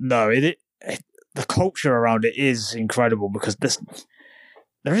 No, the culture around it is incredible because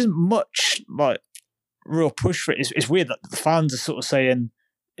there isn't much real push for it. It's weird that the fans are sort of saying,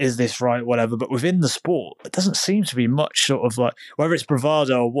 is this right, whatever, but within the sport, it doesn't seem to be much sort of whether it's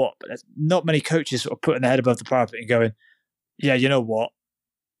bravado or what, but there's not many coaches sort of putting their head above the parapet and going, yeah, you know what,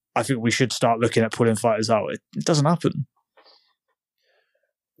 I think we should start looking at pulling fighters out. It doesn't happen.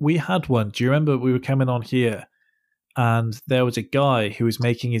 we had one. Do you remember we were coming on here and there was a guy who was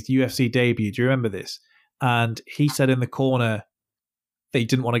making his UFC debut? Do you remember this? And he said in the corner that he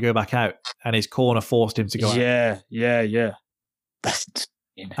didn't want to go back out, and his corner forced him to go out. Yeah.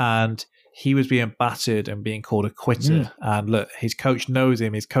 And he was being battered and being called a quitter. And look, his coach knows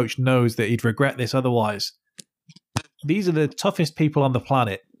him. His coach knows that he'd regret this otherwise. These are the toughest people on the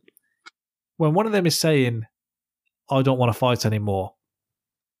planet. When one of them is saying, I don't want to fight anymore,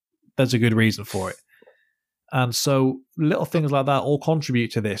 there's a good reason for it. And so little things like that all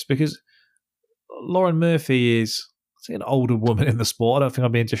contribute to this, because Lauren Murphy is an older woman in the sport. I don't think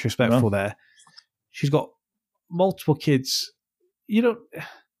I'm being disrespectful there. She's got multiple kids. I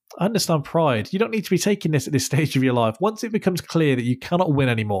understand pride. You don't need to be taking this at this stage of your life. Once it becomes clear that you cannot win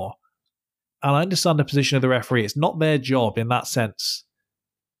anymore, and I understand the position of the referee, it's not their job in that sense.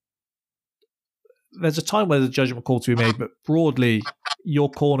 There's a time where there's a judgment call to be made, but broadly, your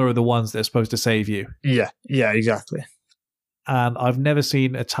corner are the ones that are supposed to save you. Yeah, exactly. And I've never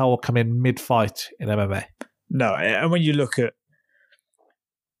seen a towel come in mid-fight in MMA. No, and when you look at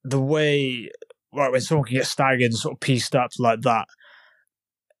the way, when someone can get staggered and sort of pieced up like that,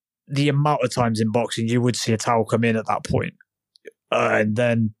 the amount of times in boxing you would see a towel come in at that point.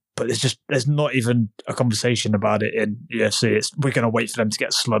 But there's not even a conversation about it in UFC. We're going to wait for them to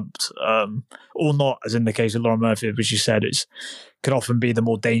get slumped, or not, as in the case of Lauren Murphy, which you said can often be the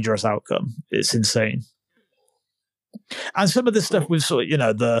more dangerous outcome. It's insane. And some of the stuff with sort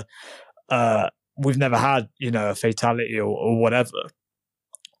of, we've never had, a fatality or whatever.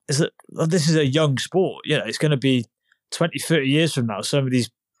 Is that this is a young sport? It's going to be 20, 30 years from now. Some of these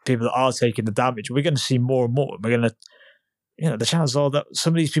people that are taking the damage, we're going to see more and more. We're going to, the chances are that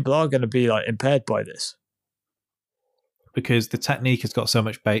some of these people are going to be impaired by this, because the technique has got so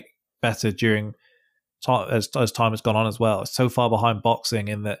much better during as time has gone on as well. It's so far behind boxing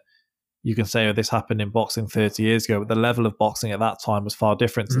in that you can say, this happened in boxing 30 years ago, but the level of boxing at that time was far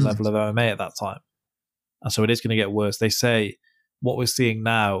different to the level of MMA at that time. And so it is going to get worse. They say what we're seeing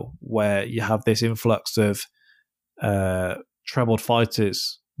now, where you have this influx of trebled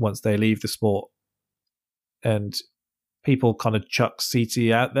fighters once they leave the sport, and people kind of chuck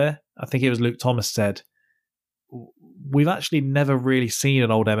CTE out there. I think it was Luke Thomas said, we've actually never really seen an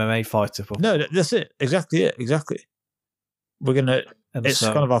old MMA fighter before. No, that's it. Exactly it. Exactly. It's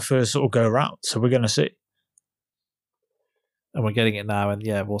kind of our first sort of go around, so we're going to see. And we're getting it now, and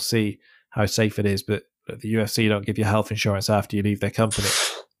we'll see how safe it is. But the UFC don't give you health insurance after you leave their company.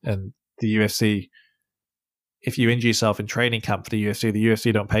 And the UFC, if you injure yourself in training camp for the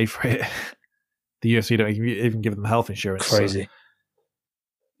UFC don't pay for it. The UFC don't even give them health insurance. Crazy.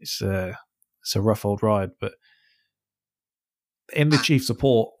 So it's a rough old ride. But in the chief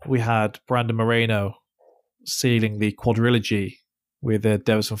support, we had Brandon Moreno sealing the quadrilogy with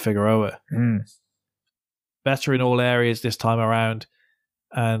Davison Figueroa. Better in all areas this time around.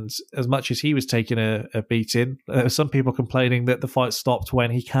 And as much as he was taking a beating, there were some people complaining that the fight stopped when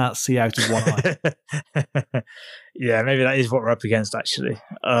he can't see out of one eye. Yeah, maybe that is what we're up against, actually.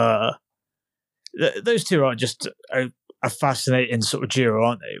 Those two are just a fascinating sort of duo,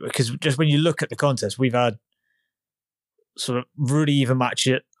 aren't they? Because just when you look at the contest, we've had sort of really even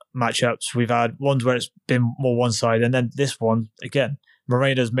matchups. We've had ones where it's been more one side, and then this one, again,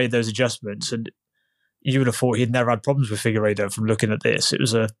 Moreno's made those adjustments, and you would have thought he'd never had problems with Figueiredo from looking at this. It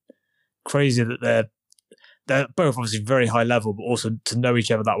was crazy that they're both obviously very high level, but also to know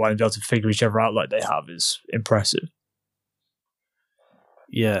each other that well and be able to figure each other out like they have is impressive.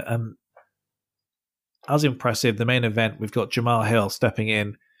 Yeah, as impressive, the main event, we've got Jamal Hill stepping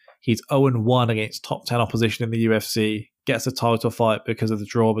in. He's 0-1 against top 10 opposition in the UFC, gets a title fight because of the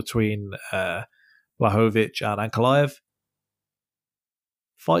draw between Blachowicz and Ankalaev.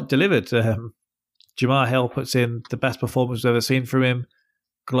 Fight delivered. Jamal Hill puts in the best performance we've ever seen from him.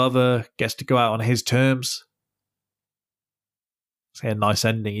 Glover gets to go out on his terms. It's a nice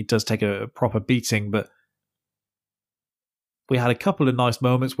ending. He does take a proper beating, but we had a couple of nice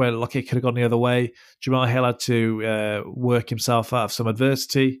moments where it looked like it could have gone the other way. Jamal Hill had to work himself out of some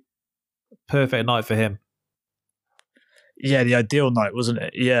adversity. Perfect night for him. Yeah, the ideal night, wasn't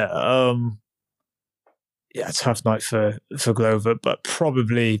it? Yeah. A tough night for Glover, but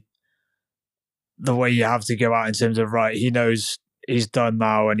probably the way you have to go out in terms of, right, he knows he's done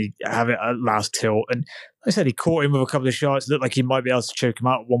now and he have it at last tilt. And like I said, he caught him with a couple of shots. Looked like he might be able to choke him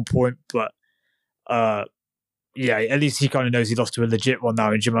out at one point, but at least he kind of knows he lost to a legit one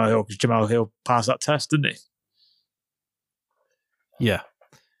now in Jamal Hill, because Jamal Hill passed that test, didn't he? Yeah.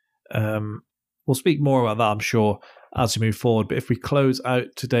 We'll speak more about that, I'm sure, as we move forward. But if we close out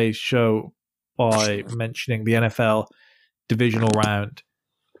today's show by mentioning the NFL divisional round,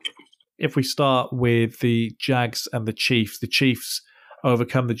 if we start with the Jags and the Chiefs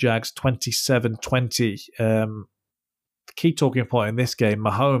overcome the Jags 27-20. The key talking point in this game,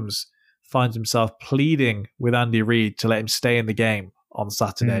 Mahomes finds himself pleading with Andy Reid to let him stay in the game on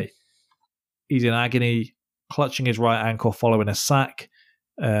Saturday. He's in agony, clutching his right ankle following a sack.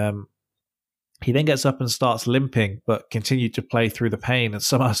 He then gets up and starts limping, but continued to play through the pain and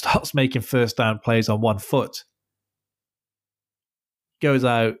somehow starts making first down plays on one foot. Goes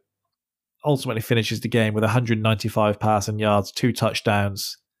out, ultimately finishes the game with 195 passing yards, 2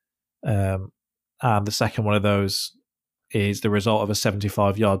 touchdowns. And the second one of those is the result of a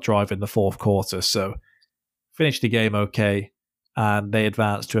 75-yard drive in the fourth quarter. So finished the game okay, and they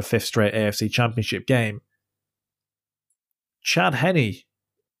advanced to a 5th straight AFC Championship game. Chad Henne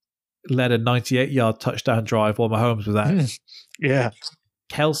led a 98-yard touchdown drive while Mahomes was out. Yeah.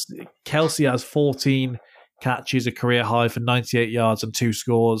 Kelsey has 14 catches, a career high for 98 yards and 2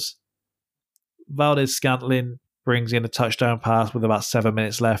 scores. Valdez-Scantling brings in a touchdown pass with about 7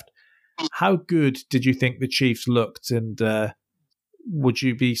 minutes left. How good did you think the Chiefs looked, and would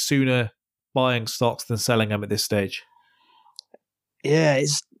you be sooner buying stocks than selling them at this stage? Yeah,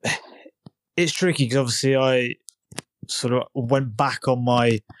 it's tricky because obviously I sort of went back on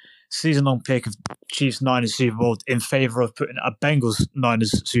my season-long pick of Chiefs-Niners Super Bowl in favour of putting a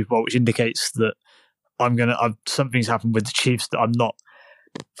Bengals-Niners Super Bowl, which indicates that something's happened with the Chiefs that I'm not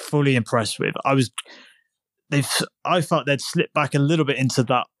fully impressed with. I felt they'd slipped back a little bit into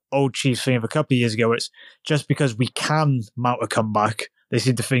that old Chiefs thing of a couple of years ago, where it's just because we can mount a comeback, they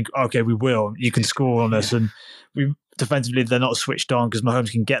seem to think, okay, we will. You can score on us, and we defensively they're not switched on because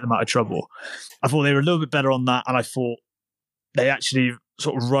Mahomes can get them out of trouble. I thought they were a little bit better on that, and I thought they actually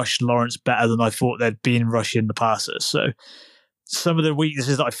sort of rushed Lawrence better than I thought they'd been rushing the passers. So some of the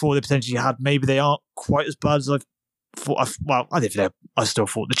weaknesses that I thought they potentially had, maybe they aren't quite as bad as I thought. I still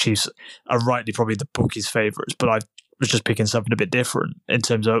thought the Chiefs are rightly probably the bookies' favourites, but I was just picking something a bit different in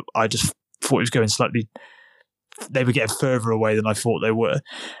terms of I just thought it was going slightly. They were getting further away than I thought they were.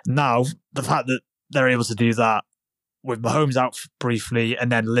 Now, the fact that they're able to do that with Mahomes out briefly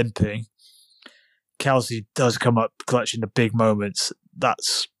and then limping, Kelsey does come up clutching the big moments.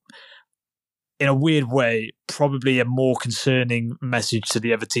 That's, in a weird way, probably a more concerning message to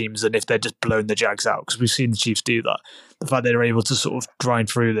the other teams than if they're just blown the Jags out, because we've seen the Chiefs do that. The fact that they're able to sort of grind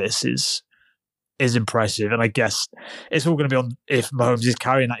through this is impressive, and I guess it's all going to be on if Mahomes is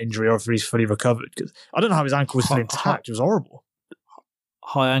carrying that injury or if he's fully recovered, because I don't know how his ankle was still intact. It was horrible.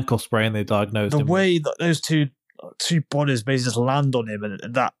 High ankle sprain they diagnosed him. The way that those two bodies basically just land on him,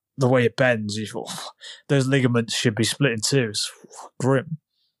 and that the way it bends, you thought those ligaments should be split in two. It's grim.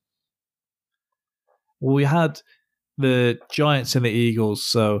 Well, we had the Giants and the Eagles,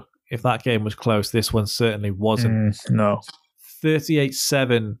 so if that game was close, this one certainly wasn't. No.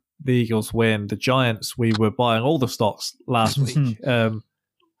 38-7, the Eagles win. The Giants, we were buying all the stocks last week.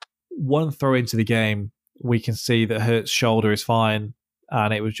 One throw into the game, we can see that Hurts' shoulder is fine,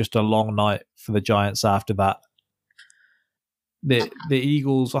 and it was just a long night for the Giants after that. The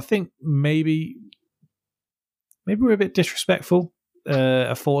Eagles, I think maybe we're a bit disrespectful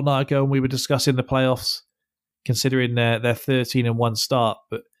a fortnight ago when we were discussing the playoffs, considering their 13-1 start,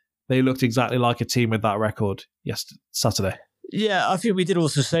 but they looked exactly like a team with that record Saturday. Yeah, I think we did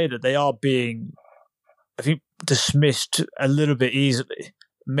also say that they are being, I think, dismissed a little bit easily.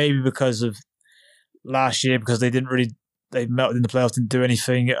 Maybe because of last year, because they melted in the playoffs, didn't do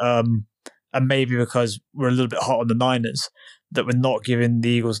anything, and maybe because we're a little bit hot on the Niners, that we're not giving the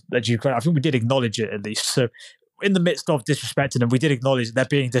Eagles that due credit. I think we did acknowledge it at least. So in the midst of disrespecting them, we did acknowledge that they're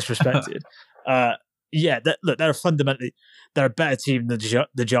being disrespected. They're a better team than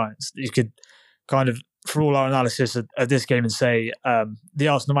the Giants. You could kind of, for all our analysis of this game, and say the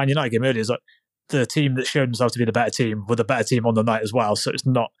Arsenal Man United game earlier is like the team that showed themselves to be the better team with a better team on the night as well. So it's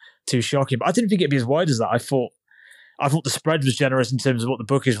not too shocking. But I didn't think it'd be as wide as that. I thought the spread was generous in terms of what the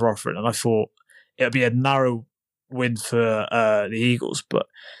bookies were offering, and I thought it would be a narrow win for the Eagles, but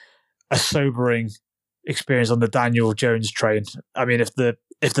a sobering experience on the Daniel Jones train. I mean, if the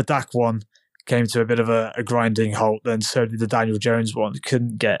Dak one came to a bit of a grinding halt, then so did the Daniel Jones one.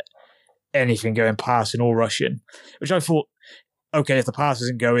 Couldn't get anything going passing or rushing, which I thought, okay, if the pass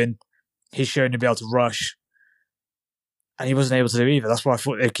isn't going, he's shown to be able to rush, and he wasn't able to do either. That's why I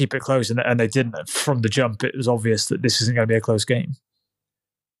thought they'd keep it close, and they didn't. From the jump, it was obvious that this isn't going to be a close game.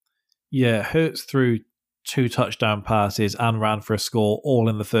 Yeah, Hurts threw 2 touchdown passes and ran for a score all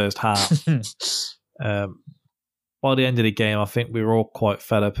in the first half. By the end of the game, I think we were all quite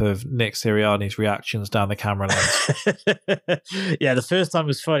fed up of Nick Sirianni's reactions down the camera lens. Yeah, the first time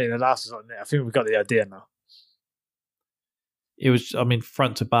was funny, the last was like, I think we've got the idea now. it was, I mean,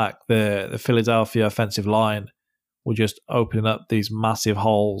 front to back, the Philadelphia offensive line were just opening up these massive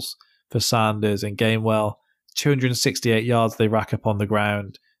holes for Sanders and Gainwell. 268 yards they rack up on the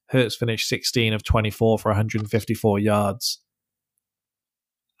ground. Hurts finished 16 of 24 for 154 yards.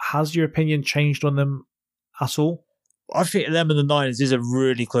 Has your opinion changed on them at all? I think them and the Niners is a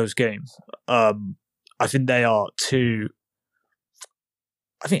really close game. I think they are two.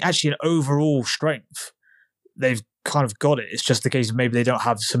 I think actually in overall strength, they've kind of got it. It's just the case of maybe they don't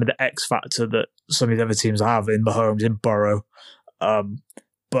have some of the X factor that some of the other teams have in Mahomes, in Burrow.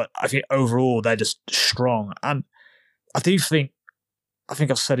 But I think overall they're just strong. And I think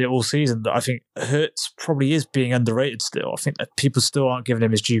I've said it all season that I think Hurts probably is being underrated still. I think that people still aren't giving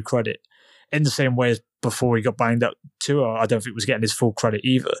him his due credit. In the same way as before he got banged up, Tua, I don't think was getting his full credit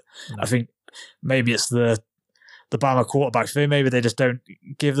either. No. I think maybe it's the Bama quarterbacks. Maybe they just don't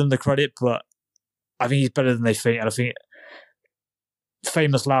give them the credit, but I think he's better than they think. And I think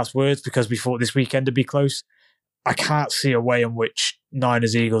famous last words, because we thought this weekend would be close. I can't see a way in which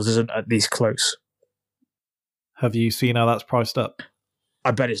Niners-Eagles isn't at least close. Have you seen how that's priced up?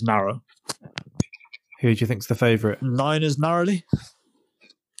 I bet it's narrow. Who do you think's the favourite? Niners narrowly?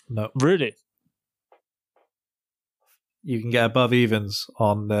 No. Really? You can get above evens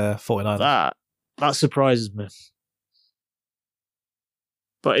on the 49ers. That surprises me.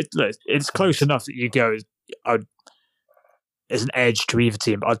 But it's close enough that you go, there's an edge to either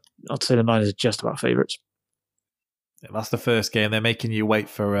team. I'd say the Niners are just about favourites. Yeah, that's the first game. They're making you wait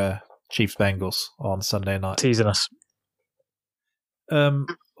for Chiefs-Bengals on Sunday night. Teasing us. And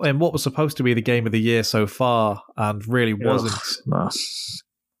what was supposed to be the game of the year so far and really wasn't. No.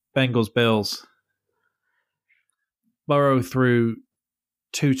 Bengals-Bills. Burrow threw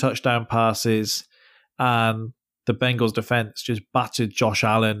 2 touchdown passes and the Bengals defense just battered Josh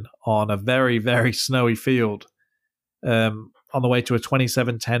Allen on a very, very snowy field on the way to a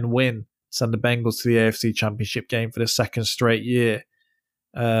 27-10 win, send the Bengals to the AFC Championship game for the second straight year.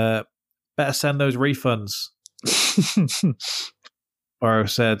 Better send those refunds, Burrow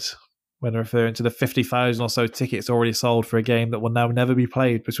said when referring to the 50,000 or so tickets already sold for a game that will now never be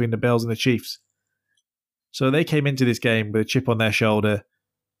played between the Bills and the Chiefs. So they came into this game with a chip on their shoulder.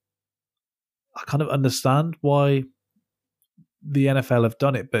 I kind of understand why the NFL have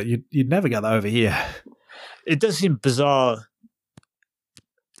done it, but you'd never get that over here. It does seem bizarre.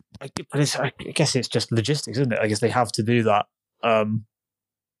 I guess it's just logistics, isn't it? I guess they have to do that. I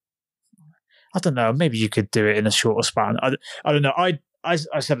don't know. Maybe you could do it in a shorter span. I don't know. I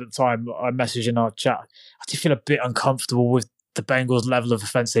said at the time, I messaged in our chat, I do feel a bit uncomfortable with the Bengals' level of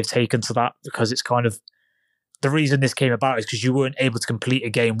offense they've taken to that, because it's kind of the reason this came about is because you weren't able to complete a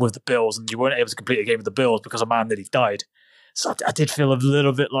game with the Bills, and you weren't able to complete a game with the Bills because a man nearly died. So I did feel a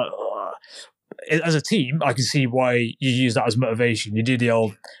little bit like, as a team, I can see why you use that as motivation. You do the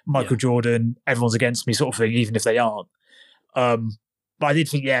old Michael Jordan, everyone's against me sort of thing, even if they aren't. But I did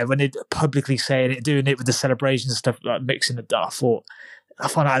think, when they're publicly saying it, doing it with the celebrations and stuff, like mixing it, I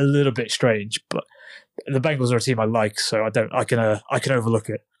find that a little bit strange. But the Bengals are a team I like, so I can overlook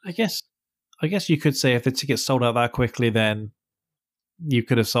it. I guess you could say if the tickets sold out that quickly, then you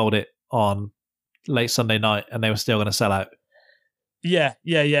could have sold it on late Sunday night and they were still going to sell out. Yeah.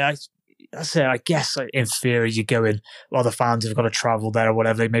 I guess in theory you go in, well, the fans have got to travel there or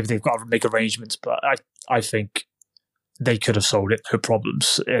whatever. Maybe they've got to make arrangements, but I think they could have sold it, no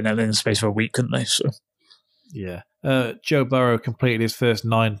problems, in the space of a week, couldn't they? So. Yeah. Joe Burrow completed his first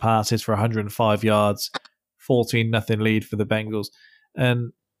 9 passes for 105 yards, 14-0 lead for the Bengals.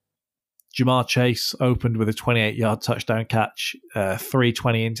 And Jamar Chase opened with a 28-yard touchdown catch,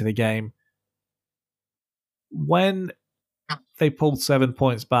 3:20 into the game. When they pulled 7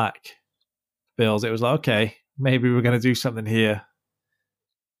 points back, Bills, it was like, okay, maybe we're going to do something here.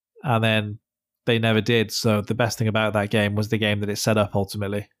 And then they never did. So the best thing about that game was the game that it set up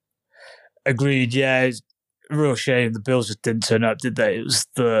ultimately. Agreed, yeah. It's a real shame the Bills just didn't turn up, did they?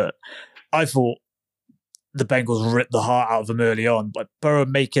 I thought the Bengals ripped the heart out of them early on, but Burrow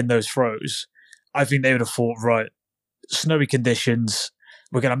making those throws, I think they would have thought, right, snowy conditions,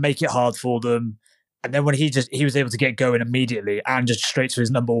 we're going to make it hard for them. And then when he was able to get going immediately and just straight to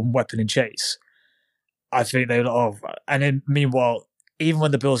his number one weapon in Chase, I think they would and then meanwhile, even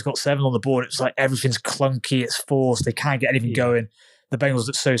when the Bills got 7 on the board, it's like everything's clunky, it's forced, they can't get anything going. The Bengals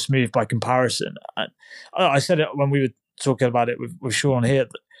look so smooth by comparison. And I said it when we were talking about it with Sean here,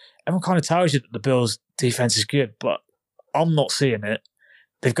 that everyone kind of tells you that the Bills' defense is good, but I'm not seeing it.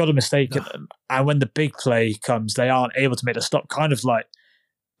 They've got a mistake in them. And when the big play comes, they aren't able to make the stop, kind of like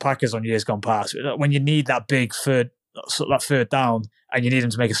Packers on years gone past. When you need that big third down and you need them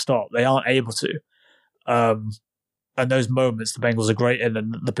to make a stop, they aren't able to. And those moments the Bengals are great in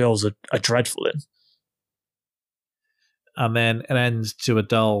and the Bills are dreadful in. And then it ends to a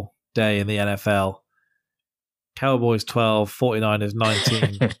dull day in the NFL. Cowboys 12, 49ers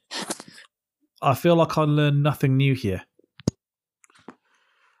 19. I feel like I learned nothing new here.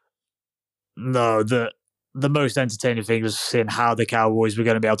 No, the most entertaining thing was seeing how the Cowboys were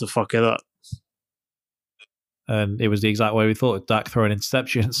going to be able to fuck it up. And it was the exact way we thought, Dak throwing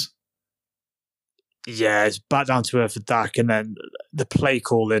interceptions. Yeah, it's back down to earth for Dak, and then the play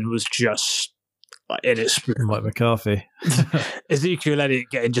calling was just like Mike McCarthy. Ezekiel Elliott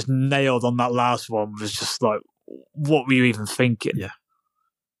getting just nailed on that last one was just like, what were you even thinking? Yeah.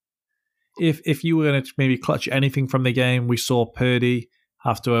 If you were going to maybe clutch anything from the game, we saw Purdy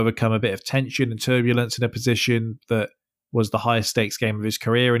have to overcome a bit of tension and turbulence in a position that was the highest stakes game of his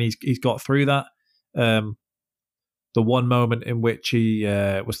career, and he's got through that. The one moment in which he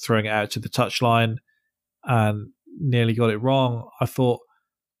was throwing it out to the touchline and nearly got it wrong, I thought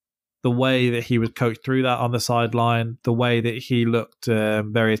the way that he was coached through that on the sideline, the way that he looked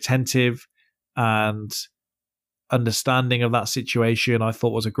very attentive and understanding of that situation, I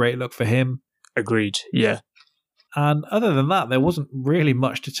thought was a great look for him. Agreed, yeah. And other than that, there wasn't really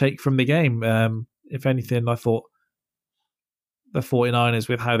much to take from the game. If anything, I thought the 49ers,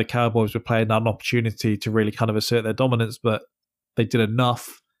 with how the Cowboys were playing, had an opportunity to really kind of assert their dominance, but they did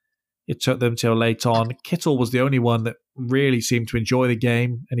enough. It took them till late on. Kittle was the only one that really seemed to enjoy the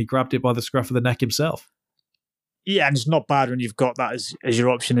game, and he grabbed it by the scruff of the neck himself. Yeah, and it's not bad when you've got that as your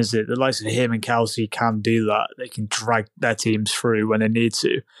option, is it? The likes of him and Kelsey can do that. They can drag their teams through when they need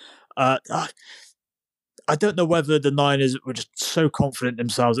to. I don't know whether the Niners were just so confident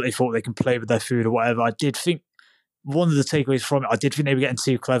themselves that they thought they can play with their food or whatever. I did think one of the takeaways from it, I did think they were getting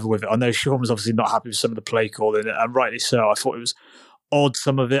too clever with it. I know Sean was obviously not happy with some of the play calling, and rightly so. I thought it was odd,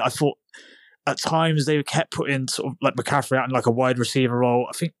 some of it. I thought at times they kept putting sort of like McCaffrey out in like a wide receiver role.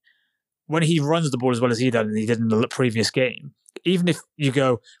 I think when he runs the ball as well as he did, and he did in the previous game, even if you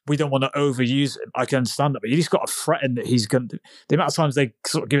go, we don't want to overuse him, I can understand that, but you just got to threaten that he's going to. The amount of times they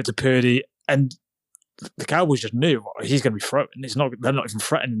sort of give it to Purdy, and the Cowboys just knew he's going to be throwing. They're not even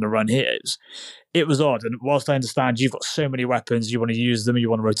threatening the run here. It was odd, and whilst I understand you've got so many weapons, you want to use them, you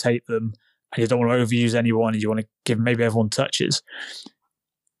want to rotate them, and you don't want to overuse anyone, and you want to give maybe everyone touches.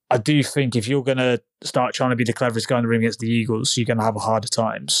 I do think if you're going to start trying to be the cleverest guy in the room against the Eagles, you're going to have a harder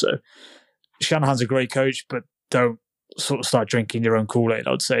time. So Shanahan's a great coach, but don't sort of start drinking your own Kool-Aid,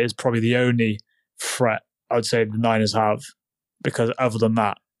 I would say, is probably the only threat I would say the Niners have, because other than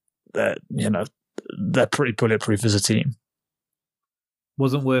that, they're pretty bulletproof as a team.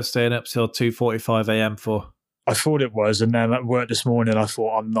 Wasn't worth staying up till 2:45 a.m. for. I thought it was, and then at work this morning, I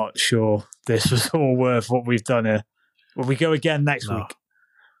thought, I'm not sure this was all worth what we've done here. Will we go again next week?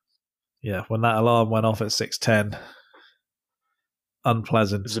 Yeah, when that alarm went off at 6:10,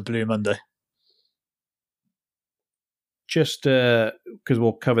 unpleasant. It was a Blue Monday. Just because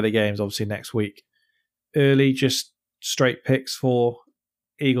we'll cover the games obviously next week. Early, just straight picks for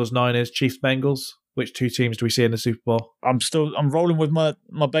Eagles, Niners, Chiefs, Bengals. Which two teams do we see in the Super Bowl? I'm rolling with my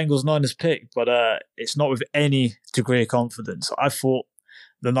Bengals Niners pick, but it's not with any degree of confidence. I thought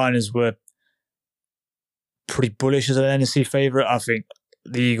the Niners were pretty bullish as an NFC favourite. I think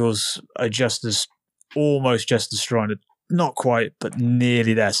the Eagles are almost just as strong. Not quite, but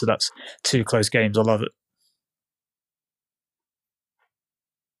nearly there. So that's two close games. I love it.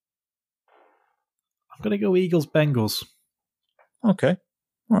 I'm going to go Eagles, Bengals. Okay.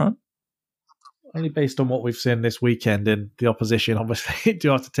 All right. Only based on what we've seen this weekend, and the opposition obviously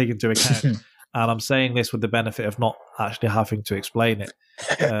do have to take into account. And I'm saying this with the benefit of not actually having to explain it.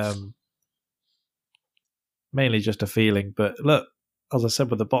 Mainly just a feeling. But look, as I said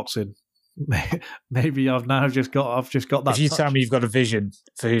with the boxing, maybe I've just got that. If you touch. tell me you've got a vision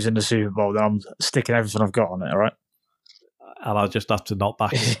for who's in the Super Bowl, then I'm sticking everything I've got on it, all right? And I'll just have to not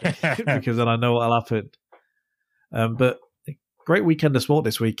back it because then I know what'll happen. But great weekend of sport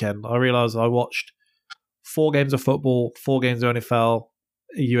this weekend. I realised I watched 4 games of football, 4 games of NFL,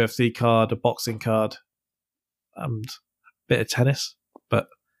 a UFC card, a boxing card, and a bit of tennis, but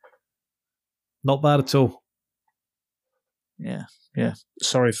not bad at all. Yeah.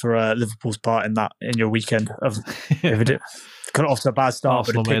 Sorry for Liverpool's part in your weekend. Got off to a bad start,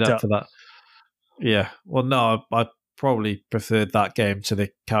 Arsenal but it picked made up for that. Yeah. Well, no, I probably preferred that game to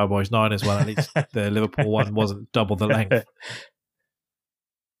the Cowboys-Niners one. At least the Liverpool one wasn't double the length.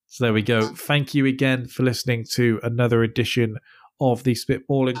 So there we go. Thank you again for listening to another edition of the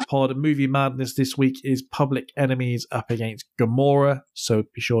Spitballing Pod. Movie Madness this week is Public Enemies up against Gamora. So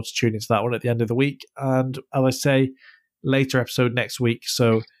be sure to tune into that one at the end of the week. And as I say, later episode next week.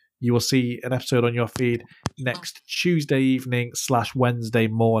 So you will see an episode on your feed next Tuesday evening / Wednesday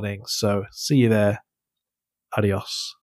morning. So see you there. Adios.